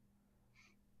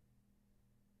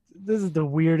 This is the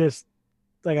weirdest.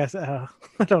 Like I said,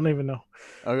 I don't even know.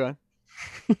 Okay.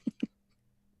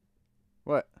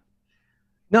 What?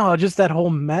 No, just that whole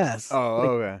mess. Oh, Like,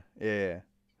 okay. Yeah.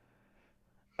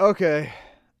 Okay.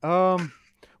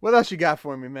 What else you got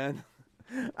for me, man?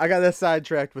 I got that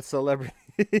sidetracked with celebrities.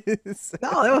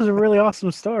 no, that was a really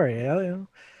awesome story.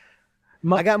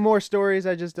 I got more stories.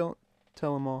 I just don't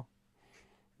tell them all.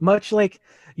 Much like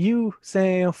you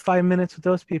saying 5 minutes with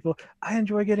those people, I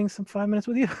enjoy getting some 5 minutes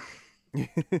with you.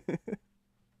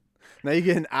 Now you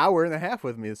get an hour and a half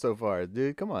with me so far,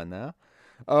 dude. Come on now.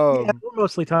 Yeah, we're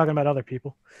mostly talking about other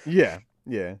people. Yeah.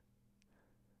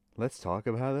 Let's talk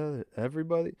about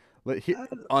everybody.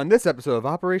 On this episode of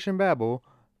Operation Babel,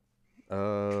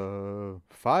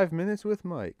 5 minutes with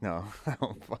Mike. No, I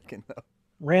don't fucking know.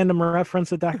 Random reference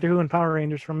to Doctor Who and Power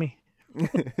Rangers from me.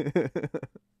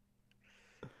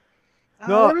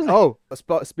 No.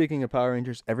 Speaking of Power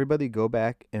Rangers, everybody go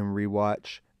back and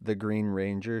rewatch the Green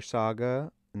Ranger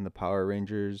saga in the Power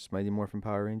Rangers Mighty Morphin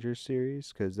Power Rangers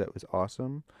series, because that was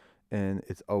awesome, and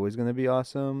it's always going to be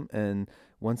awesome. And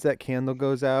once that candle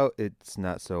goes out, it's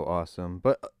not so awesome,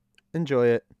 but enjoy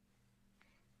it.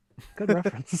 Good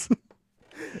reference.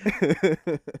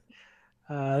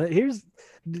 Did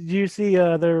you see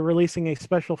they're releasing a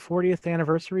special 40th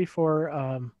anniversary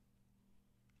for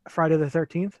Friday the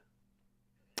 13th?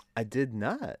 I did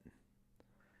not.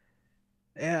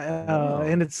 Yeah,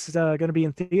 and it's going to be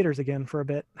in theaters again for a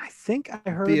bit. I think I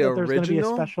heard The that there's going to be a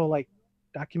original? special like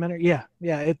documentary. Yeah,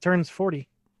 it turns 40.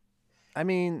 I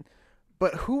mean,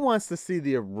 but who wants to see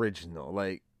the original?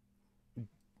 Like,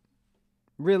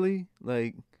 really?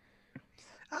 Like,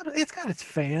 It's got its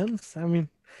fans. I mean,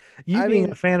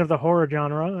 being a fan of the horror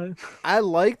genre. I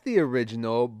like the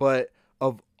original, but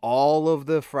of all of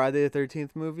the Friday the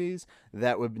 13th movies,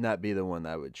 that would not be the one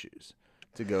I would choose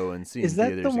to go and see Is in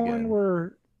that theaters the one again.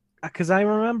 where? Because I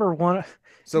remember one.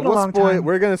 So been a long time.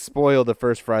 we're gonna spoil the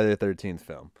first Friday the 13th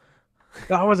film.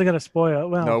 I wasn't going to spoil it.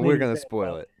 Well, No, we're maybe gonna that,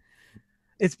 spoil but it.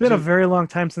 It's been a Just- very long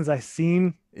time since I've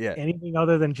seen Yeah. anything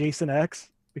other than Jason X,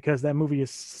 because that movie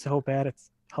is so bad.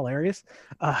 hilarious.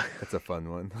 That's a fun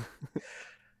one.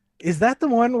 Is that the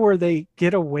one where they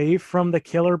get away from the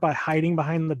killer by hiding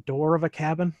behind the door of a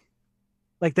cabin?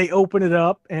 Like they open it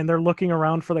up and they're looking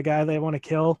around for the guy they want to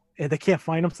kill and they can't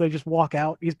find him, so they just walk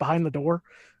out. He's behind the door.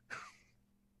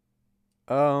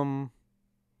 That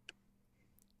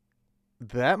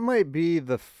might be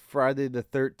the Friday the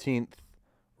 13th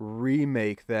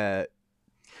remake that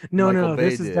No, Bay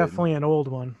this is did. definitely an old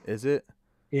one. Is it?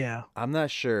 Yeah. I'm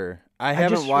not sure. I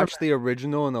haven't watched the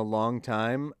original in a long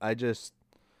time. I just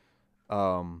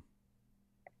yeah.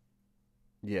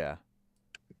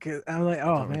 I'm like,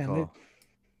 oh man,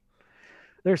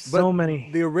 there's so many.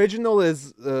 The original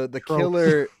is the tropes.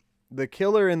 killer. The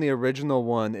killer in the original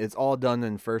one is all done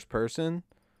in first person.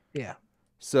 Yeah.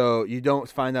 So you don't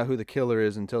find out who the killer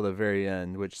is until the very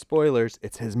end. Which, spoilers,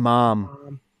 it's his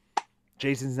mom.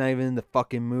 Jason's not even in the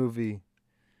fucking movie.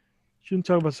 Shouldn't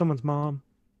talk about someone's mom.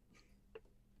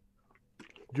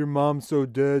 Your mom's so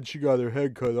dead, she got her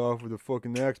head cut off with a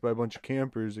fucking axe by a bunch of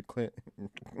campers at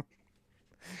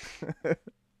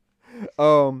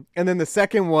and then the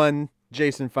second one,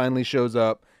 Jason finally shows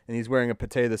up and he's wearing a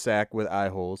potato sack with eye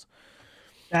holes.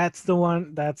 That's the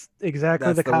one. That's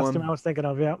exactly the costume I was thinking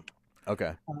of. Yeah. Okay.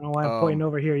 I don't know why I'm pointing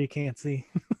over here. You can't see.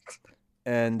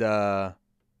 And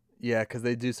yeah, because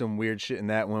they do some weird shit in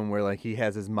that one where like he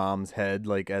has his mom's head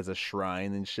like as a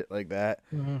shrine and shit like that.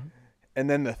 Mm-hmm. And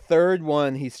then the third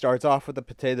one, he starts off with the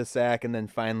potato sack and then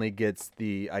finally gets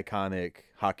the iconic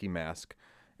hockey mask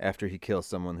after he kills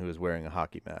someone who is wearing a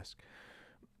hockey mask.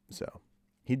 So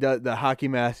he does. The hockey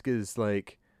mask is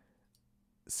like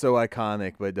so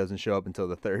iconic, but it doesn't show up until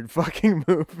the third fucking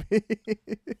movie.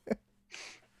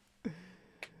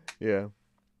 Yeah.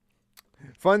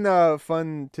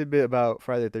 Fun tidbit about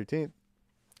Friday the 13th.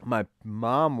 My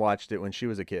mom watched it when she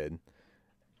was a kid.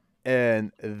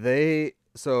 And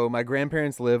so my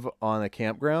grandparents live on a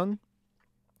campground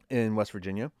in West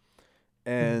Virginia.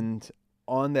 And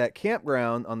on that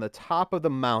campground, on the top of the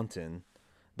mountain,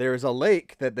 there's a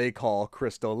lake that they call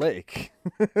Crystal Lake.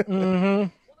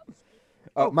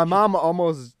 Mm-hmm. My mom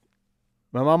almost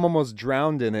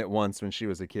drowned in it once when she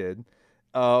was a kid.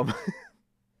 But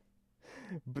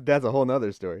that's a whole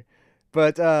nother story.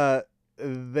 But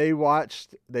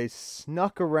they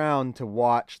snuck around to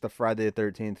watch the Friday the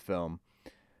 13th film.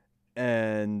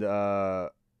 And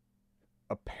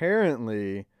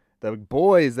apparently the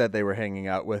boys that they were hanging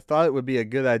out with thought it would be a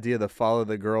good idea to follow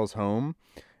the girls home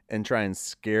and try and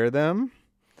scare them.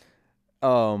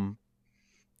 And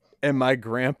my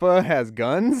grandpa has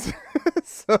guns,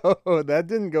 so that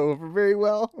didn't go over very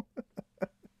well.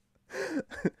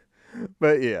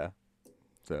 But yeah,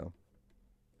 so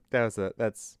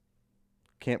that's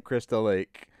Camp Crystal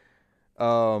Lake.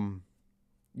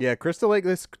 Yeah, Crystal Lake.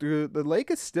 The lake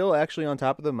is still actually on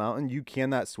top of the mountain. You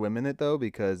cannot swim in it though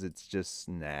because it's just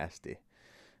nasty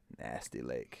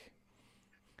lake.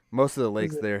 Most of the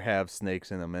lakes there have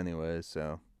snakes in them anyways,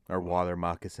 so or water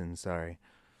moccasins. Sorry.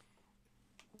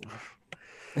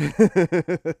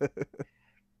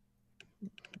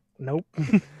 Nope.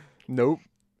 Nope.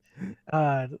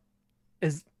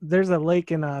 There's a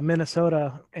lake in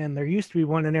Minnesota, and there used to be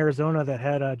one in Arizona that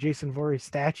had a Jason Voorhees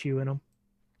statue in them.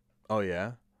 Oh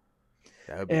yeah.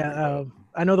 Yeah,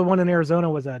 I know the one in Arizona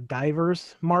was a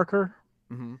diver's marker,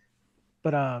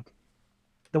 but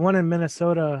the one in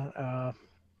Minnesota.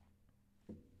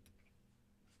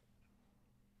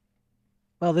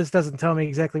 Well, this doesn't tell me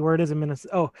exactly where it is in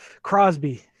Minnesota. Oh,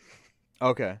 Crosby.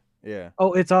 Okay. Yeah.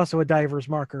 Oh, it's also a diver's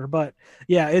marker, but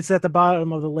yeah, it's at the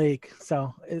bottom of the lake.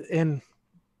 So, and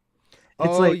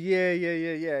it's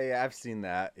yeah. I've seen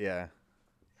that. Yeah.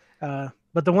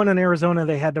 But the one in Arizona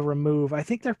they had to remove. I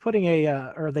think they're putting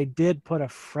they did put a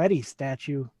Freddy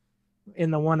statue in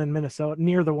the one in Minnesota,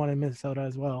 near the one in Minnesota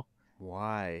as well.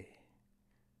 Why?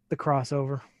 The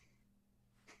crossover.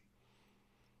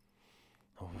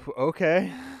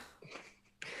 Okay.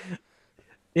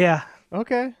 Yeah.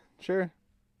 Okay. Sure.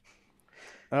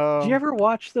 Did you ever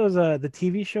watch those the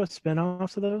TV show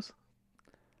spinoffs of those?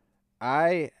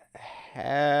 I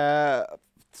have.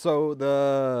 So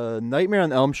the Nightmare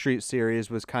on Elm Street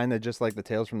series was kind of just like the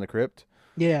Tales from the Crypt.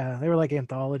 Yeah, they were like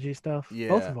anthology stuff. Yeah.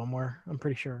 Both of them were, I'm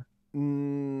pretty sure.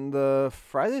 The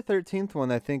Friday the 13th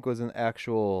one I think was an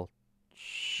actual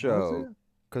show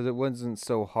because it wasn't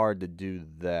so hard to do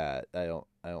that. I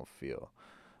don't feel.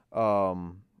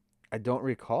 I don't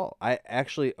recall. I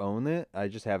actually own it. I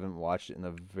just haven't watched it in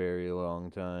a very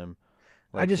long time.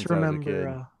 I just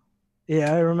remember.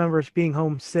 I remember being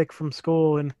homesick from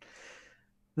school and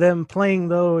them playing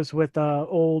those with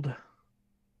old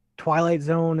Twilight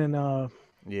Zone and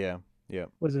yeah.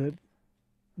 Was it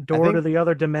Door to the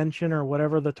Other Dimension or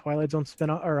whatever the Twilight Zone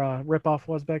spin-off or ripoff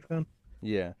was back then.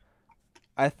 Yeah.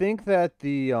 I think that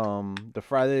the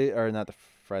Friday or not the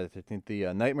Friday the 13th,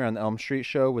 the Nightmare on Elm Street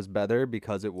show was better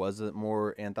because it was a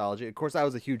more anthology. Of course, I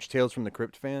was a huge Tales from the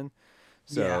Crypt fan,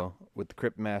 so with the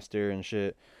Crypt Master and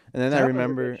shit. And then I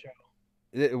remember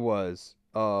it was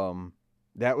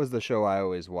that was the show I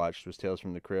always watched was Tales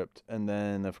from the Crypt, and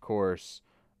then of course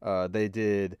they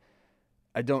did.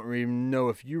 I don't even know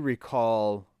if you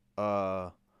recall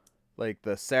like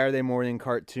the Saturday morning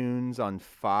cartoons on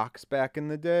Fox back in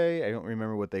the day. I don't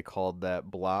remember what they called that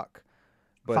block.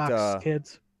 But Fox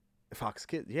Kids. Fox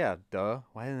Kids, yeah, duh.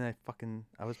 Why didn't I fucking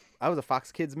I was a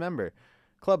Fox Kids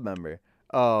club member.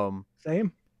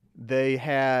 Same. They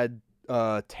had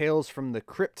Tales from the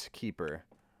Crypt Keeper,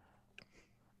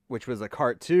 which was a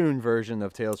cartoon version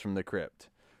of Tales from the Crypt.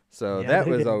 So that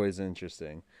was always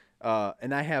interesting.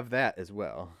 And I have that as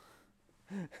well.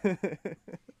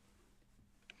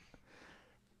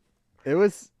 It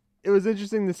was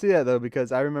interesting to see that though,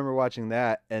 because I remember watching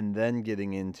that and then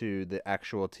getting into the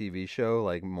actual TV show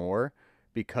like more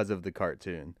because of the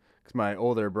cartoon. Because my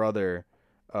older brother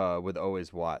would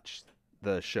always watch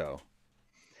the show.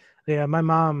 Yeah, my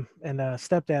mom and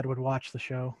stepdad would watch the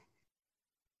show.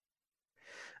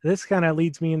 This kind of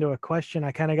leads me into a question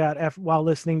I kind of got while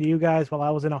listening to you guys while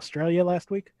I was in Australia last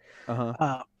week.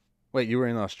 Wait, you were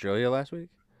in Australia last week?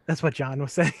 That's what John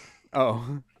was saying.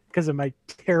 Oh. Because of my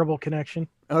terrible connection.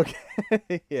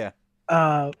 Okay. Yeah.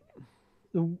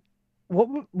 What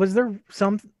was there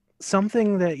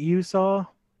something that you saw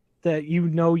that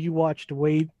you watched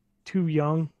way too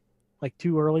young, like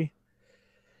too early?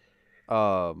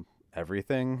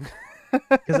 Everything.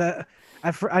 Because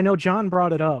I know John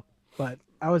brought it up, but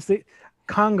I was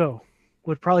Congo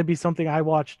would probably be something I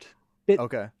watched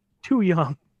too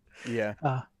young. Yeah.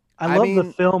 I love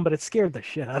the film, but it scared the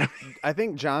shit out of me. I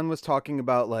think John was talking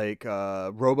about like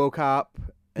RoboCop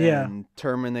and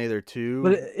Terminator 2.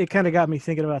 But it kind of got me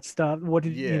thinking about stuff. What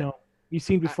did you've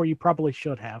seen before you probably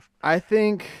should have. I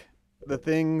think the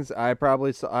things I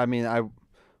probably saw,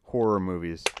 horror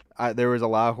movies. There was a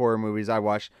lot of horror movies I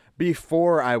watched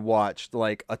before I watched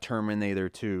like a Terminator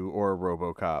 2 or a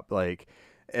RoboCop. Like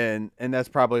and that's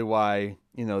probably why,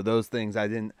 those things I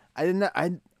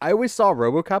always saw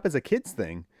RoboCop as a kid's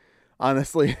thing.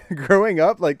 Honestly, growing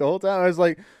up, like the whole time, I was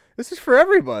like, this is for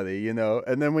everybody, And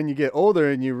then when you get older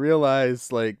and you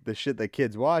realize like the shit that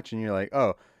kids watch, and you're like,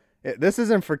 oh, this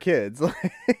isn't for kids.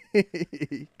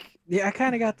 Yeah, I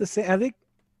kind of got the same. I think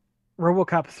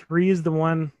RoboCop 3 is the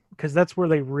one because that's where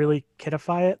they really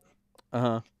kidify it.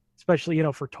 Especially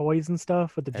for toys and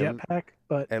stuff with the jetpack.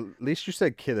 But at least you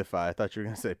said kidify. I thought you were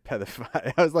gonna say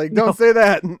pedophile. I was like, don't say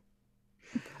that.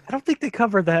 I don't think they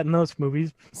covered that in those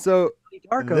movies. So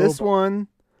one,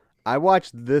 I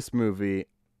watched this movie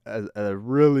at a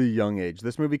really young age.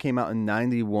 This movie came out in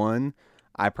 91.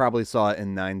 I probably saw it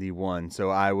in 91. So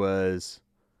I was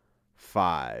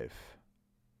 5,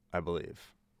 I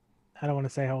believe. I don't want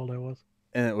to say how old I was.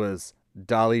 And it was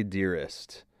Dolly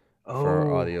Dearest for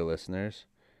our audio listeners.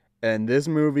 And this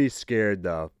movie scared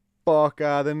the fuck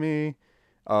out of me.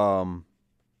 But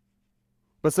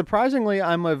surprisingly,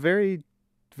 I'm a very,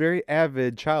 very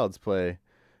avid Child's Play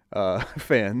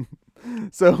fan.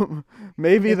 So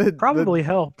maybe it probably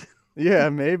helped. Yeah,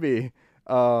 maybe.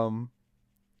 Dolly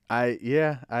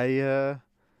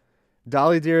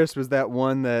Dearest was that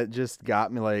one that just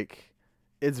got me. Like,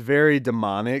 it's very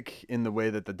demonic in the way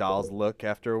that the dolls look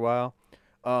after a while.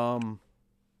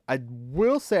 I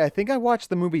will say I think I watched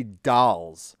the movie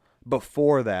Dolls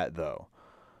before that though,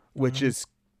 which is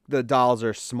the dolls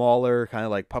are smaller, kind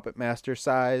of like Puppet Master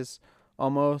size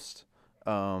almost.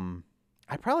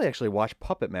 I probably actually watched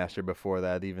Puppet Master before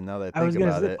that, even now that I think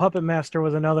about it. Puppet Master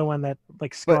was another one that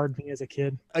like scarred me as a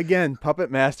kid. Again, Puppet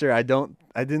Master, I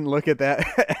didn't look at that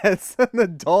as an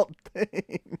adult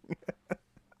thing.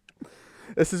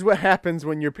 This is what happens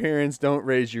when your parents don't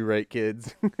raise you right,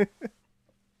 kids.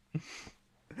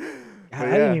 I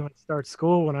didn't even start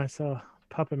school when I saw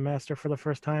Puppet Master for the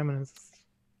first time, and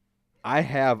I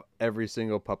have every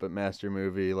single Puppet Master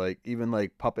movie, like even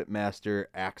like Puppet Master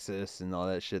Axis and all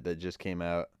that shit that just came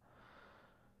out.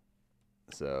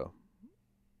 So,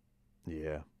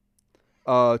 yeah.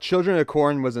 Children of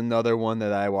Corn was another one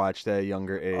that I watched at a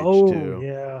younger age too. Oh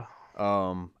yeah.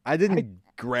 I didn't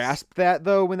grasp that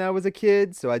though when I was a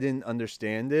kid, so I didn't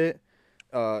understand it.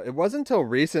 It wasn't until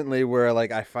recently where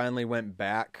like I finally went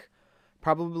back,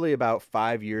 probably about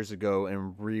 5 years ago,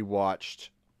 and rewatched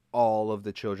all of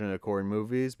the Children of Corn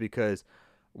movies because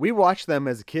we watched them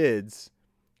as kids,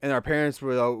 and our parents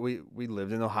we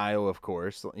lived in Ohio, of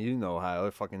course. You know Ohio,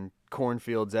 fucking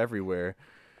cornfields everywhere,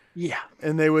 Yeah.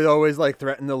 And they would always like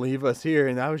threaten to leave us here,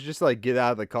 and I was just like, get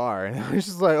out of the car, and I was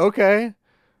just like, okay,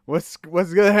 what's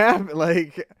gonna happen?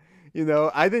 Like,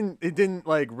 it didn't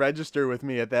like register with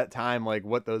me at that time like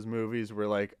what those movies were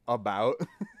like about.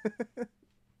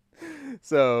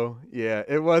 So yeah,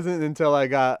 it wasn't until I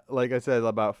got, like I said,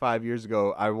 about 5 years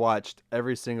ago, I watched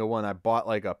every single one. I bought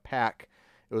like a pack.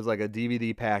 It was like a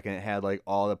DVD pack, and it had like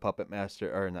all the Puppet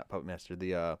Master, or not Puppet Master,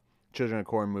 the Children of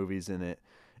Corn movies in it,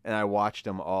 and I watched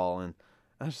them all, and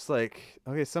I was just like,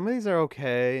 okay, some of these are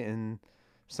okay, and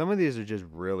some of these are just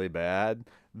really bad.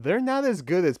 They're not as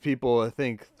good as people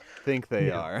think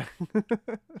they are.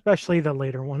 Especially the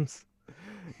later ones.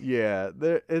 Yeah,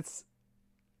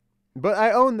 but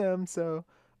I own them, so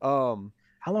How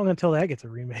long until that gets a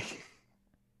remake?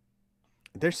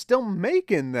 they're still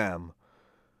making them.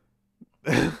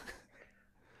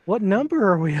 What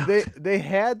number are we on? They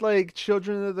had like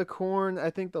Children of the Corn. I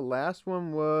think the last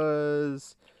one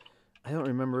was, I don't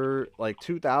remember, like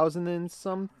 2000 and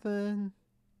something.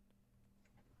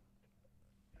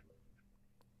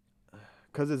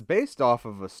 Because it's based off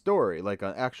of a story, like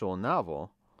an actual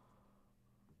novel.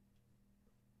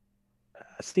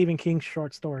 Stephen King's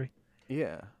short story.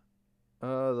 Yeah.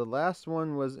 The last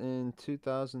one was in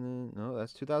 2000. No,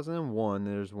 that's 2001.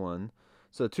 There's one.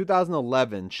 So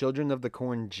 2011, Children of the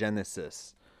Corn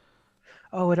Genesis.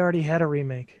 Oh, it already had a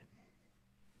remake.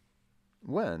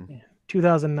 When? Yeah.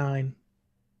 2009.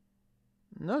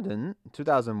 No, it didn't.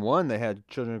 2001, they had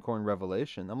Children of Corn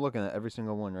Revelation. I'm looking at every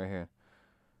single one right here.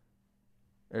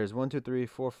 There's 1, 2, 3,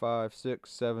 4, 5,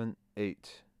 6, 7,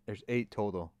 8. There's 8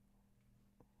 total.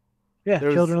 Yeah,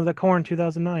 Children of the Corn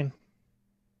 2009.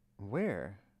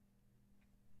 Where?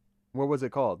 What was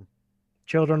it called?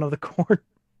 Children of the Corn.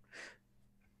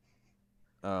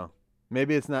 Oh.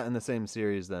 Maybe it's not in the same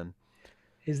series then.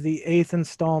 Is the 8th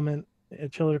installment in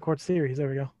Children of the Corn series. There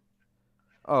we go.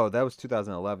 Oh, that was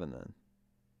 2011 then.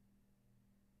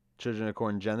 Children of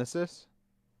Corn Genesis?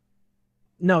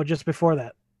 No, just before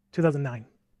that. 2009.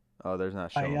 Oh, there's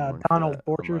not showing By one Donald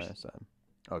for that on my Borchers. side.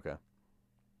 Okay.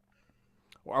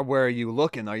 Where are you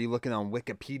looking? Are you looking on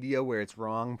Wikipedia where it's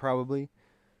wrong, probably?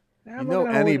 You know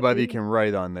anybody can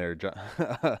write on there,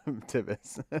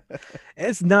 Tibbetts.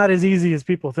 It's not as easy as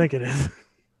people think it is.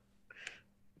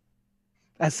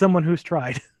 As someone who's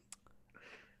tried.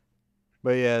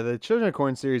 But yeah, the Children of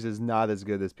Corn series is not as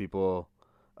good as people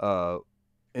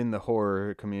in the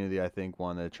horror community, I think,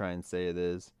 want to try and say it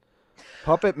is.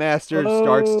 Puppet Master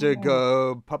starts to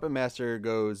go. Puppet Master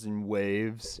goes in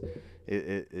waves.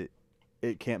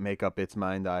 It can't make up its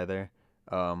mind either.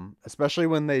 Especially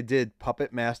when they did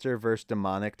Puppet Master versus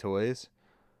Demonic Toys.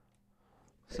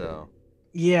 So.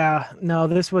 Yeah, no,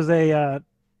 this was a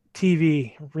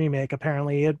TV remake.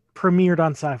 Apparently, it premiered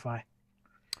on Sci-Fi.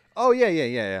 Oh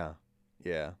yeah.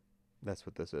 That's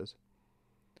what this is.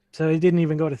 So it didn't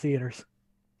even go to theaters.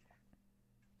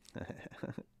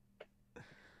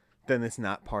 Then it's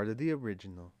not part of the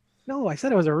original. No, I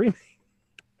said it was a remake.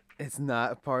 It's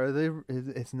not part of the.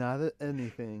 It's not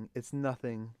anything. It's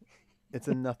nothing. It's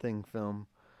a nothing film.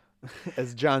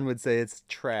 As John would say, it's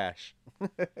trash.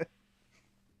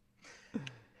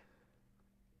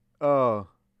 Oh,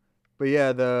 but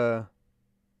yeah, the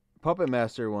Puppet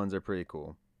Master ones are pretty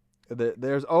cool.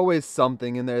 There's always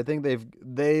something in there. I think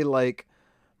they like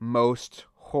most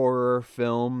horror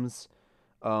films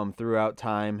throughout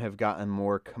time have gotten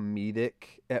more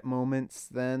comedic at moments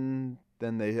than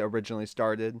they originally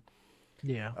started.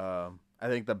 Yeah. I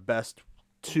think the best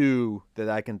two that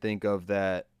I can think of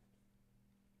that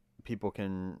people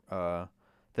can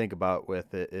think about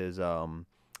with it is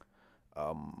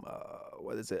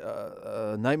what is it?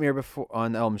 Nightmare Before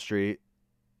on Elm Street.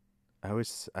 I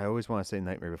always want to say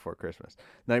Nightmare Before Christmas.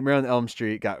 Nightmare on Elm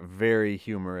Street got very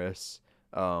humorous.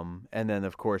 And then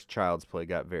of course Child's Play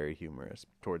got very humorous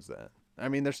towards that. I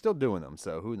mean, they're still doing them,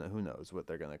 so who knows what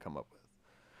they're gonna come up with.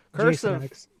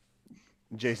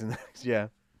 Jason X, yeah.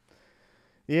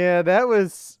 Yeah, that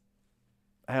was,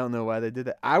 I don't know why they did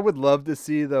that. I would love to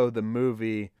see though the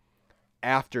movie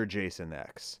after Jason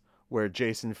X, where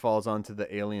Jason falls onto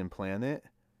the alien planet.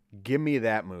 Give me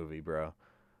that movie, bro.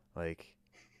 Like,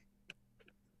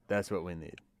 that's what we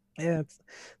need. Yeah,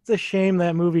 it's a shame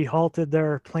that movie halted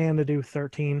their plan to do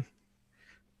 13.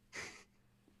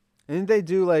 Didn't they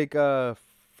do like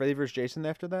Freddy vs. Jason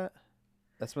after that?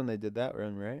 That's when they did that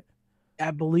run, right?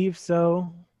 I believe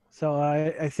so. So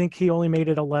I think he only made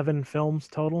it 11 films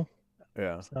total.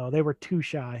 Yeah. So they were too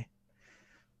shy.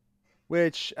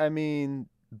 Which, I mean,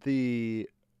 the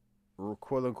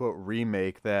quote-unquote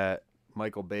remake that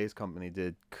Michael Bay's company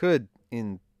did could,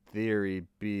 in theory,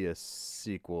 be a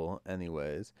sequel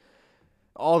anyways.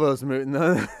 All those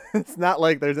movies. It's not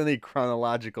like there's any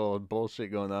chronological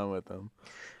bullshit going on with them.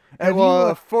 And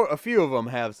a few of them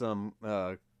have some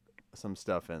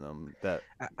stuff in them that.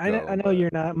 I know you're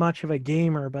not much of a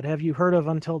gamer, but have you heard of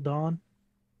Until Dawn?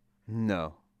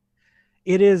 No.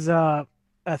 It is a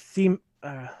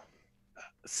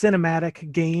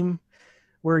cinematic game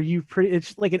where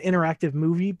it's like an interactive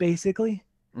movie basically.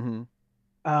 Mm-hmm.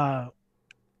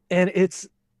 And it's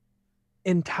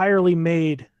entirely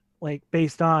made like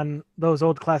based on those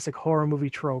old classic horror movie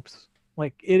tropes.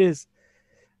 Like it is,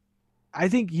 I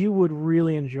think you would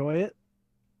really enjoy it.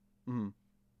 Mm-hmm.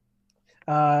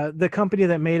 The company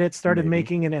that made it started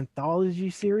making an anthology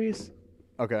series.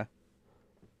 Okay.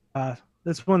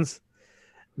 This one's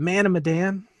Man of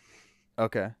Medan.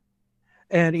 Okay.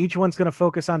 And each one's going to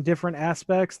focus on different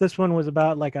aspects. This one was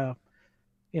about like a,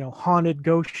 haunted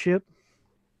ghost ship.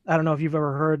 I don't know if you've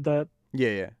ever heard the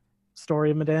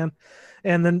story of Medan.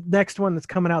 And the next one that's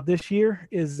coming out this year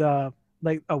is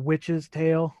like a witch's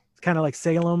tale. It's kind of like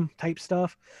Salem type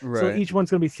stuff. Right. So each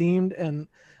one's going to be themed, and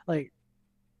like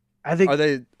I think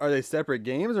are they separate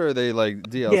games or are they like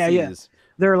DLCs? Yeah.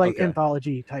 They're like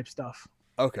anthology type stuff.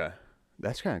 Okay.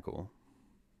 That's kind of cool.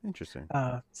 Interesting.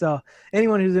 So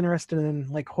anyone who's interested in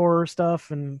like horror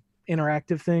stuff and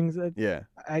interactive things,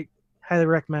 I highly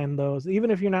recommend those.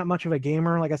 Even if you're not much of a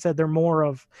gamer, like I said, they're more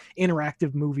of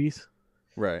interactive movies.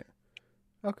 Right.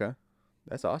 Okay.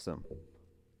 That's awesome.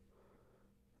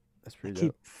 That's pretty dope.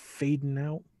 Keep fading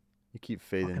out. You keep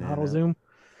fading out. Auto zoom.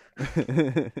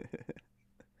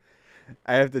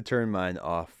 I have to turn mine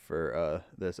off for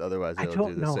this, otherwise it'll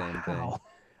do the same thing.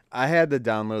 I had to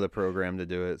download a program to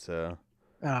do it, so.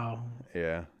 Oh.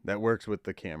 Yeah, that works with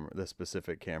the camera, the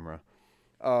specific camera.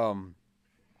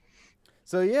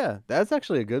 So yeah, that's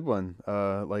actually a good one.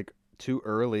 Like too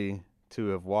early to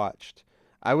have watched.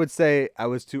 I would say I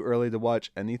was too early to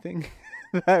watch anything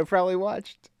that I probably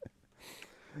watched.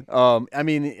 I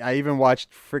mean, I even watched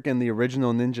freaking the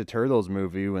original Ninja Turtles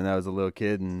movie when I was a little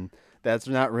kid, and that's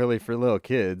not really for little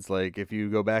kids. Like if you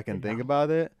go back and think about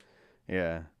it,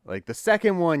 yeah. Like the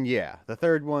second one, yeah. The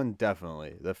third one,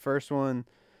 definitely. The first one,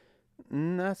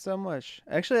 not so much.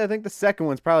 Actually, I think the second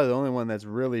one's probably the only one that's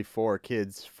really for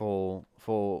kids, full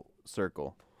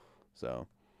circle. So,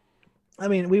 I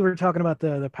mean, we were talking about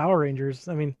the Power Rangers.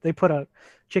 I mean, they put a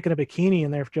chick in a bikini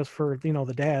in there just for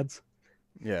the dads.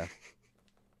 Yeah.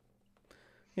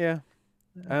 Yeah.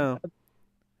 I don't know.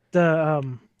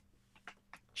 The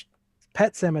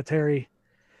Pet Cemetery.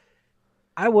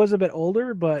 I was a bit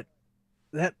older, but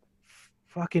that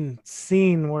fucking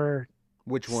scene where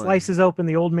which one slices open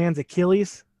the old man's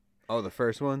Achilles. Oh, the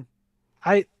first one.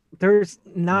 There's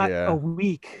not a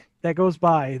week that goes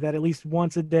by that at least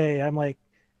once a day I'm like,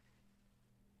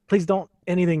 please don't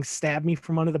anything stab me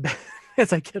from under the bed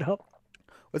as I get up.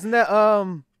 Wasn't that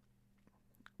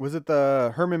was it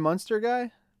the Herman Munster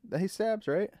guy that he stabs,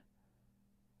 right?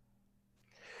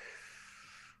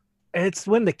 It's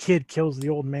when the kid kills the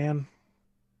old man.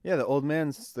 Yeah, the old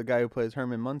man's the guy who plays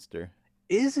Herman Munster.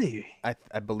 Is he?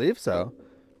 I believe so.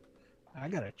 I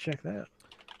gotta check that.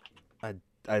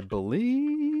 I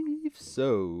believe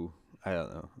so. I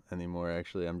don't know anymore,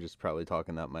 actually. I'm just probably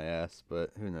talking out my ass,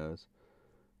 but who knows?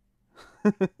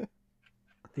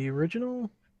 The original?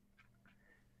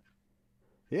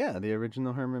 Yeah, the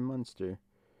original Herman Munster.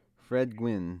 Fred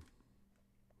Gwynn.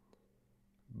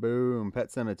 Boom.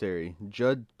 Pet Cemetery.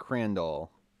 Judd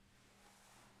Crandall.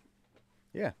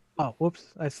 Yeah. Oh,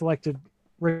 whoops. I selected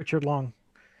Richard Long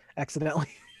accidentally.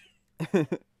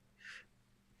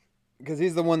 Because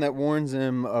he's the one that warns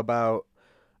him about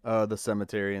the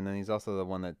cemetery, and then he's also the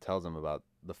one that tells him about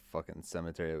the fucking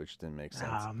cemetery, which didn't make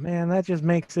sense. Oh, man, that just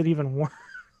makes it even worse.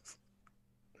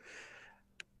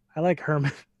 I like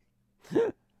Herman. Yeah.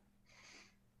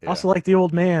 Also like the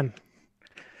old man.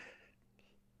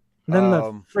 And then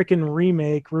the freaking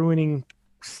remake ruining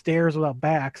Stairs Without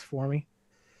Backs for me.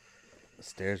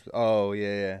 Stairs. Oh,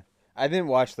 yeah. I didn't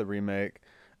watch the remake.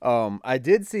 I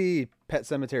did see Pet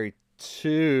Cemetery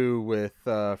 2 with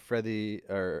Eddie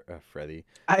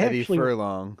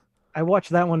Furlong. I watched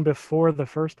that one before the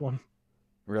first one.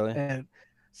 Really? And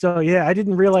so, yeah, I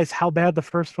didn't realize how bad the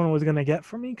first one was going to get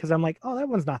for me because I'm like, oh, that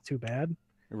one's not too bad.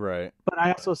 Right. But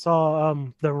I also saw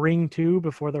The Ring 2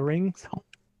 before The Ring. So.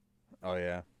 Oh,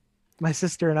 yeah. My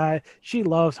sister and I, she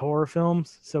loves horror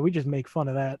films, so we just make fun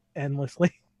of that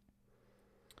endlessly.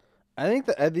 I think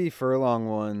the Eddie Furlong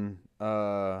one,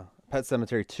 Pet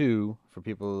Sematary 2, for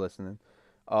people listening,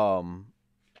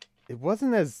 it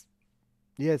wasn't as,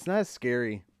 it's not as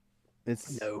scary.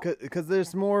 It's because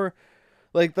there's more,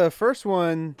 like the first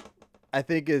one, I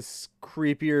think is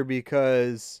creepier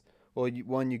because well,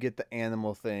 you get the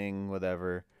animal thing,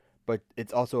 whatever, but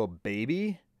it's also a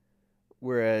baby.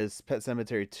 Whereas Pet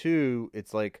Cemetery 2,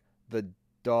 it's like the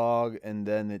dog, and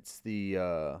then it's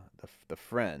the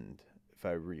friend, if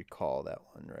I recall that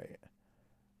one right.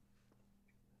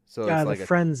 So it's The like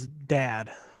friend's dad.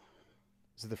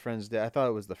 is it the friend's dad? I thought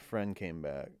it was the friend came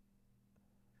back.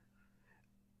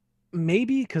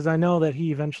 Maybe, because I know that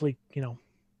he eventually,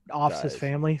 offs his Dies.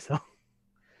 family. So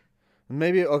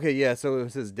Maybe okay, yeah. So it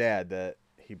was his dad that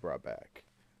he brought back.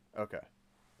 Okay,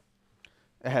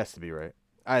 it has to be right.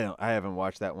 I haven't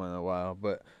watched that one in a while,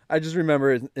 but I just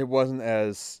remember it wasn't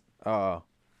as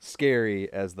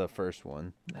scary as the first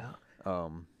one. no.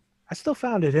 I still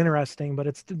found it interesting, but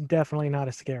it's definitely not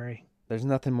as scary. There's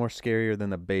nothing more scarier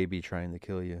than a baby trying to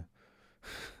kill you.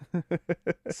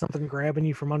 Something grabbing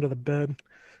you from under the bed.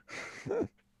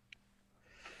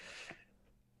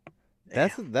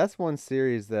 That's one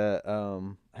series that I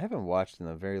haven't watched in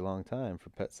a very long time for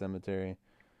Pet Cemetery.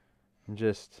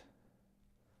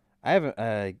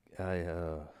 Having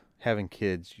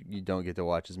kids, you don't get to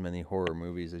watch as many horror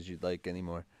movies as you'd like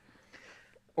anymore.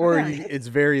 Or it's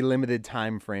very limited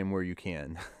time frame where you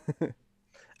can.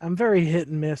 I'm very hit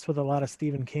and miss with a lot of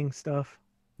Stephen King stuff.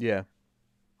 Yeah.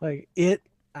 Like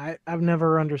I've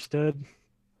never understood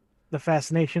the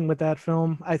fascination with that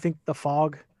film. I think The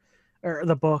Fog, or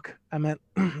the book, I meant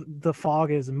The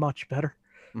Fog is much better.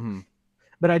 Mm-hmm.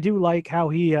 But I do like how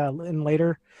he, in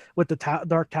later with the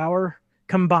Dark Tower,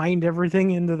 combined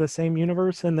everything into the same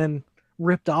universe and then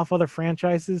ripped off other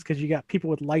franchises because you got people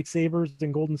with lightsabers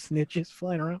and golden snitches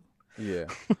flying around. Yeah.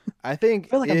 I think I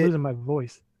feel like I'm losing my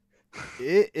voice.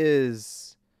 It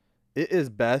is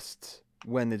best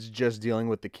when it's just dealing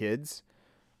with the kids.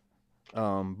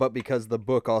 But because the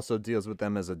book also deals with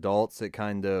them as adults, it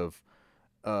kind of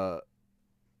I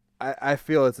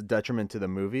feel it's a detriment to the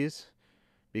movies,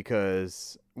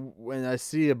 because when I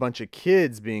see a bunch of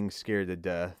kids being scared to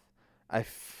death, I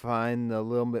find a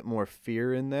little bit more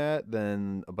fear in that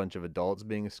than a bunch of adults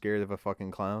being scared of a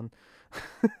fucking clown.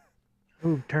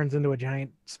 Who turns into a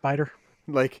giant spider.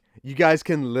 Like, you guys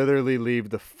can literally leave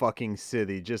the fucking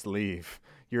city. Just leave.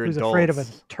 You're Who's adults. afraid of a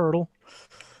turtle.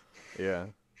 Yeah.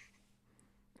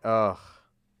 Ugh.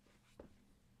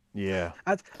 Yeah.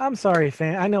 I'm sorry,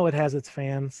 fan. I know it has its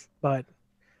fans, but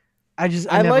I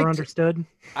never understood.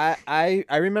 I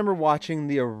remember watching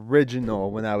the original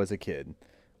when I was a kid,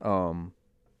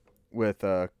 with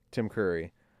Tim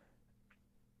Curry,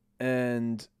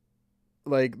 and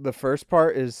like the first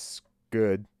part is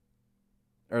good,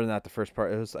 or not the first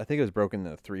part. I think it was broken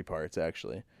into 3 parts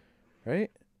actually,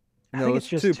 right? No, I think it's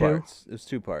just 2 parts. It was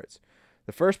 2 parts.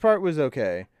 The first part was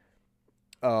okay,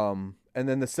 and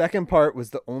then the second part was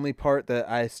the only part that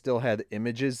I still had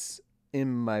images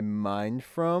in my mind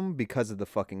from because of the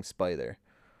fucking spider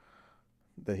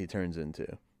that he turns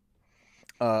into.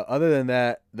 Other than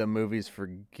that, the movie's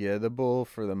forgettable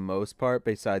for the most part,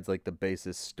 besides like the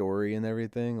basis story and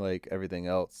everything. Like, everything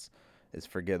else is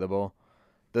forgettable.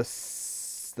 The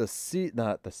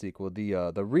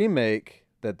remake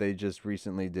that they just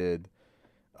recently did,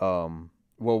 well,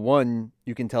 one,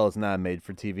 you can tell it's not a made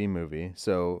for TV movie.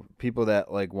 So people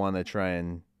that like want to try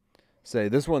and say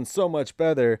this one's so much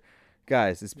better,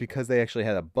 guys, it's because they actually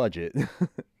had a budget.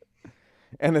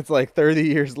 And it's like 30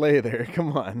 years later.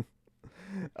 Come on.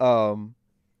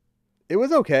 It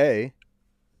was okay.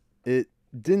 It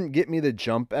didn't get me the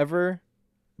jump ever,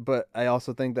 but I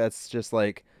also think that's just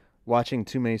like watching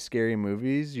too many scary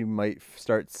movies. You might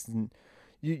start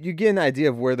you get an idea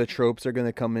of where the tropes are going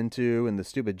to come into and the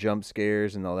stupid jump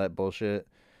scares and all that bullshit.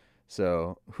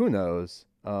 So, who knows?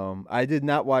 I did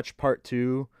not watch part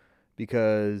 2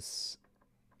 because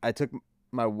I took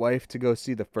my wife to go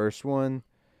see the first one,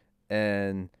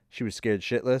 and she was scared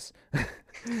shitless.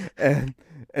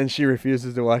 and she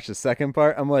refuses to watch the second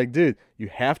part. I'm like, dude, you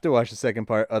have to watch the second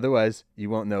part, otherwise you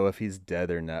won't know if he's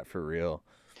dead or not for real.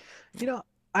 You know,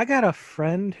 I got a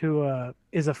friend who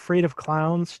is afraid of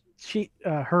clowns.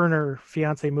 Her and her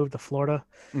fiance moved to Florida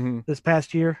this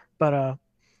past year, but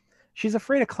she's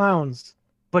afraid of clowns,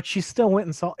 but she still went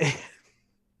and saw it.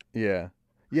 Yeah.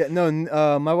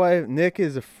 No, my wife, Nick,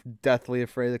 is deathly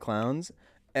afraid of clowns.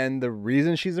 And the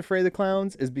reason she's afraid of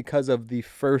clowns is because of the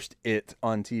first It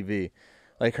on TV.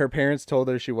 Like, her parents told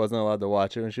her she wasn't allowed to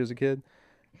watch it when she was a kid.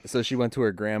 So she went to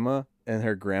her grandma, and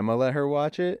her grandma let her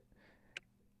watch it.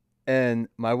 And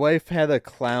my wife had a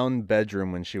clown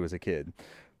bedroom when she was a kid.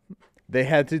 They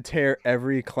had to tear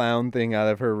every clown thing out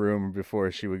of her room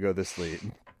before she would go to sleep.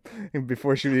 And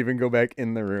before she would even go back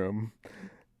in the room.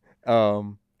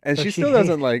 And so she still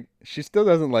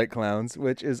doesn't like clowns,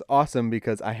 which is awesome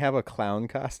because I have a clown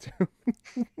costume.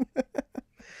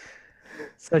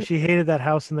 So she hated that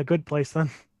house in The Good Place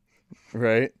then.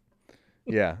 Right?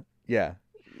 Yeah. Yeah.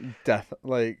 Death.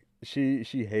 Like she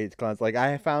hates clowns. Like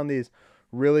I found these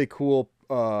really cool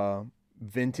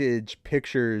vintage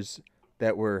pictures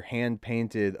that were hand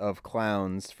painted of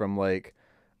clowns from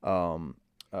um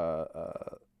uh,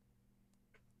 uh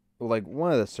like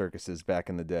one of the circuses back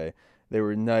in the day. They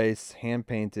were nice, hand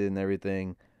painted and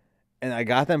everything. And I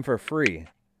got them for free.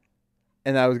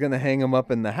 And I was going to hang them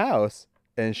up in the house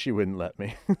and she wouldn't let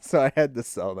me. So I had to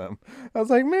sell them. I was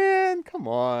like, "Man, come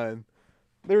on."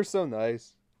 They're so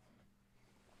nice.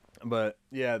 But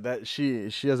yeah, that she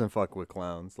doesn't fuck with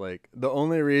clowns. Like the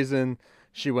only reason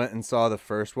she went and saw the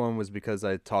first one was because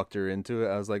I talked her into it.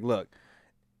 I was like, "Look,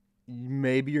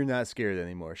 maybe you're not scared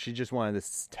anymore." She just wanted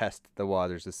to test the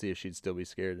waters to see if she'd still be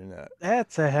scared or not.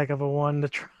 That's a heck of a one to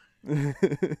try.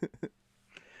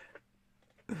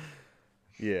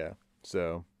 Yeah.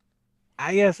 So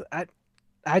I guess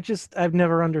I've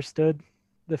never understood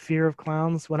the fear of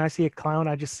clowns. When I see a clown,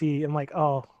 I'm like,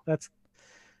 oh, that's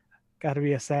got to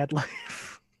be a sad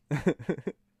life.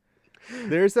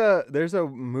 there's a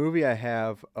movie I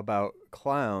have about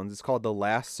clowns. It's called The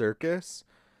Last Circus.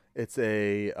 It's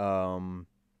a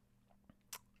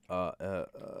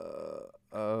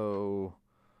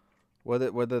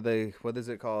what is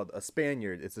it called? A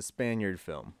Spaniard. It's a Spaniard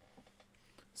film.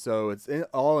 So it's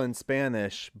all in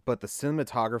Spanish, but the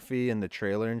cinematography and the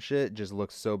trailer and shit just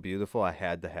looks so beautiful. I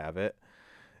had to have it.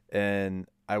 And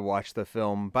I watched the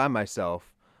film by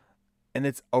myself. And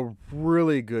it's a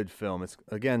really good film. It's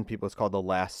called The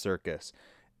Last Circus.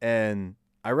 And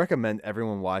I recommend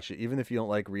everyone watch it. Even if you don't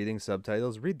like reading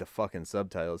subtitles, read the fucking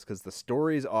subtitles because the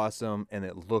story's awesome and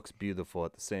it looks beautiful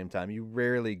at the same time. You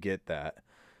rarely get that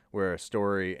where a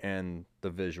story and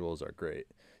the visuals are great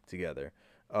together.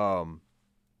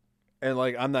 And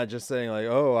like I'm not just saying like,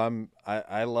 oh,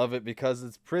 I love it because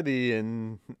it's pretty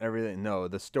and everything. No,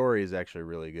 the story is actually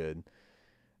really good.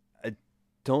 I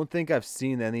don't think I've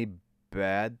seen any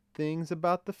bad things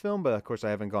about the film, but of course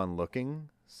I haven't gone looking.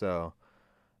 So,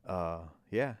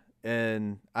 yeah.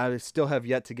 And I still have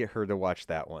yet to get her to watch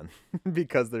that one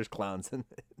because there's clowns in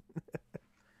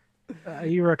it.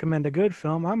 You recommend a good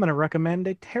film. I'm going to recommend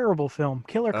a terrible film,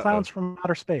 Killer Clowns from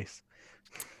Outer Space.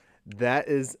 That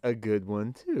is a good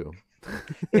one too.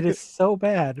 It is so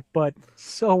bad, but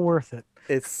so worth it.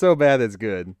 It's so bad it's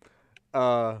good.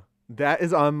 That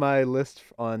is on my list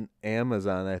on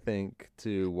Amazon, I think,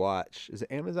 to watch. Is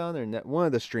it Amazon or one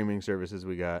of the streaming services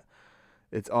we got?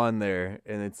 It's on there,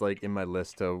 and it's like in my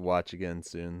list to watch again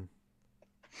soon.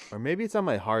 Or maybe it's on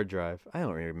my hard drive. I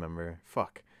don't really remember.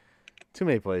 Fuck. Too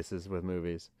many places with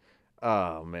movies.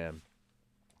 Oh, man.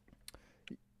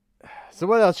 So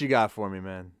what else you got for me,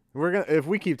 man? If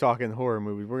we keep talking horror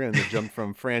movies, we're gonna jump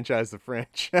from franchise to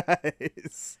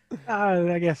franchise.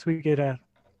 I guess we could.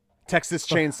 Texas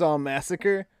Chainsaw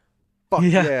Massacre. Fuck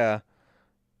yeah.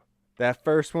 That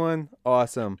first one,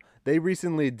 awesome. They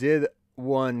recently did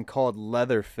one called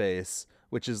Leatherface,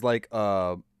 which is like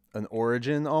an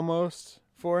origin almost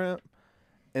for him,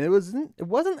 and it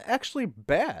wasn't actually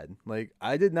bad. Like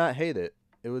I did not hate it.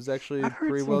 It was actually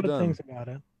pretty well done. Things about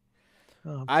it.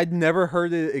 I'd never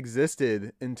heard it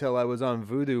existed until I was on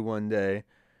Vudu one day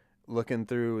looking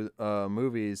through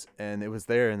movies and it was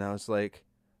there and I was like,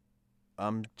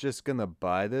 I'm just going to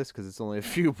buy this because it's only a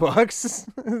few bucks.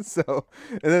 So,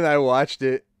 and then I watched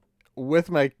it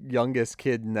with my youngest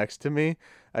kid next to me.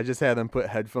 I just had him put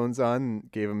headphones on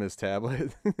and gave him his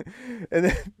tablet.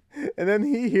 and then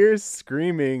he hears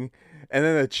screaming and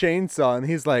then a chainsaw and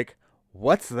he's like,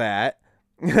 "What's that?"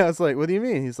 And I was like, "What do you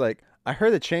mean?" He's like, "I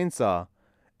heard a chainsaw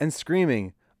and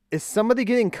screaming. Is somebody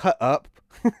getting cut up?"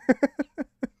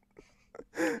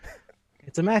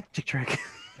 It's a magic trick.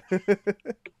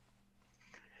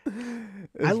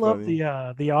 I love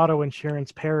the auto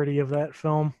insurance parody of that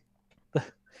film.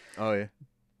 Oh yeah.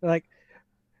 Like,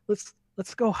 let's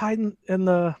go hide in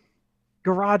the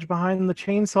garage behind the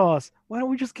chainsaws. Why don't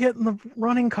we just get in the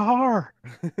running car?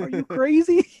 Are you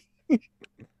crazy?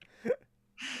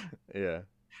 Yeah.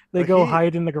 They go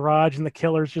hide in the garage and the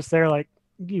killer's just there like,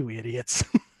 you idiots.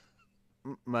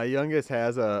 My youngest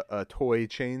has a toy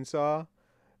chainsaw.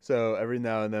 So every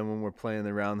now and then when we're playing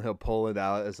around, he'll pull it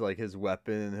out as like his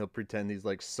weapon and he'll pretend he's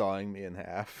like sawing me in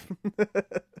half.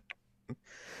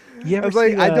 I was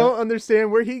like, I don't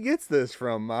understand where he gets this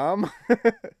from, Mom.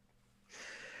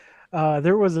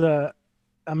 There was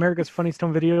America's Funny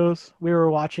Stone Videos. We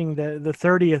were watching the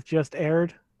 30th just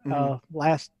aired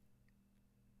last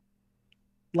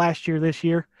year, this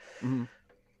year.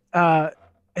 Mm-hmm.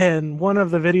 And one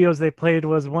of the videos they played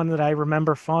was one that I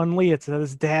remember fondly. It's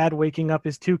his dad waking up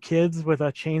his two kids with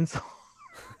a chainsaw.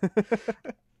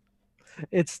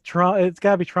 It's got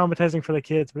to be traumatizing for the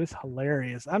kids, but it's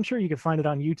hilarious. I'm sure you can find it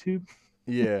on YouTube.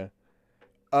 Yeah.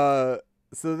 So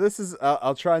this is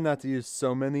I'll try not to use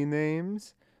so many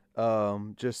names,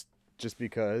 just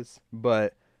because.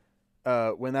 But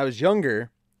when I was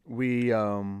younger, we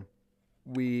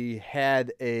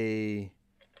had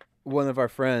one of our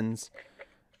friends.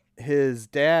 His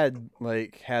dad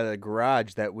had a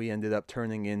garage that we ended up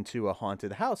turning into a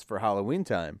haunted house for Halloween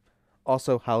time.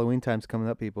 Also, Halloween time's coming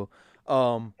up, people.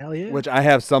 Hell yeah. Which I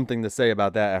have something to say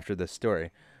about that after this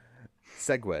story.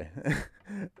 Segue.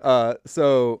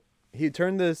 So he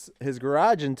turned his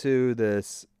garage into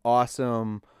this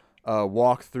awesome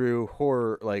walk-through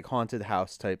horror, haunted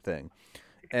house type thing.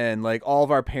 And all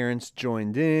of our parents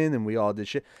joined in and we all did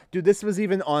shit. Dude, this was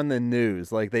even on the news.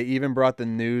 They even brought the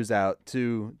news out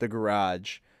to the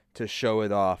garage to show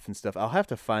it off and stuff. I'll have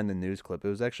to find the news clip. It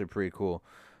was actually pretty cool.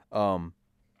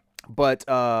 But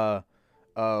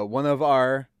one of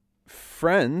our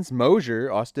friends, Mosier,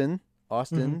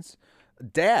 Austin's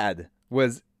dad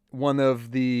was one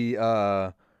of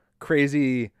the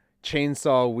crazy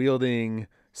chainsaw wielding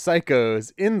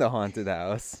psychos in the haunted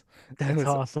house. That's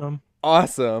awesome.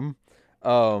 Awesome.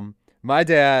 My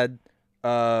dad,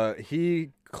 he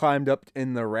climbed up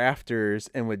in the rafters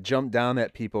and would jump down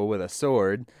at people with a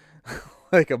sword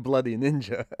like a bloody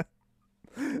ninja.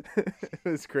 It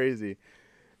was crazy.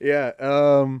 Yeah.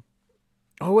 Oh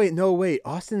wait, no, wait.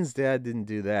 Austin's dad didn't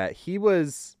do that. He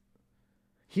either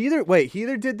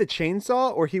did the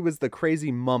chainsaw or he was the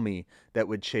crazy mummy that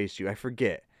would chase you. I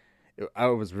forget. I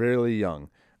was really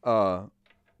young.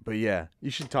 But yeah,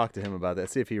 you should talk to him about that.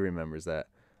 See if he remembers that.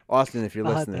 Austin, if you're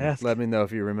listening, let me know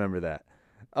if you remember that.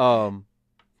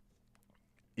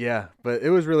 Yeah, but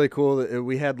it was really cool.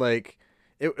 We had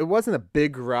it wasn't a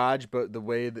big garage, but the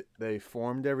way that they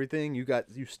formed everything, you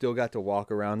still got to walk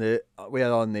around it. We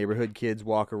had all the neighborhood kids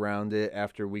walk around it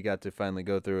after we got to finally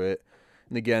go through it.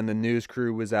 And again, the news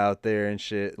crew was out there and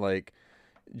shit,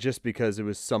 just because it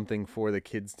was something for the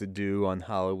kids to do on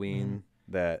Halloween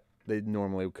that they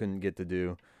normally couldn't get to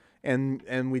do.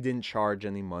 And we didn't charge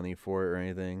any money for it or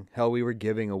anything. Hell, we were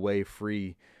giving away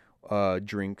free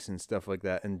drinks and stuff like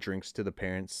that, and drinks to the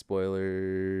parents.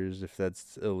 Spoilers if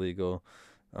that's illegal.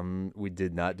 We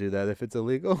did not do that if it's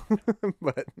illegal,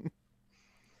 but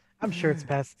I'm sure it's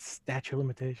past statute of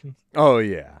limitations. Oh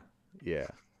yeah.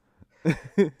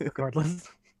 Regardless.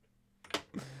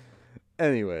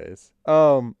 Anyways,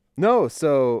 no.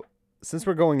 So since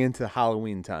we're going into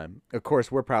Halloween time, of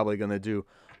course we're probably gonna do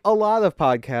a lot of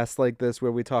podcasts like this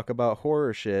where we talk about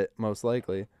horror shit, most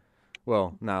likely.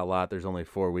 Well, not a lot. There's only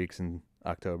 4 weeks in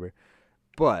October.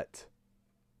 But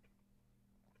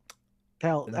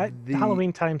Hell,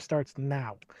 Halloween time starts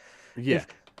now. Yeah. If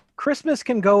Christmas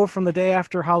can go from the day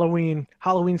after Halloween.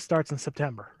 Halloween starts in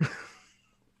September.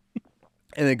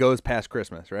 And it goes past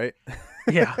Christmas, right?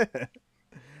 Yeah.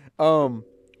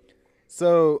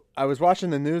 So I was watching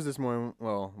the news this morning.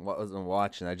 Well, I wasn't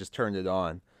watching. I just turned it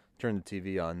on. Turned the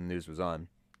TV on, the news was on.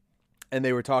 And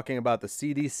they were talking about the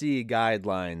CDC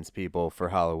guidelines, people, for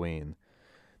Halloween.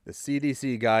 The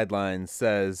CDC guidelines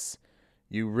says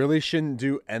you really shouldn't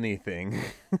do anything.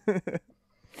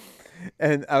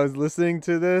 And I was listening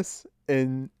to this,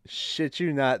 and shit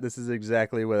you not, this is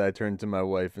exactly what I turned to my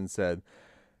wife and said.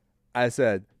 I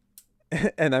said,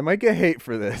 and I might get hate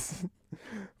for this,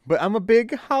 but I'm a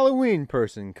big Halloween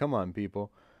person. Come on, people.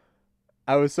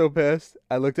 I was so pissed.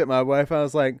 I looked at my wife, and I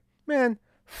was like, man,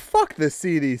 fuck the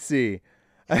CDC.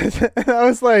 And I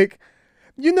was like,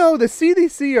 the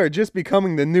CDC are just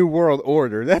becoming the New World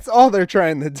Order. That's all they're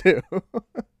trying to do.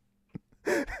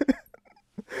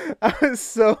 I was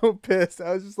so pissed.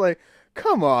 I was just like,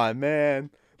 come on,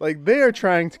 man. They are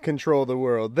trying to control the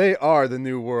world. They are the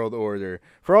New World Order.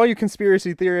 For all you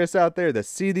conspiracy theorists out there, the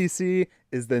CDC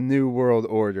is the New World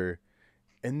Order.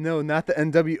 And no, not the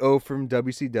NWO from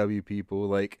WCW,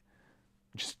 people.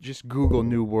 Just Google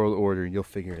New World Order. You'll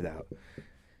figure it out.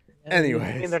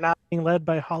 Anyways. You mean they're not being led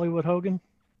by Hollywood Hogan?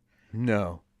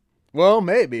 No. Well,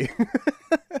 maybe.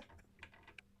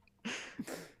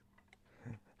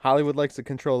 Hollywood likes to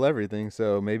control everything,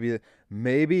 so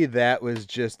maybe that was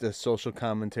just a social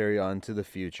commentary onto the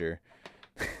future.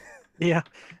 Yeah.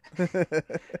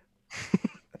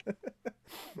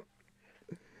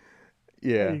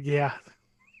 Yeah. Yeah.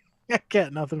 I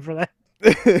get nothing for that.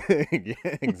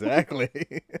 Yeah,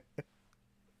 exactly.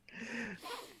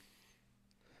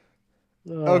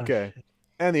 Okay. Shit.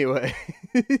 Anyway.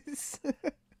 Do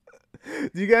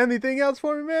you got anything else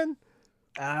for me, man?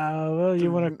 Well,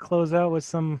 you want to close out with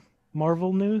some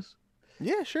Marvel news?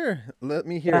 Yeah, sure. Let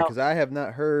me hear, Now, because I have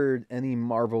not heard any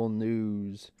Marvel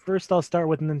news. first, I'll start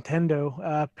with Nintendo.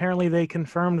 Apparently, they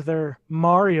confirmed their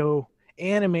Mario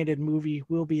animated movie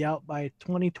will be out by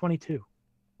 2022.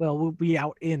 Well, will be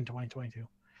out in 2022.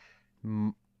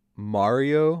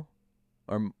 Mario?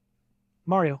 Or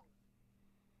Mario.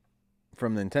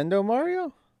 from Nintendo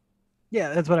Mario?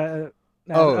 Yeah, that's what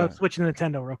Oh. I'll switch to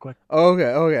Nintendo real quick.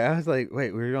 Okay. I was like,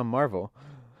 wait, we're on Marvel.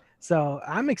 So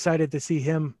I'm excited to see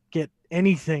him get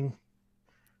anything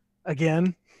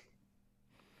again.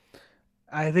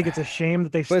 I think it's a shame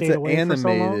that they've But stayed away for so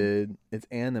long. It's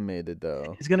animated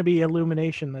though. It's going to be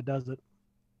Illumination that does it.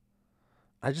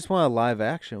 I just want a live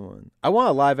action one. I want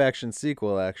a live action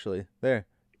sequel, actually. There.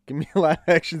 Give me a live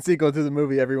action sequel to the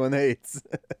movie everyone hates.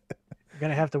 You're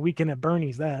going to have to Weekend at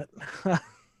Bernie's that.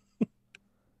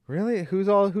 Really? Who's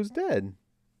dead?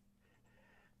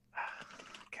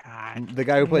 God. The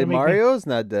guy who played Mario's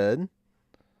not dead.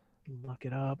 Look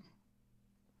it up.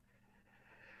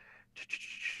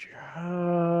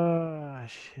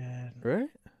 Shit. Right?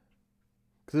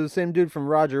 Because it was the same dude from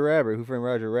Roger Rabbit, Who Framed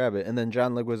Roger Rabbit, and then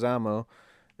John Leguizamo,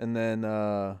 and then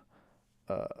I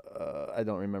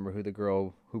don't remember who the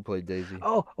girl who played Daisy.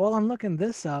 Oh, well, I'm looking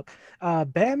this up.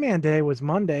 Batman Day was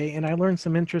Monday, and I learned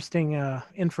some interesting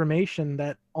information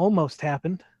that almost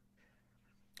happened.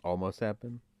 Almost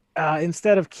happened?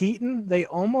 Instead of Keaton, they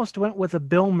almost went with a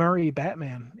Bill Murray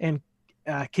Batman. And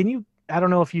I don't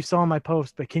know if you saw my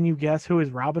post, but can you guess who his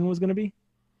Robin was going to be?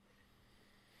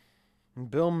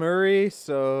 Bill Murray.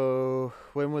 So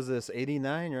when was this?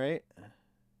 89, right?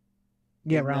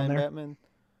 Yeah, around there. Batman.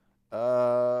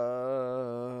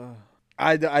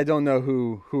 I don't know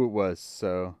who it was.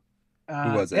 So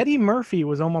who was it? Eddie Murphy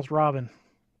was almost Robin.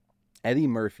 Eddie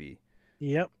Murphy.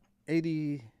 Yep.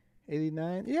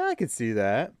 89. Yeah, I could see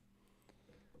that.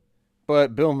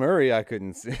 But Bill Murray, I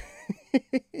couldn't see.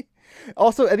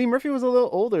 Also, Eddie Murphy was a little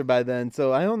older by then,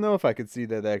 so I don't know if I could see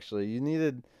that actually. You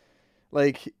needed,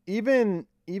 like, even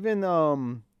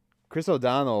Chris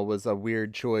O'Donnell was a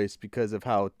weird choice because of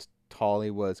how tall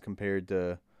he was compared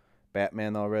to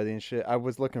Batman already and shit. I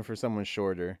was looking for someone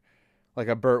shorter, like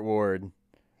a Burt Ward.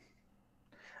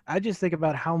 I just think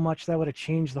about how much that would have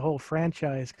changed the whole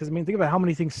franchise. Because, I mean, think about how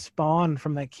many things spawned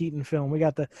from that Keaton film. We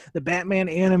got the Batman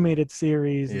animated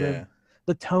series, Yeah.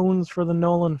 the tones for the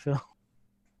Nolan film.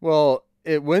 Well,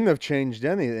 it wouldn't have changed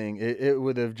anything. It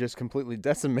would have just completely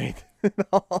decimated it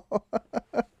all.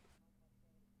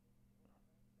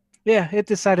 Yeah, it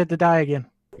decided to die again.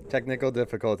 Technical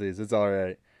difficulties. It's all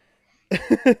right. All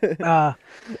right,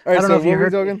 I don't know if you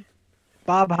heard. Talking?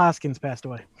 Bob Hoskins passed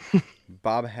away.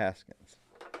 Bob Haskins.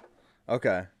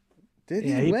 Okay. Did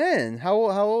Yeah, he win? How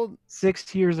old?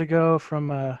 6 years ago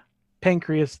from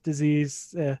pancreas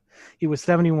disease. He was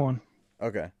 71.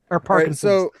 Okay. Or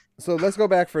Parkinson's. All right, so let's go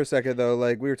back for a second though.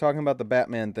 Like we were talking about the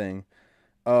Batman thing.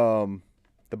 The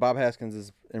Bob Haskins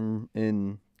is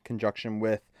in conjunction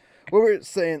with what we were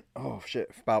saying. Oh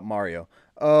shit, about Mario.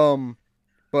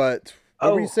 But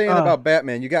what were you saying about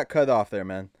Batman? You got cut off there,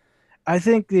 man. I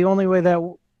think the only way that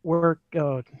work.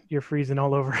 Oh, you're freezing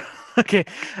all over. Okay.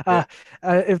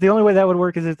 If the only way that would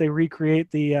work is if they recreate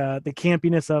the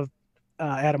campiness of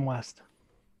Adam West.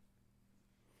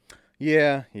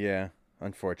 Yeah.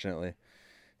 Unfortunately.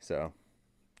 So,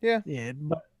 yeah. Yeah,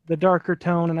 but the darker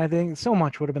tone, and I think so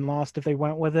much would have been lost if they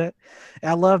went with it.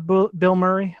 I love Bill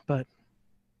Murray, but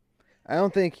I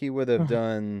don't think he would have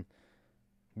done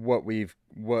what we've.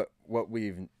 I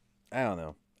don't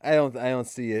know. I don't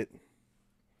see it.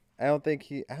 I don't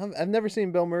think I've never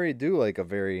seen Bill Murray do like a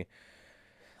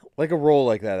role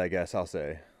like that, I guess I'll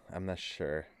say. I'm not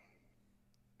sure.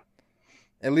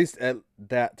 At least at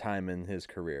that time in his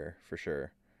career, for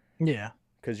sure. yeah.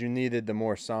 Because you needed the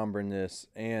more somberness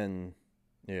and,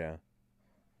 yeah.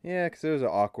 Yeah, because there was a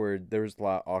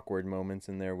lot of awkward moments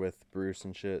in there with Bruce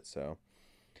and shit, so.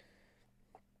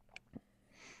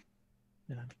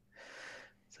 Yeah.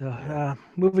 So,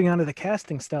 moving on to the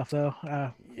casting stuff, though.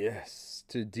 Yes,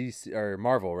 to DC, or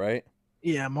Marvel, right?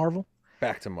 Yeah, Marvel.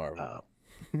 Back to Marvel.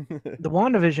 The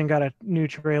WandaVision got a new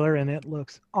trailer, and it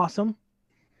looks awesome.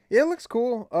 Yeah, it looks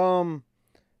cool.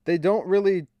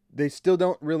 They still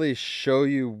don't really show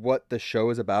you what the show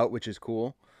is about, which is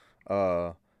cool.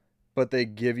 But they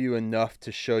give you enough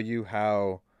to show you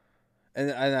how,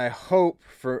 and I hope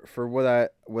for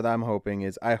what I'm hoping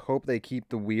is I hope they keep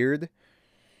the weird,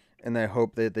 and I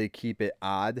hope that they keep it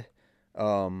odd.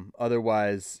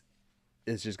 Otherwise,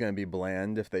 it's just gonna be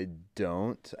bland if they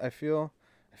don't. I feel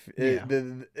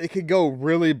it could go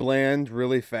really bland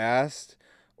really fast,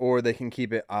 or they can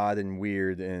keep it odd and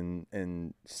weird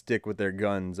and stick with their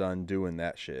guns on doing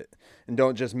that shit. And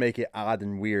don't just make it odd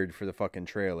and weird for the fucking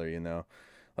trailer, you know?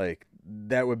 Like,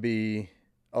 that would be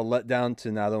a letdown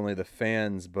to not only the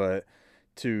fans, but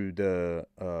to the,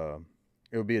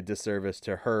 it would be a disservice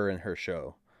to her and her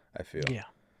show, I feel. Yeah.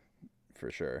 For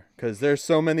sure. Because there's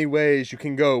so many ways you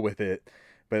can go with it,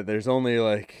 but there's only,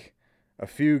 like, a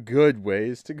few good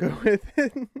ways to go with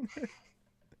it.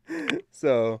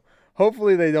 So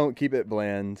hopefully they don't keep it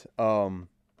bland.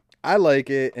 I like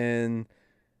it, and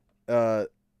that's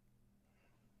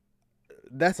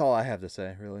all I have to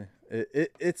say, really.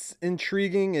 It's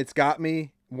intriguing. It's got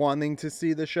me wanting to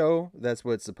see the show. That's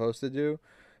what it's supposed to do,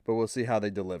 but we'll see how they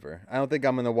deliver. I don't think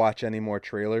I'm going to watch any more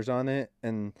trailers on it,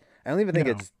 and I don't even think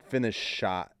it's finished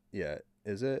shot yet,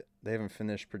 is it? They haven't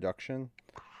finished production?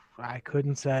 I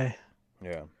couldn't say.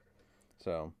 Yeah.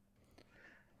 So.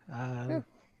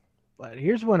 But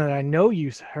here's one that I know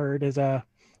you heard is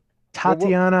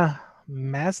Tatiana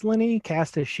Maslany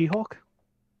cast as She-Hulk.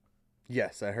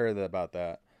 Yes, I heard about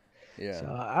that. Yeah. So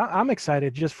I'm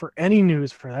excited just for any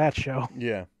news for that show.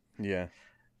 Yeah. Yeah.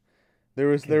 There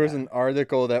was an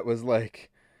article that was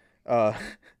like,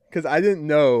 because I didn't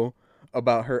know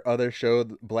about her other show,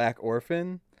 Black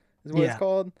Orphan, is what it's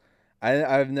called.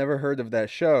 I've never heard of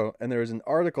that show, and there was an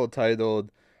article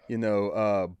titled,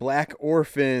 Black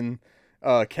Orphan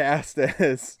cast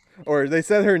as, or they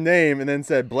said her name and then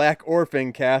said Black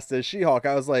Orphan cast as She-Hulk.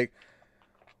 I was like,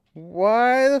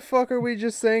 why the fuck are we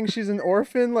just saying she's an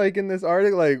orphan, like, in this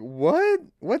article? Like,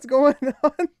 what's going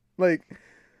on? Like,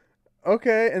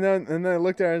 okay. And then I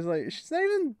looked at her, I was like, she's not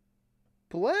even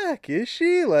black, is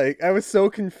she? Like, I was so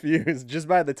confused just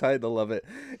by the title of it.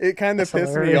 It kind of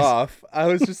pissed me off. I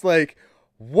was just like,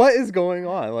 what is going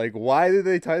on? Like, why did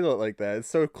they title it like that? It's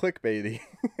so clickbaity.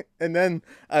 And then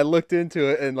I looked into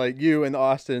it, and like you and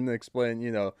Austin explained,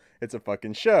 it's a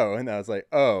fucking show. And I was like,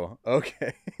 oh,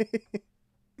 okay.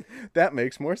 That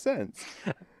makes more sense.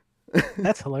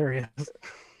 That's hilarious.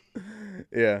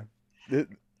 Yeah.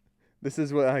 This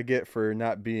is what I get for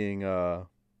not being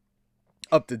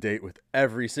up to date with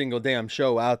every single damn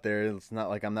show out there. It's not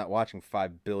like I'm not watching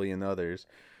 5 billion others.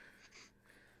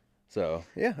 So,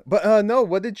 yeah. But no,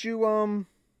 what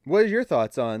are your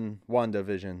thoughts on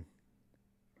WandaVision?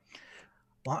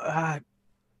 Well,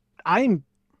 I'm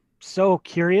so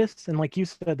curious, and like you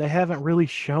said, they haven't really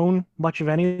shown much of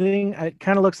anything. It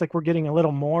kind of looks like we're getting a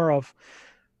little more of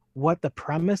what the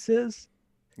premise is.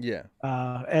 Yeah.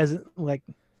 As like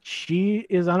she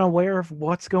is unaware of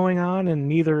what's going on, and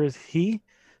neither is he.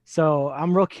 So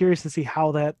I'm real curious to see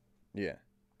how that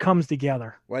comes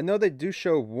together. Well, I know they do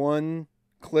show one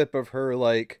clip of her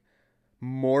like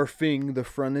morphing the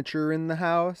furniture in the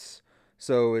house.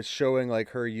 So it's showing like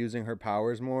her using her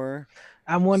powers more.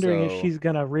 I'm wondering if she's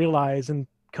going to realize and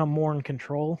come more in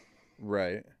control.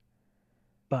 Right.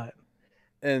 But.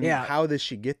 And how does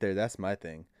she get there? That's my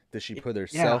thing. Does she put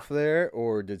herself there,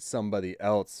 or did somebody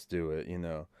else do it?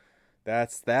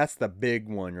 That's the big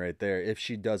one right there. If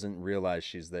she doesn't realize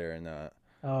she's there or not.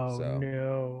 Oh,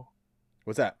 no.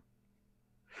 What's that?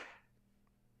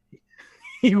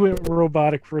 He went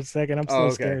robotic for a second. I'm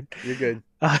so scared. You're good.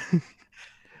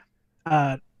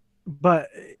 But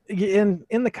in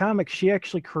the comics, she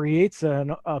actually creates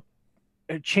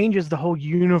it changes the whole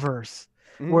universe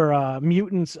where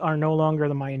mutants are no longer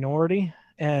the minority,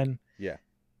 and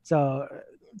so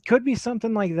could be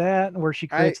something like that where she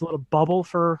creates a little bubble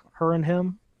for her and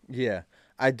him. Yeah,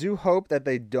 I do hope that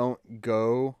they don't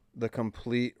go the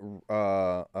complete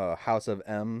House of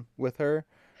M with her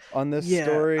on this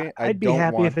story. I'd be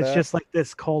happy if it's just like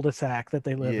this cul-de-sac that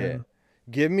they live in.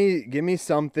 Give me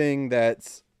something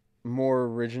that's more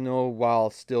original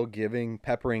while still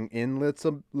peppering in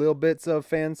little bits of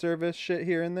fan service shit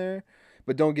here and there,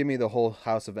 but don't give me the whole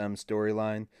House of M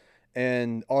storyline.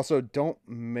 And also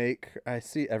I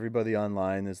see everybody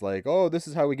online is like, oh, this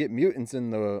is how we get mutants in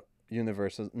the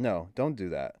universe. No, don't do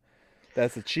that.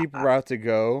 That's a cheap route to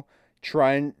go.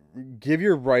 Try and give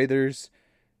your writers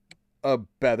a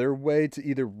better way to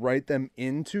either write them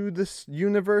into this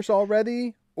universe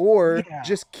already, or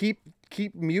just keep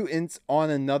mutants on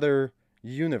another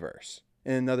universe,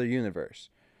 in another universe.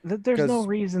 There's no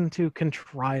reason to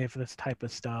contrive this type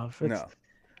of stuff.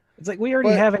 It's like we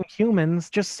already have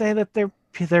Inhumans. Just say that they're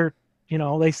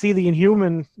they see the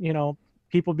Inhuman,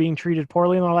 people being treated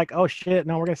poorly, and they're like, oh shit,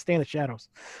 no, we're gonna stay in the shadows.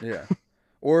 Yeah.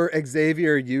 Or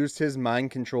Xavier used his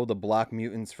mind control to block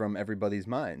mutants from everybody's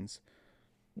minds.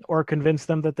 Or convince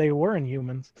them that they were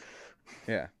Inhumans.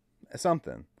 Yeah.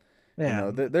 Something.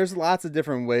 Yeah. There's lots of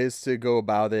different ways to go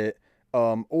about it.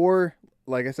 Or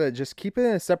like I said, just keep it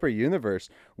in a separate universe.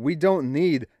 We don't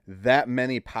need that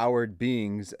many powered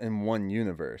beings in one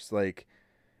universe. Like,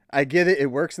 I get it, it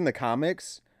works in the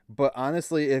comics, but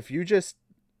honestly, if you just,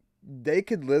 they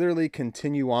could literally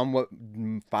continue on what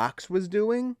Fox was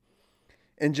doing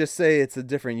and just say it's a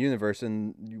different universe,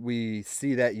 and we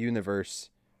see that universe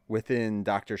within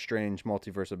Doctor Strange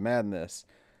Multiverse of Madness,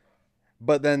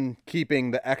 but then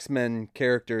keeping the X-Men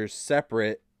characters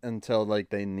separate until like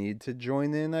they need to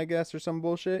join in, I guess, or some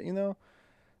bullshit, you know?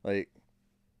 Like,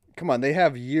 come on, they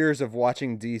have years of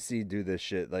watching DC do this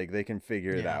shit. Like, they can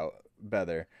figure it out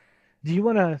better. Do you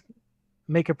want to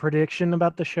make a prediction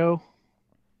about the show?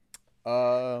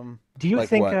 Do you like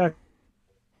think what?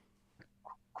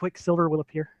 Quicksilver will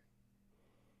appear?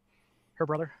 Her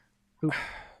brother, who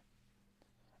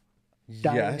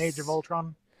died in Age of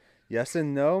Ultron. Yes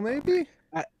and no, maybe.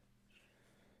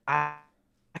 I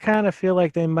kind of feel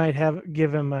like they might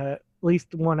give him at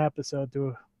least one episode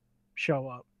to show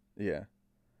up. Yeah.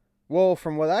 Well,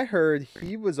 from what I heard,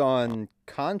 he was on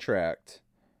contract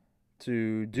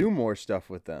to do more stuff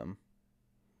with them.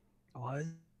 What?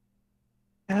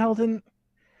 Hell didn't.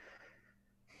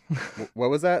 What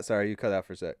was that? Sorry, you cut out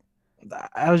for a sec.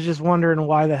 I was just wondering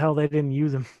why the hell they didn't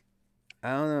use him.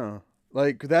 I don't know.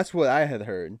 Like, that's what I had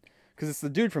heard, because it's the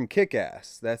dude from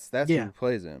Kick-Ass. That's who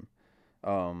plays him.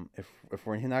 If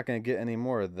we're not gonna get any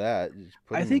more of that, just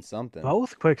put him in something.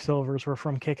 Both Quicksilvers were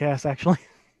from Kick-Ass, actually.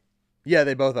 Yeah,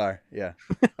 they both are. Yeah.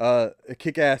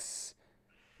 Kick-Ass.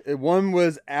 One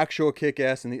was actual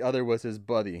Kick-Ass, and the other was his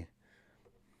buddy.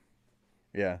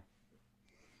 Yeah.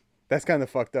 That's kind of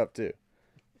fucked up too.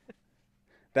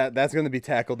 That's going to be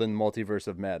tackled in Multiverse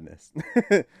of Madness.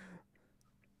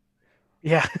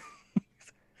 Yeah.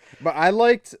 But I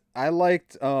liked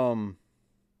I've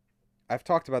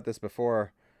talked about this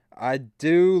before. I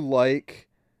do like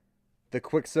the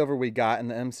Quicksilver we got in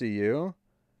the MCU,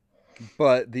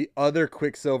 but the other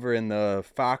Quicksilver in the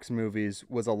Fox movies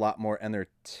was a lot more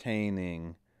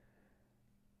entertaining.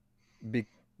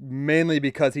 Mainly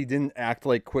because he didn't act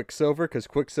like Quicksilver, because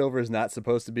Quicksilver is not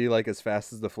supposed to be like as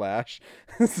fast as the Flash.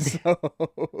 So,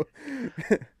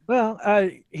 well,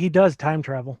 he does time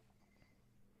travel.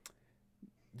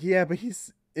 Yeah, but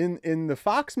he's in the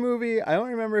Fox movie. I don't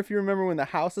remember if you remember when the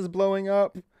house is blowing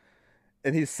up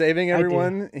and he's saving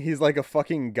everyone. He's like a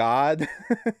fucking god.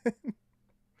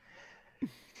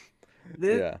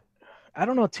 Yeah. I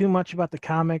don't know too much about the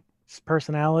comic's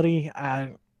personality.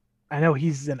 I know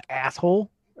he's an asshole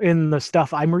in the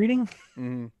stuff I'm reading,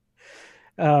 and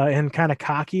kind of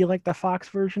cocky like the Fox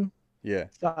version. Yeah.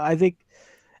 So I think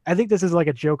this is like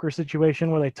a Joker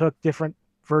situation where they took different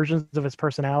versions of his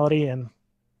personality and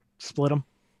split them.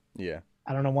 Yeah.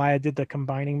 I don't know why I did the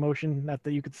combining motion. Not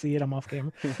that you could see it. I'm off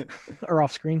camera or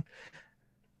off screen.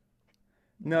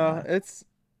 No,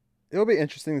 it'll be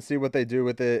interesting to see what they do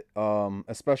with it,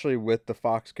 especially with the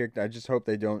Fox character. I just hope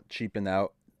they don't cheapen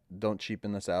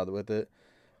us out with it.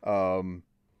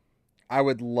 I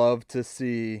would love to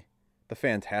see the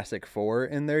Fantastic Four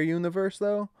in their universe,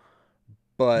 though,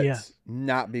 but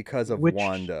not because of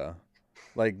Wanda.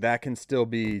 Like, that can still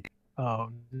be... Oh,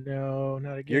 no,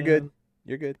 not again.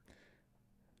 You're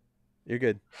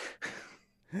good.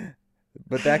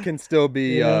 But that can still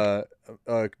be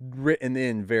written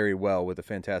in very well with the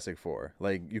Fantastic Four.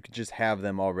 Like, you could just have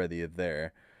them already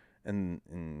there, and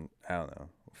I don't know,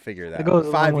 figure that out.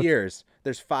 5 years.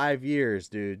 There's 5 years,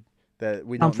 dude, that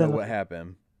we don't know what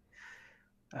happened.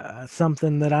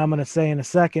 Something that I'm going to say in a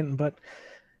second, but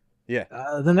yeah.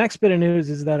 The next bit of news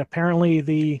is that apparently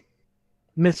the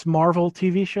Miss Marvel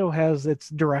TV show has its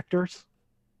directors.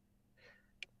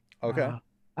 Okay.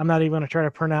 I'm not even going to try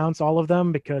to pronounce all of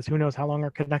them because who knows how long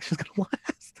our connection's going to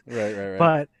last. Right.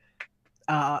 But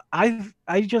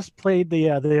I just played the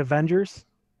Avengers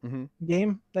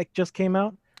game that just came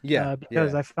out. Yeah.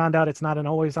 Because I found out it's not an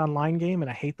always online game, and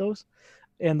I hate those.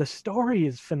 And the story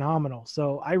is phenomenal.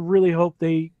 So I really hope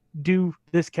they do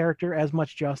this character as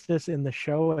much justice in the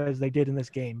show as they did in this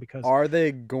game. Because are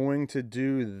they going to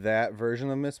do that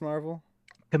version of Miss Marvel?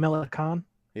 Kamala Khan?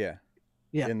 Yeah.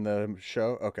 Yeah. In the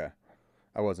show? Okay.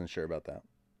 I wasn't sure about that.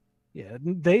 Yeah,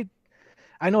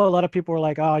 I know a lot of people were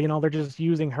like, oh, they're just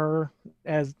using her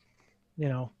as,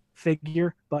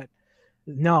 figure, but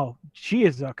no, she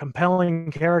is a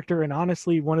compelling character and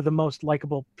honestly one of the most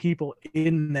likable people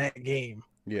in that game.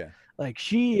 Yeah. Like,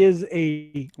 she is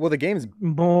the game's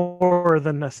more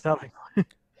than a selling.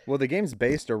 Well, the game's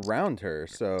based around her,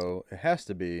 so it has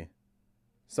to be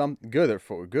some good.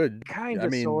 Kind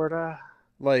of, sorta.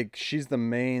 Like, she's the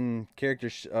main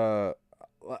character.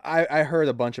 I heard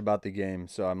a bunch about the game,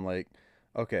 so I'm like,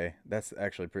 okay, that's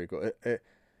actually pretty cool.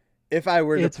 If I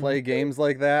were to It's play games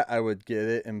like that, I would get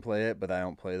it and play it, but I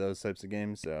don't play those types of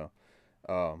games, so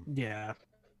yeah.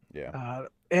 yeah.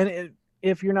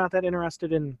 If you're not that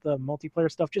interested in the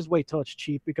multiplayer stuff, just wait till it's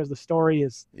cheap because the story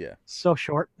is Yeah. so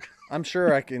short. I'm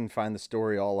sure I can find the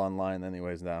story all online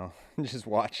anyways now. Just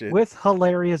watch it. With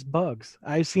hilarious bugs.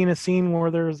 I've seen a scene where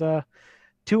there's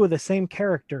two of the same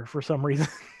character for some reason.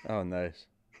 Oh, nice.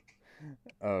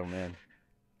 Oh man.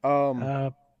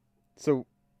 So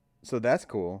that's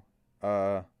cool.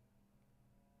 I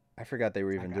forgot they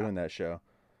were even doing that show.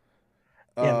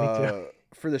 Yeah, me too.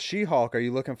 For the She-Hulk, are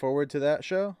you looking forward to that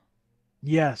show?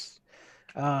 Yes.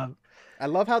 I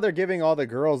love how they're giving all the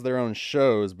girls their own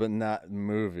shows, but not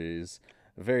movies.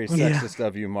 Very Yeah. sexist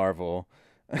of you, Marvel.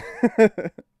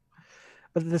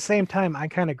 But at the same time, I'm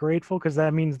kind of grateful because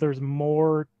that means there's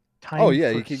more time for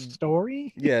you could,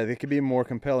 story. Yeah, they could be more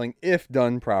compelling if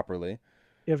done properly.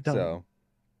 If done.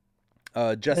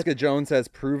 So, Jessica Jones has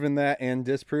proven that and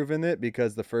disproven it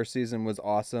because the first season was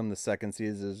awesome, the second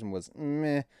season was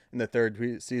meh, and the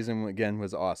third season again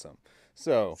was awesome.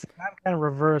 So I'm kind of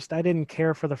reversed. I didn't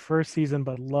care for the first season,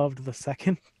 but loved the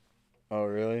second. Oh,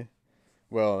 really?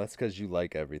 Well, that's because you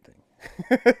like everything.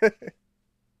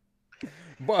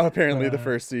 Well, apparently the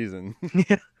first season.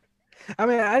 Yeah. I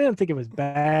mean, I didn't think it was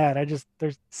bad.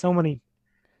 There's so many.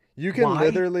 You can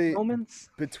literally, moments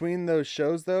between those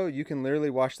shows, though, you can literally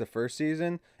watch the first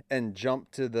season and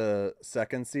jump to the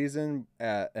second season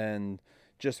and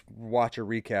just watch a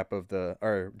recap of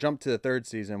or jump to the third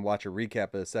season, watch a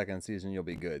recap of the second season, you'll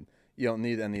be good. You don't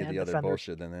need any of the other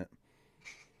bullshit in it.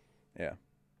 Yeah.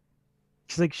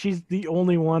 She's the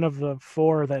only one of the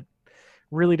four that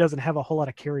really doesn't have a whole lot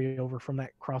of carryover from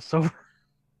that crossover.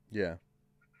 Yeah.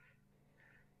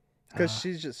 Because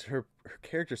she's just her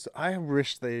character. So I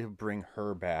wish they bring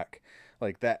her back,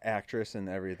 like that actress and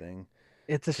everything.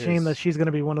 It's a shame that she's going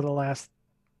to be one of the last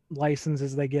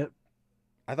licenses they get.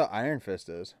 I thought Iron Fist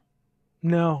is.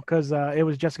 No, because it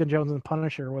was Jessica Jones and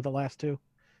Punisher were the last two.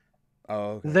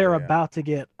 Oh, okay, they're about to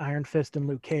get Iron Fist and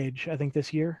Luke Cage, I think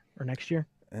this year or next year.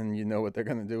 And you know what they're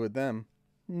going to do with them?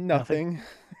 Nothing.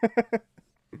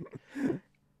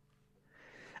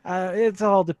 It's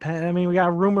all depend. I mean, we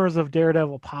got rumors of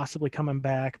Daredevil possibly coming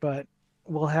back, but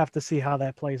we'll have to see how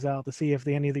that plays out to see if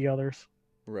any of the others.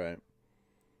 Right.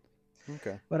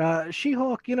 Okay. But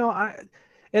She-Hulk,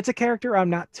 it's a character I'm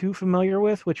not too familiar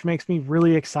with, which makes me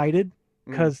really excited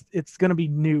because it's going to be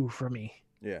new for me.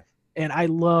 Yeah. And I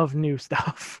love new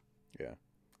stuff. Yeah.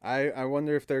 I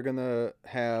wonder if they're going to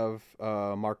have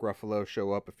Mark Ruffalo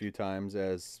show up a few times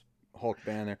as Hulk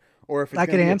Banner, or if it's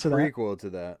going to be a prequel to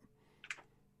that.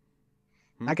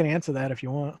 I can answer that if you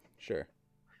want. Sure.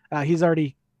 He's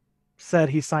already said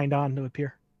he signed on to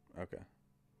appear. Okay.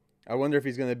 I wonder if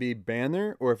he's going to be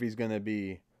Banner or if he's going to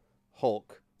be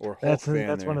Hulk or Hulk Banner.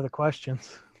 That's one of the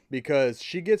questions. Because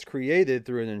she gets created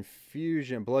through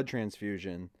an blood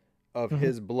transfusion of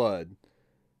his blood.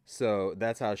 So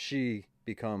that's how she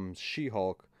becomes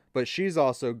She-Hulk. But she's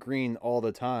also green all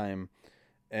the time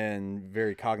and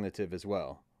very cognitive as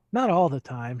well. Not all the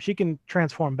time. She can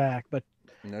transform back, but...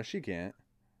 No, she can't.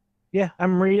 Yeah,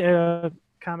 I'm reading a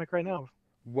comic right now.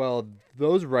 Well,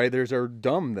 those writers are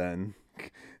dumb then.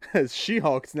 Because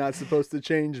She-Hulk's not supposed to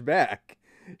change back.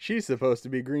 She's supposed to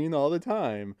be green all the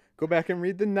time. Go back and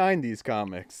read the 90s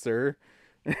comics, sir.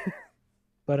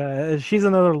 But she's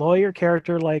another lawyer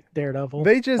character like Daredevil.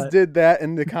 They just did that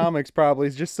in the comics probably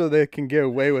just so they can get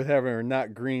away with having her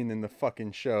not green in the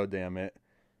fucking show, damn it.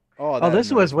 Oh,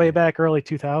 this was way back early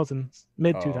 2000s,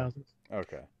 mid 2000s.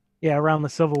 Okay. Yeah, around the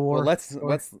Civil War. Well,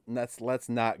 let's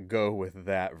not go with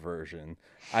that version.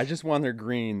 I just want her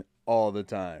green all the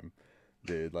time,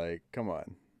 dude. Like, come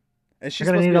on. And she's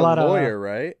supposed to be a lawyer,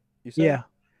 right? You said? Yeah.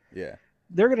 Yeah.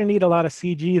 They're gonna need a lot of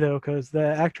CG though, because the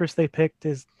actress they picked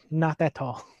is not that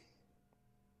tall.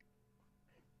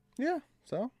 Yeah.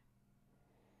 So.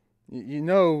 You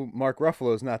know, Mark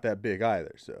Ruffalo's not that big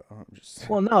either. So I'm just.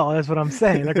 Well, no, that's what I'm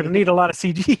saying. They're gonna need a lot of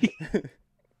CG.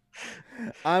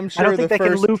 I'm sure I don't think they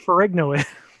can Lou Ferrigno it.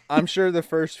 I'm sure the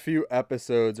first few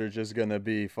episodes are just gonna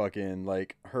be fucking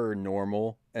like her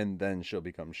normal, and then she'll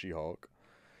become She-Hulk.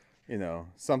 You know,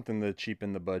 something to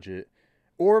cheapen the budget,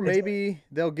 or maybe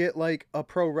they'll get like a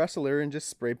pro wrestler and just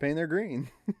spray paint her green.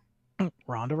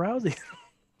 Ronda Rousey.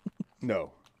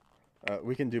 No,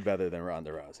 we can do better than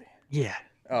Ronda Rousey. Yeah,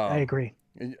 I agree.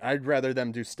 I'd rather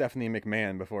them do Stephanie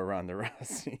McMahon before Ronda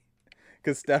Rousey,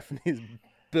 because Stephanie's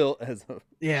built as a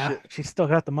she's still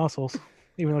got the muscles,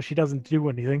 even though she doesn't do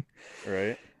anything.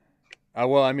 Right.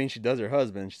 Well, I mean, she does her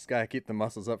husband. She's got to keep the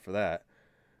muscles up for that.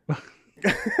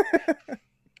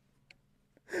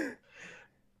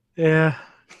 Yeah.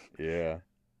 Yeah.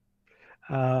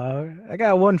 I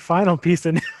got one final piece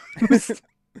of news.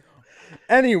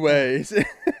 Anyways,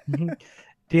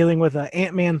 Dealing with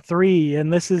Ant-Man 3,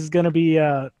 and this is going to be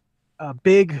a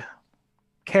big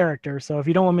character, so if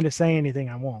you don't want me to say anything,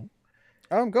 I won't.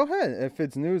 go ahead. If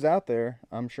it's news out there,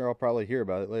 I'm sure I'll probably hear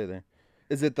about it later.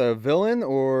 Is it the villain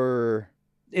or?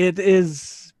 It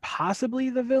is possibly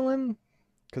the villain.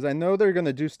 Because I know they're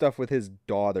gonna do stuff with his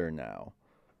daughter now,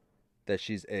 that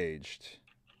she's aged.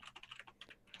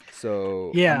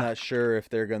 So Yeah. I'm not sure if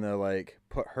they're gonna like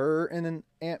put her in an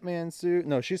Ant-Man suit.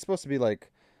 No, she's supposed to be like,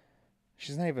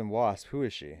 she's not even Wasp. Who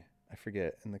is she? I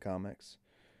forget in the comics.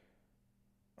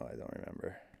 Oh, I don't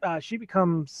remember. She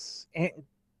becomes Ant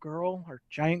Girl or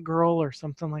Giant Girl or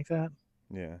something like that.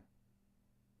 Yeah.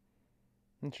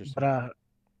 Interesting. But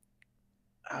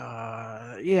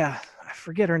yeah, I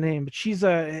forget her name, but she's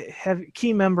a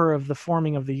key member of the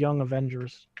forming of the Young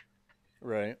Avengers.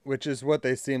 Right, which is what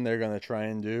they seem they're gonna try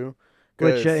and do.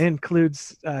 Which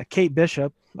includes Kate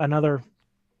Bishop, another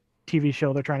TV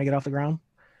show they're trying to get off the ground.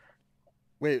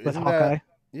 Wait, with Hawkeye.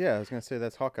 Yeah, I was gonna say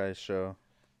that's Hawkeye's show,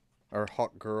 or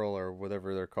Hawk Girl, or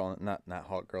whatever they're calling it. Not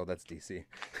Hawk Girl. That's DC.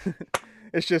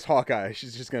 It's just Hawkeye.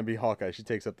 She's just gonna be Hawkeye. She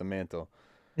takes up the mantle.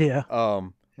 Yeah.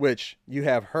 Which you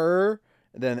have her,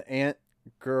 then Ant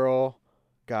Girl.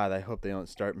 God, I hope they don't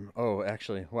start. Oh,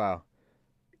 actually, wow.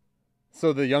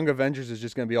 So the Young Avengers is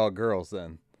just gonna be all girls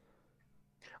then.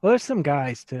 Well, there's some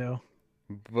guys too.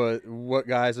 But what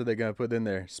guys are they gonna put in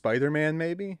there? Spider-Man,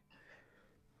 maybe.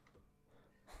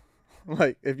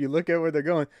 Like, if you look at where they're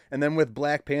going, and then with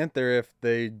Black Panther, if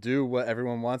they do what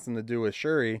everyone wants them to do with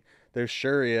Shuri, there's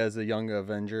Shuri as a younger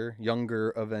Avenger,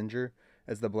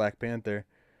 as the Black Panther.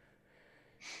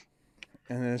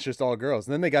 And then it's just all girls.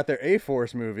 And then they got their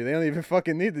A-Force movie. They don't even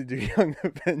fucking need to do Young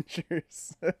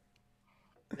Avengers.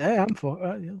 Yeah, I'm for.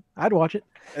 Yeah, I'd watch it.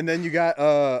 And then you got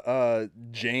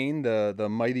Jane, the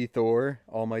Mighty Thor,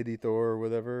 Almighty Thor, or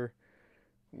whatever,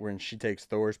 when she takes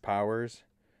Thor's powers.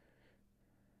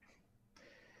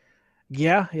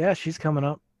 Yeah, she's coming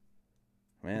up.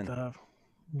 Man,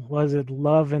 was it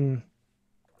Love and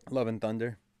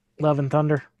Thunder? Love and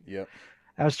Thunder. Yep.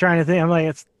 I was trying to think. I'm like,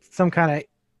 it's some kind of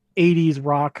 80s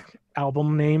rock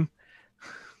album name.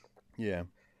 Yeah.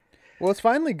 Well, it's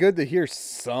finally good to hear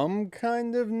some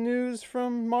kind of news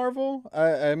from Marvel.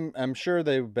 I'm sure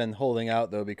they've been holding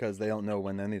out though because they don't know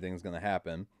when anything's going to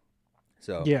happen.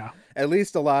 So yeah, at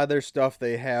least a lot of their stuff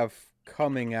they have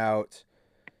coming out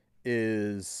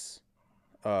is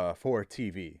for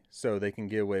TV, so they can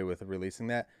get away with releasing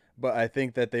that. But I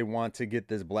think that they want to get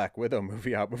this Black Widow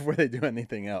movie out before they do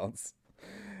anything else,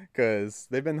 because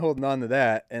they've been holding on to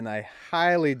that, and I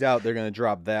highly doubt they're going to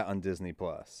drop that on Disney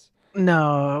Plus.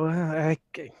 No,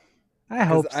 I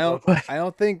hope so. I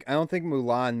don't think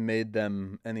Mulan made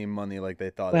them any money like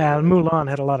they thought. Yeah, Mulan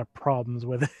had a lot of problems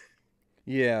with it.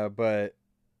 Yeah, but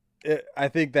I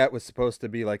think that was supposed to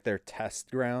be like their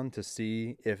test ground to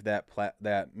see if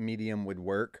that medium would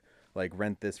work. Like,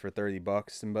 rent this for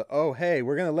 $30, but oh hey,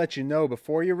 we're gonna let you know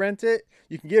before you rent it,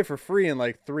 you can get it for free in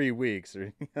like 3 weeks,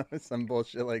 or some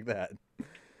bullshit like that.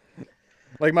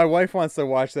 Like, my wife wants to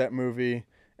watch that movie,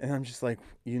 and I'm just like,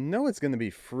 it's gonna be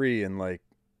free in like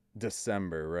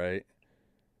December, right?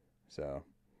 So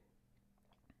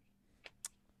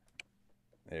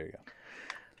there you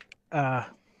go.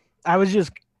 I was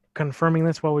just confirming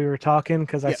this while we were talking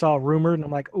because I saw rumored, and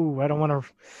I'm like, ooh, I don't want to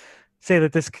say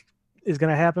that this is going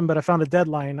to happen, but I found a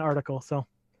Deadline article. So,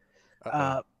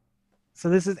 so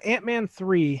this is Ant-Man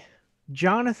 3.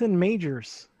 Jonathan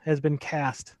Majors has been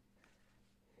cast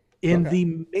in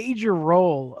the major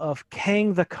role of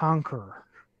Kang the Conqueror.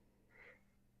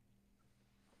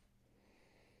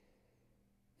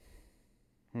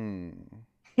 And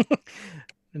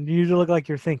you look like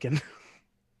you're thinking.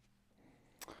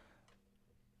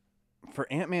 For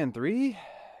Ant-Man 3?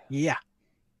 Yeah.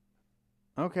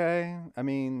 Okay. I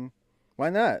mean, why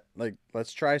not? Like,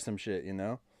 let's try some shit,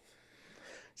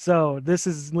 So this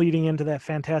is leading into that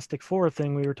Fantastic Four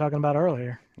thing we were talking about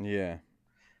earlier. Yeah.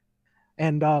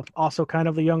 And also kind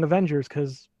of the Young Avengers,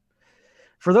 because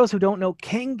for those who don't know,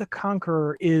 Kang the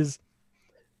Conqueror is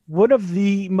one of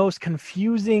the most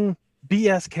confusing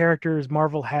BS characters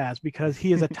Marvel has, because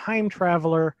he is a time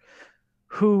traveler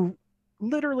who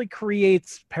literally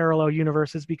creates parallel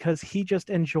universes because he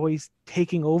just enjoys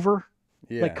taking over,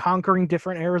 like conquering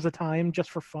different eras of time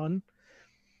just for fun.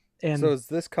 And so is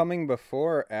this coming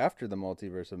before or after the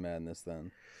Multiverse of Madness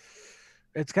then?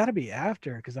 It's got to be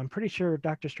after, because I'm pretty sure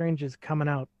Doctor Strange is coming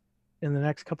out in the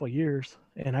next couple of years,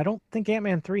 and I don't think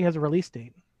Ant-Man 3 has a release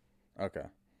date. Okay.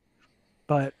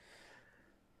 But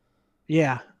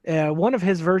yeah, one of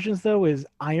his versions though is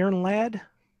Iron Lad,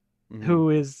 who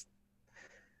is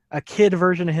a kid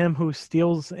version of him who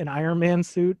steals an Iron Man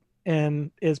suit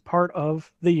and is part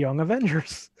of the Young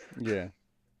Avengers. Yeah.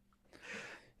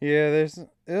 Yeah,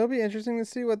 it'll be interesting to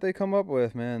see what they come up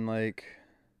with, man. Like,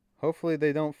 hopefully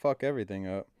they don't fuck everything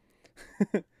up.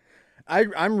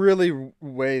 I'm really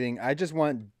waiting. I just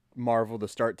want Marvel to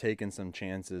start taking some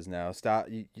chances now. Stop.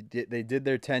 They did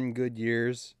their 10 good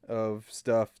years of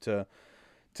stuff to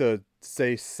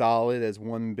say solid as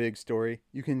one big story.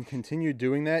 You can continue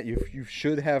doing that. You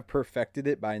should have perfected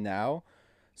it by now.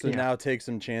 So now take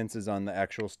some chances on the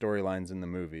actual storylines in the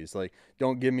movies. Like,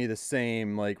 don't give me the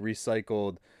same, like,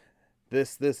 recycled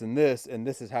this, and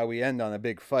this is how we end on a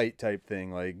big fight type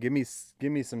thing. Like, give me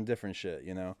some different shit,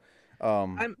 you know?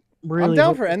 I'm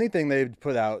down for anything they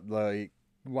put out. Like,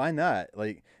 why not?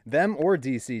 Like, them or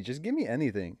DC, just give me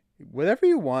anything. Whatever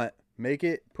you want, make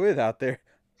it, put it out there.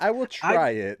 I will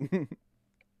try it.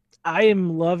 I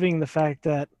am loving the fact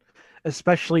that,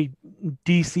 especially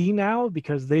DC now,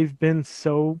 because they've been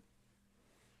so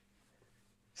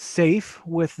safe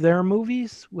with their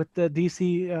movies, with the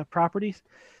DC properties.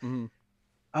 Mm-hmm.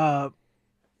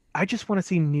 I just want to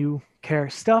see new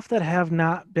stuff that have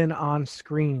not been on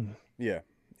screen. Yeah.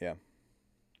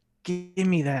 Give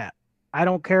me that. I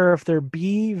don't care if they're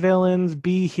B villains,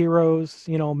 B heroes,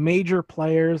 major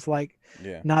players like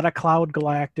not a Cloud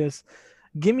Galactus.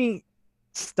 Give me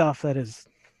stuff that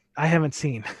I haven't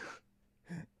seen.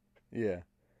 Yeah.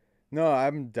 No,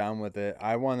 I'm down with it.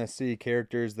 I want to see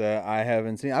characters that I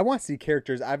haven't seen. I want to see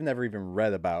characters I've never even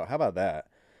read about. How about that?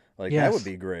 Like, that would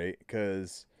be great,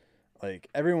 because, like,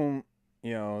 everyone,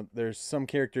 there's some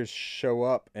characters show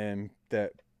up and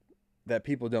that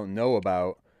people don't know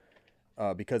about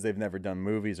because they've never done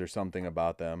movies or something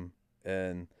about them,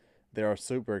 and they're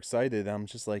super excited. I'm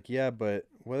just like, yeah, but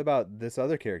what about this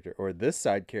other character or this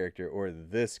side character or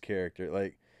this character?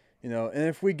 Like, and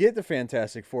if we get the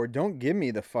Fantastic Four, don't give me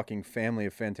the fucking family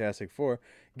of Fantastic Four.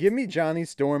 Give me Johnny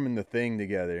Storm and the Thing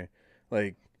together.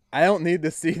 Like, I don't need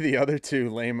to see the other two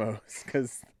lame-os,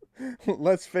 because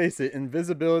let's face it,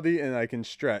 invisibility and I can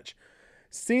stretch.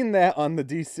 Seen that on the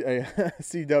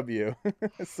CW.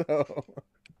 So,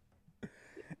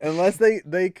 unless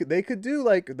they could do,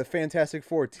 like, the Fantastic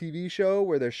Four TV show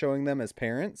where they're showing them as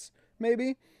parents,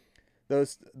 maybe.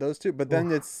 Those two. But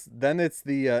then it's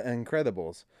the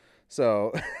Incredibles.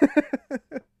 So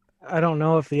I don't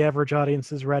know if the average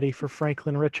audience is ready for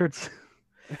Franklin Richards.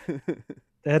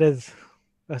 That is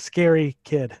a scary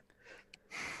kid.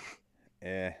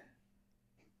 Yeah.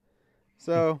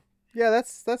 So, yeah,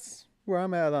 that's where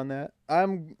I'm at on that.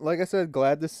 I'm, like I said,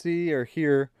 glad to see or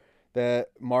hear that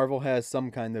Marvel has some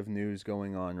kind of news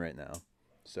going on right now.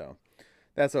 So,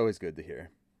 that's always good to hear.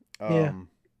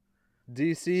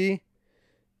 DC,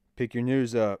 pick your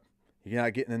news up. You're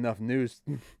not getting enough news.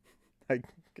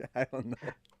 I don't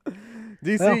know.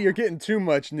 DC, you're getting too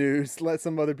much news. Let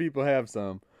some other people have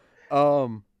some.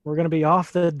 We're going to be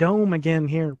off the dome again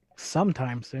here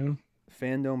sometime soon.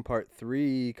 Fandom Part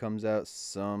 3 comes out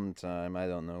sometime. I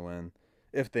don't know when.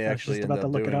 If they actually end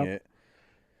up doing it.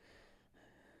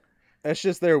 That's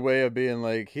just their way of being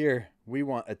like, here, we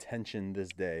want attention this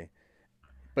day.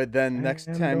 But then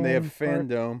next time they have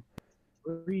Fandom.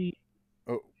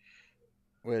 Oh,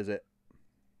 what is it?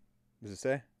 Does it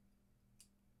say?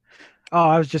 Oh,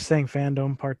 I was just saying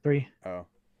Fandom Part 3. Oh.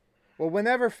 Well,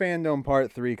 whenever Fandom Part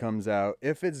 3 comes out,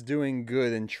 if it's doing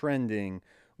good and trending,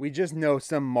 we just know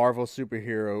some Marvel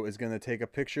superhero is going to take a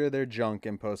picture of their junk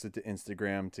and post it to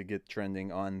Instagram to get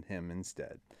trending on him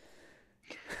instead.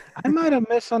 I might have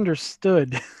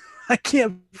misunderstood. I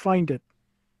can't find it.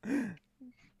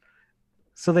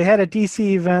 So they had a DC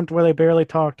event where they barely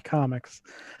talked comics.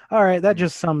 All right, that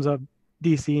just sums up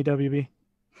DC WB.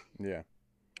 Yeah.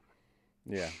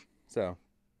 Yeah. So,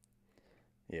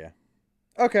 yeah.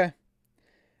 Okay.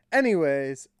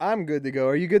 Anyways, I'm good to go.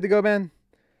 Are you good to go, Ben?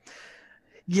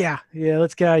 Yeah,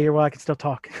 let's get out of here while I can still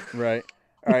talk. Right.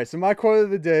 All right, so my quote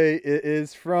of the day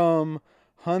is from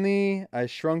Honey, I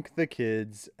Shrunk the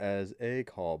Kids, as a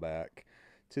callback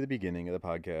to the beginning of the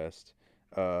podcast.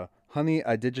 Honey,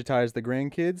 I Digitized the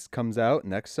Grandkids comes out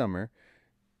next summer.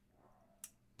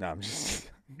 No, I'm just...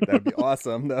 That'd be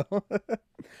awesome, though.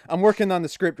 I'm working on the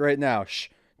script right now. Shh.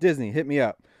 Disney, hit me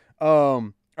up.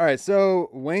 All right, so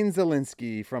Wayne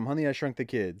Szalinski from Honey, I Shrunk the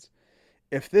Kids.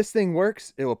 If this thing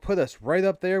works, it will put us right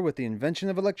up there with the invention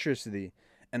of electricity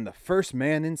and the first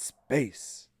man in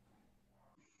space.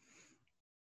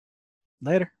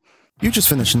 Later. You just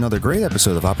finished another great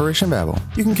episode of Operation Babel.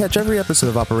 You can catch every episode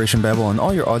of Operation Babel on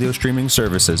all your audio streaming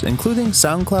services, including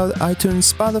SoundCloud,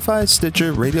 iTunes, Spotify,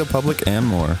 Stitcher, Radio Public, and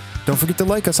more. Don't forget to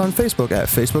like us on Facebook at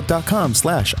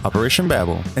facebook.com/Operation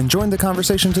Babel. And join the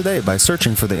conversation today by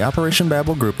searching for the Operation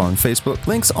Babel group on Facebook.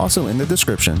 Links also in the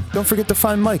description. Don't forget to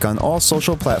find Mike on all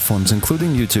social platforms,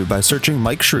 including YouTube, by searching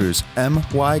Mike Shrews,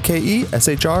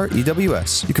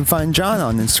 MYKESHREWS. You can find John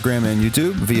on Instagram and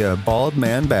YouTube via Bald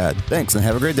Man Bad. Thanks and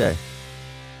have a great day.